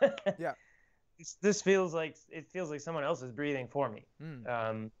yeah. This feels like someone else is breathing for me.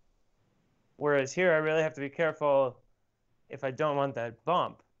 Whereas here, I really have to be careful if I don't want that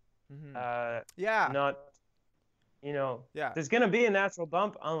bump. Yeah. Not, you know. Yeah. There's gonna be a natural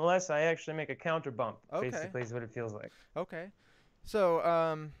bump unless I actually make a counter bump. Okay. Basically, is what it feels like. Okay. So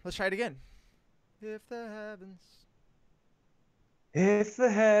let's try it again. If the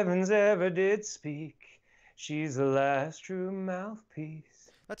heavens ever did speak, she's the last true mouthpiece.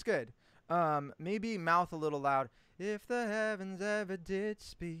 That's good. Maybe mouth a little loud. If the heavens ever did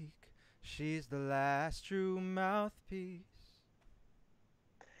speak, she's the last true mouthpiece.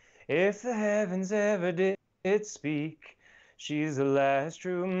 If the heavens ever did speak, she's the last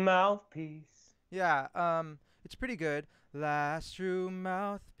true mouthpiece. Yeah, it's pretty good. Last true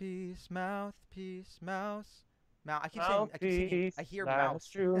mouthpiece, mouthpiece, mouse. I keep singing. I hear mouse.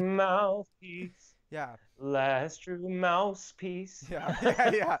 Last true mouthpiece. Yeah. Last true mouthpiece.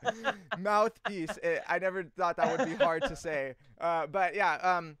 Yeah. Mouthpiece. I never thought that would be hard to say. But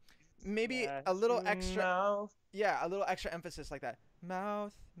yeah, maybe a little extra. Mouth. Yeah, a little extra emphasis like that.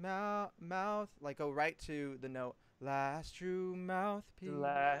 Mouth. Like go right to the note. Last true mouthpiece.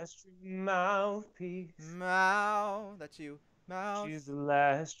 Last true mouthpiece. That's you. Mouth. She's the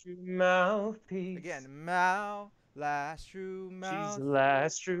last true mouthpiece. Again, last true mouth. She's the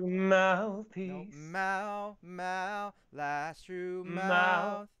last true mouthpiece. No, last true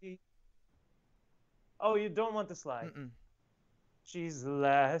mouth. Oh, you don't want the slide. She's the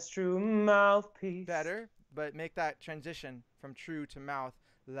last true mouthpiece. Better, but make that transition from true to mouth.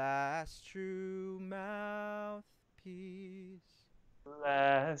 Last true mouthpiece.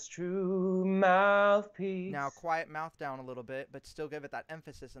 Last true Now mouthpiece. quiet mouth down a little bit, but still give it that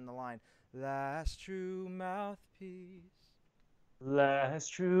emphasis in the line. Last true mouthpiece. Last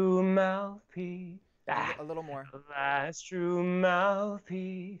true mouthpiece. Ah, A little more. last true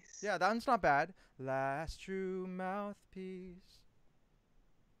mouthpiece. Yeah, that one's not bad. Last true mouthpiece.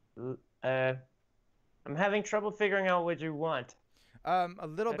 Uh, I'm having trouble figuring out what you want. A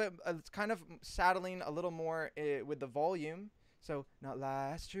little bit. It's kind of saddling a little more with the volume. So not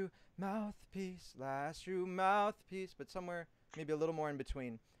last true mouthpiece, last true mouthpiece, but somewhere maybe a little more in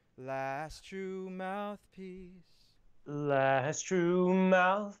between. Last true mouthpiece. Last true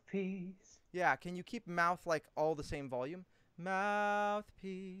mouthpiece. Yeah, can you keep mouth like all the same volume?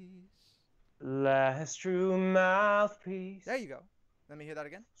 Mouthpiece. Last true mouthpiece. There you go. Let me hear that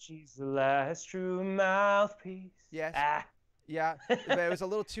again. She's the last true mouthpiece. Yes. Ah. Yeah, but it was a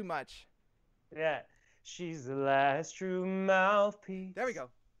little too much. Yeah. She's the last true mouthpiece. There we go.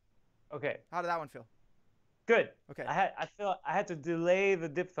 Okay. How did that one feel? Good. Okay. I feel I had to delay the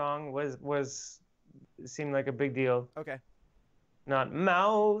diphthong it seemed like a big deal. Okay. Not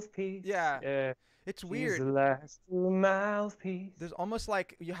mouthpiece. Yeah. It's She's weird. the last true mouthpiece. There's almost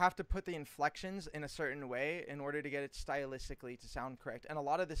like you have to put the inflections in a certain way in order to get it stylistically to sound correct. And a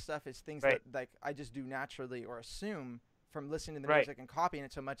lot of this stuff is things Right. that like I just do naturally or assume from listening to the Right. music and copying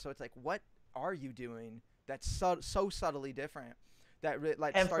it so much. So it's like, what are you doing that's so subtly different that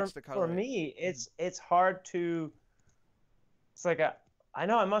like And starts to color for it? me, it's hard to. It's like I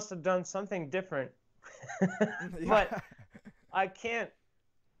know I must have done something different, but I can't.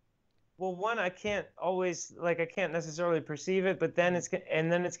 Well, one, I can't always like I can't necessarily perceive it, but then it's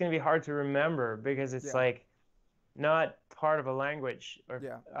gonna be hard to remember because it's Yeah. like not part of a language, or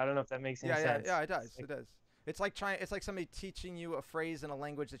Yeah. I don't know if that makes any Yeah, sense. it does. Like, It does. It's like somebody teaching you a phrase in a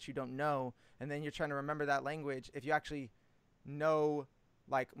language that you don't know, and then you're trying to remember that language. If you actually know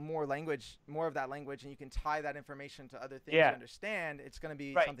like more of that language, and you can tie that information to other things you Yeah. understand, it's going to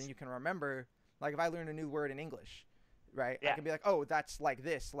be Right. something you can remember. Like if I learn a new word in English, right? I Yeah. can be like, oh, that's like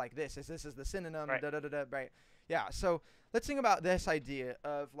this. This is the synonym. Right. Da da da da. Right. Yeah. So let's think about this idea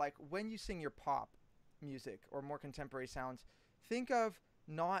of like when you sing your pop music or more contemporary sounds, think of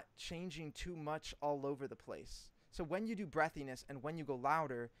not changing too much all over the place. So when you do breathiness and when you go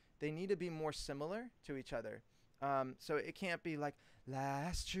louder, they need to be more similar to each other. So it can't be like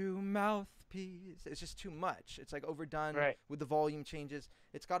last true mouthpiece. It's just too much. It's like overdone Right. with the volume changes.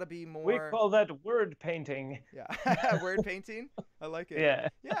 It's got to be more. We call that word painting. Yeah, word painting. I like it. Yeah.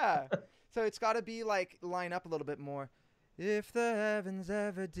 Yeah. So it's got to be like line up a little bit more. If the heavens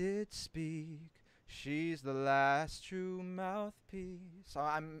ever did speak, she's the last true mouthpiece. So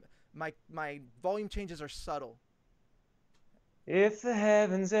my volume changes are subtle. If the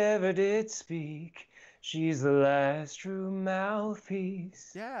heavens ever did speak, she's the last true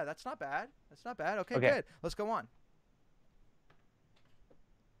mouthpiece. Yeah, that's not bad. That's not bad. Okay, Okay. good. Let's go on.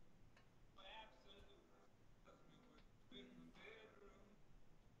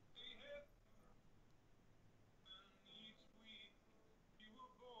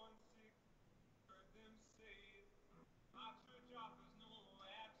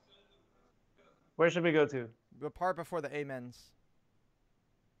 Where should we go to? The part before the amens.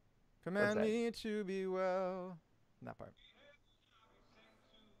 Command that? me to be well. That part.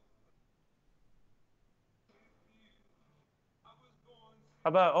 How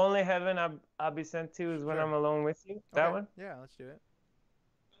about only heaven I'll be sent to is when Sure. I'm alone with you? That Okay. one? Yeah, let's do it.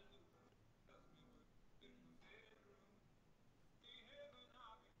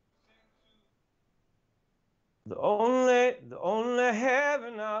 The only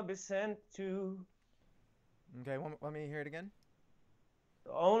heaven I'll be sent to. Okay, let me hear it again.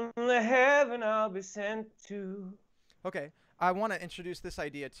 The only heaven I'll be sent to. Okay, I want to introduce this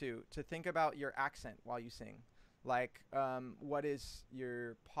idea too, to think about your accent while you sing. Like, what is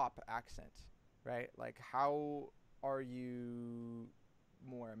your pop accent, right? Like, how are you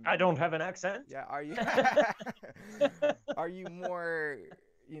more? I don't have an accent. Yeah, are you? Are you more,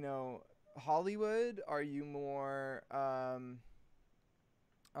 Hollywood? Are you more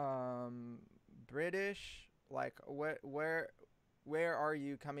British? Like, where are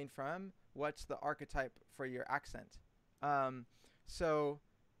you coming from? What's the archetype for your accent? So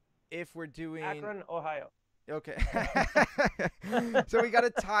if we're doing Akron, Ohio. Okay. So we got to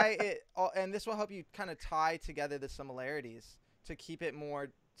tie it all, and this will help you kind of tie together the similarities to keep it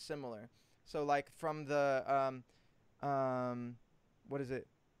more similar. So like from the what is it?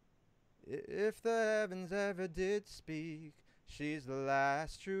 If the heavens ever did speak, She's the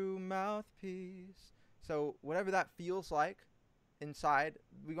last true mouthpiece. So whatever that feels like inside,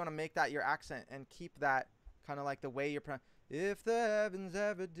 we want to make that your accent and keep that kind of like the way you're if the heavens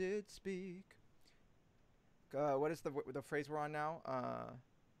ever did speak. What is the phrase we're on now?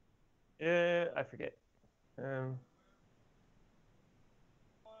 I forget.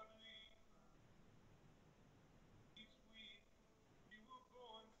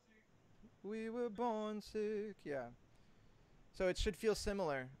 We were born sick. Yeah. So it should feel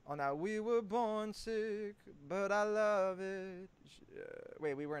similar on that. We were born sick, but I love it.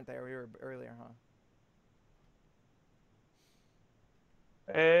 Wait, we weren't there. We were earlier, huh?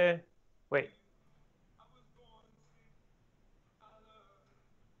 Wait.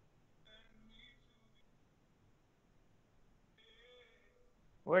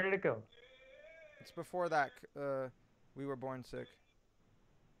 Where did it go? It's before that. We were born sick.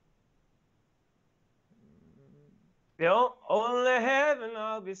 Only heaven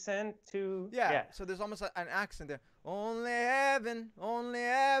I'll be sent to. Yeah. So there's almost an accent there. Only heaven, only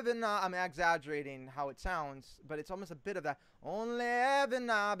heaven. I'm exaggerating how it sounds, but it's almost a bit of that. Only heaven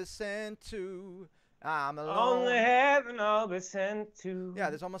I'll be sent to. I'm alone. Only heaven I'll be sent to.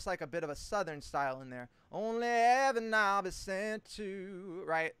 Yeah, there's almost like a bit of a southern style in there. Only heaven I'll be sent to,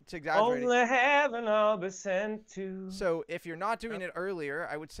 right? To exaggerate. Only heaven I'll be sent to. So if you're not doing it earlier,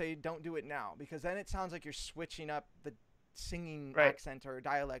 I would say don't do it now, because then it sounds like you're switching up the singing accent or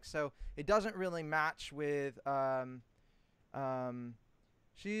dialect. So it doesn't really match with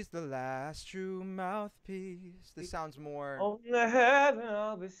she's the last true mouthpiece. This sounds more. Only heaven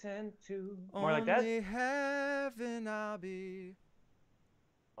I'll be sent to. More like that. Only heaven I'll be.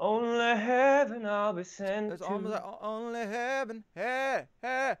 Only heaven I'll be sent It's to. almost like only heaven. Hey,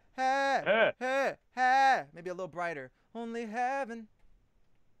 hey, hey, hey, hey. Maybe a little brighter. Only heaven.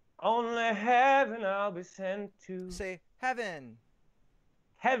 Only heaven I'll be sent to. Say heaven.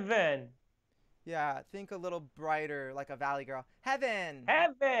 Heaven. Yeah, think a little brighter, like a valley girl. Heaven.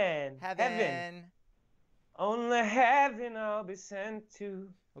 Heaven. Heaven. Only heaven I'll be sent to.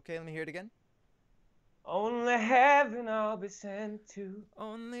 Okay, let me hear it again. Only heaven I'll be sent to.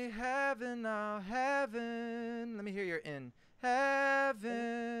 Only heaven, heaven. Let me hear your in.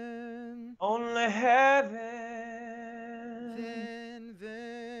 Heaven. Only heaven.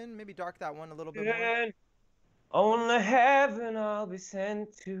 Then. Maybe dark that one a little bit more. Only heaven I'll be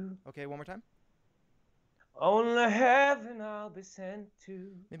sent to. Okay, one more time. Only heaven I'll be sent to.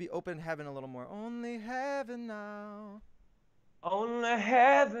 Maybe open heaven a little more. Only heaven now. Only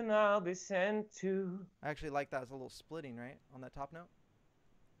heaven I'll be sent to. I actually like that. It's a little splitting, right? On that top note.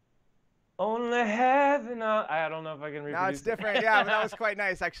 Only heaven I don't know if I can reproduce. No, it's different. Yeah, but that was quite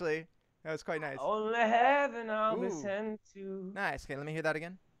nice, actually. That was quite nice. Only heaven I'll be sent to. Nice. Okay, let me hear that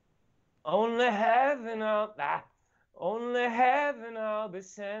again. Only heaven Only heaven I'll be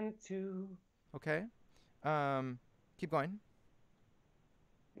sent to. Okay. Keep going.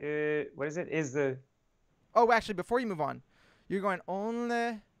 What is it? Is the... Oh, actually, before you move on, you're going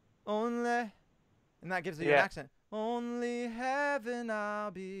only, and that gives you an accent. Only heaven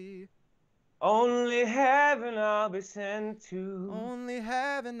I'll be. Only heaven I'll be sent to. Only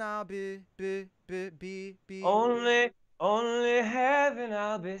heaven I'll be. Only heaven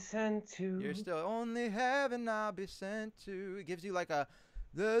I'll be sent to. You're still only heaven I'll be sent to. It gives you like a,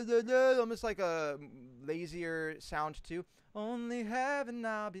 almost like a lazier sound too. Only heaven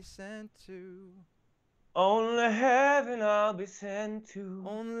I'll be sent to. Only heaven I'll be sent to.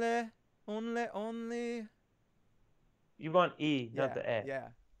 Only. You want E, not the E. Yeah.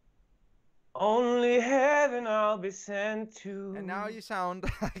 Only heaven I'll be sent to. And now you sound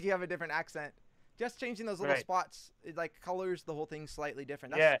like you have a different accent. Just changing those little spots, it like colors the whole thing slightly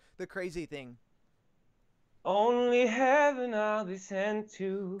different. That's the crazy thing. Only heaven I'll be sent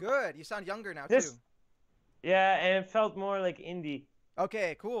to. Good. You sound younger now too. Yeah, and it felt more like indie.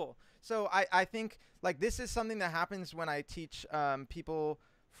 Okay, cool. So I think like this is something that happens when I teach people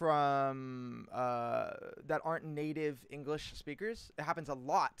from that aren't native English speakers. It happens a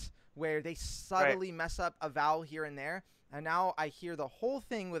lot where they subtly mess up a vowel here and there. And now I hear the whole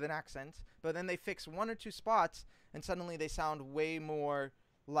thing with an accent, but then they fix one or two spots, and suddenly they sound way more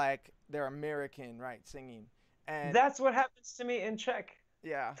like they're American, right, singing. And that's what happens to me in Czech.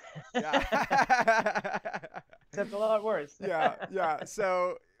 Yeah. Except a lot worse. Yeah.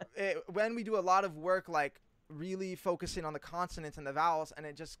 So when we do a lot of work, like really focusing on the consonants and the vowels, and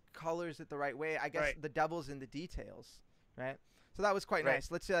it just colors it the right way, I guess the devil's in the details, right? So that was quite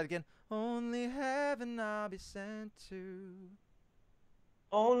nice. Let's say that again. Only heaven I'll be sent to.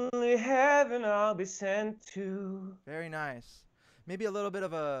 Only heaven I'll be sent to. Very nice. Maybe a little bit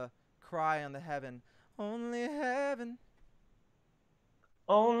of a cry on the heaven. Only heaven.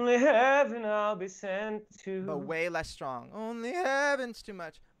 Only heaven I'll be sent but to. way less strong. Only heaven's too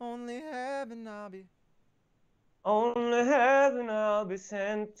much. Only heaven I'll be. Only heaven I'll be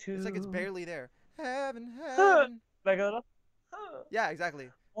sent It's like it's to. barely there. Heaven, Huh. heaven. Like a little. Huh. Yeah, exactly.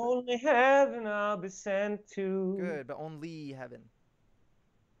 Only heaven I'll be sent to. Good, but only heaven.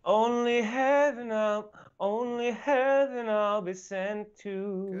 Only heaven I'll be sent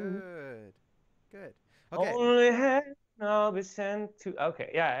to. Good. Good. Okay. Only heaven I'll be sent to. Okay,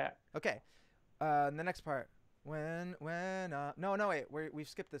 yeah, Okay. The next part. No, no, wait. We've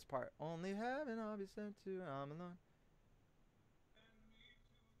skipped this part. Only heaven I'll be sent to. I'm alone.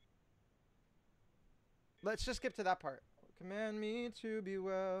 Let's just skip to that part. Command me to be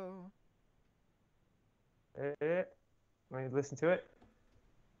well. yeah. Let me listen to it.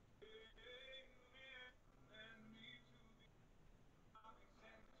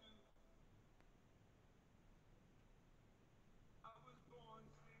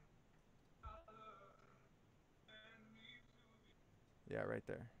 Yeah, right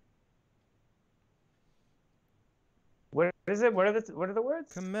there. What is it? What are the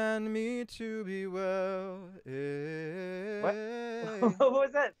words? Command me to be well. What? Eh. What was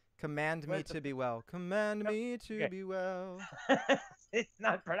that? Command me What the, to be well. Command no, me to okay. be well. It's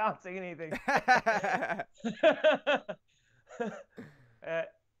not pronouncing anything. uh,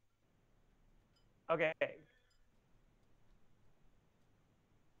 okay.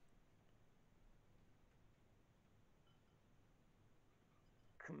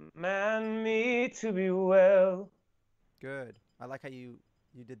 Command me to be well. Good. I like how you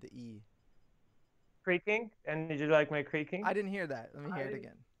did the E. Creaking? And did you like my creaking? I didn't hear that. Let me hear it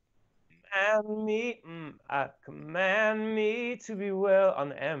again. Command me to be well on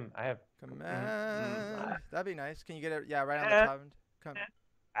the M. I have Command. That'd be nice. Can you get it? Yeah, right on the command, top. Come.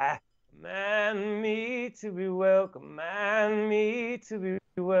 command me to be well. Command me to be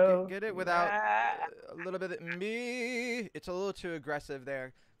well. Get it without a little bit of me. It's a little too aggressive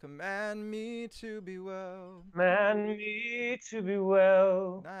there. Command me to be well. Command me to be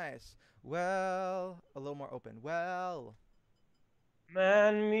well. Nice. Well, a little more open. Well.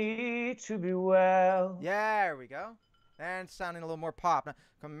 Command me to be well. Yeah, there we go. And it's sounding a little more pop. Now,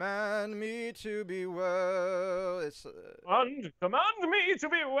 command me to be well. It's Command me to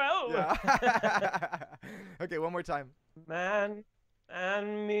be well. yeah. Okay, one more time. Man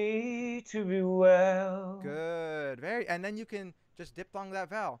and me to be well. Good. Very. And then you can just diphthong that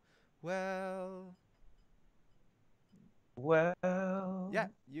vowel. Well. Well. Yeah,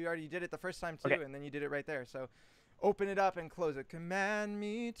 you already did it the first time too, Okay. and then you did it right there. So open it up and close it. Command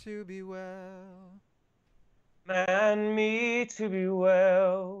me to be well. Man me to be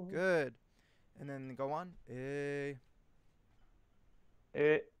well. Good. And then go on. A.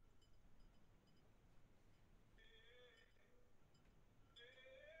 It,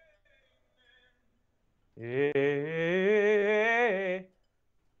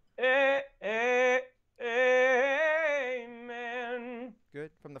 eh, amen.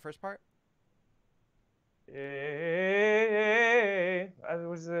 Good. From the first part. What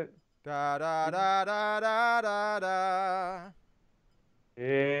was it? Da da da da da da da. Eh.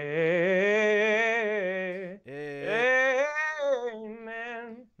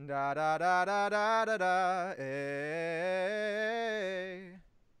 Amen. Da da da da da da da. Eh.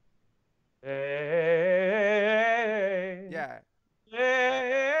 Yeah.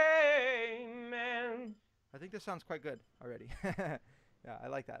 Amen. I think this sounds quite good already. Yeah, I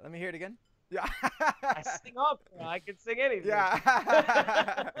like that. Let me hear it again. Yeah. I sing opera. I can sing anything.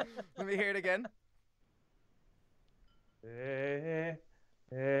 Yeah. Let me hear it again. Amen.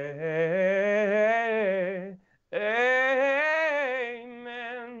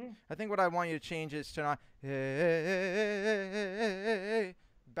 I think what I want you to change is to not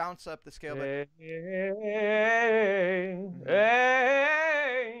bounce up the scale, but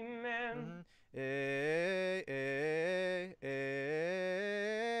Amen.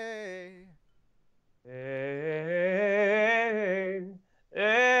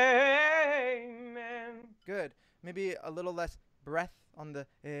 Amen. Good. Maybe a little less breath on the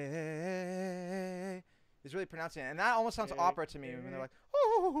is really pronouncing it, and that almost sounds opera to me when they're like,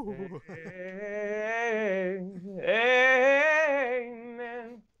 oh.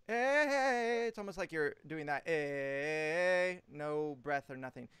 Amen. It's almost like you're doing that no breath or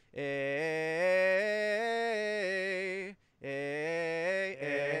nothing.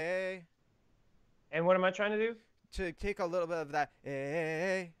 And what am I trying to do? To take a little bit of that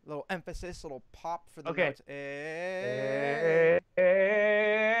little emphasis, little pop for the Okay. notes. Amen.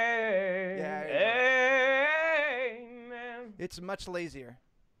 It's much lazier.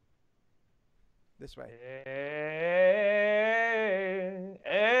 This way.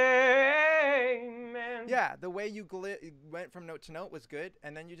 Amen. Yeah, the way you went from note to note was good,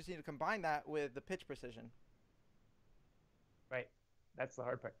 and then you just need to combine that with the pitch precision. Right. That's the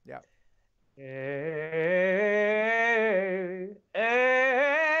hard part. Yeah.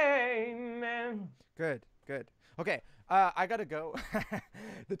 Amen. Good, good. Okay, I gotta go.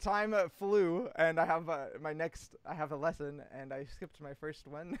 The time flew, and I have I have a lesson, and I skipped my first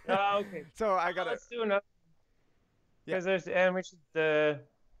one. Oh, okay. So I gotta. Let's do another. Yeah. Because and we should.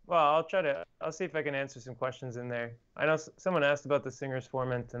 Well, I'll see if I can answer some questions in there. I know someone asked about the singer's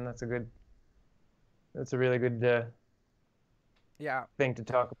formant, and that's a really good Yeah. thing to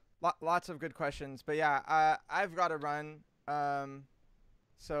talk about. Lots of good questions, but yeah, I've got to run.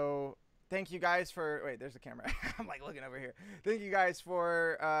 So thank you guys for. Wait, there's a camera. I'm like looking over here. Thank you guys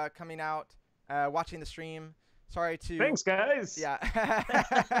for coming out, watching the stream. Sorry to. Thanks, guys. Yeah.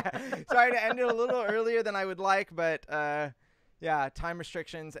 Sorry to end it a little earlier than I would like, but yeah, time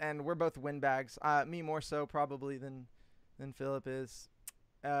restrictions, and we're both windbags. Me more so probably than Philip is.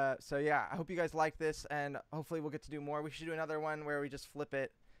 So yeah, I hope you guys like this, and hopefully we'll get to do more. We should do another one where we just flip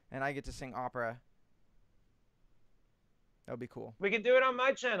it, and I get to sing opera. That would be cool. We can do it on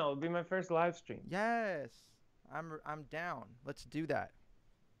my channel. It'll be my first live stream. Yes, I'm down. Let's do that.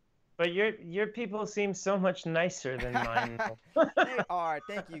 But your people seem so much nicer than mine. They are.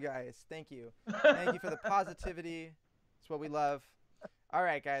 Thank you guys. Thank you. Thank you for the positivity. It's what we love. All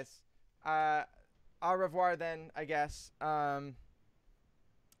right, guys. Au revoir then, I guess.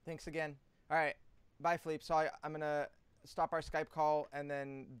 Thanks again. All right. Bye, Philippe. So I'm gonna stop our Skype call and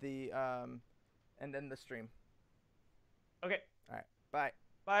then the stream. Okay. All right. Bye.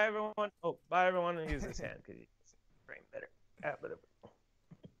 Bye, everyone. Oh, bye, everyone. And use this hand because you can frame better. Whatever.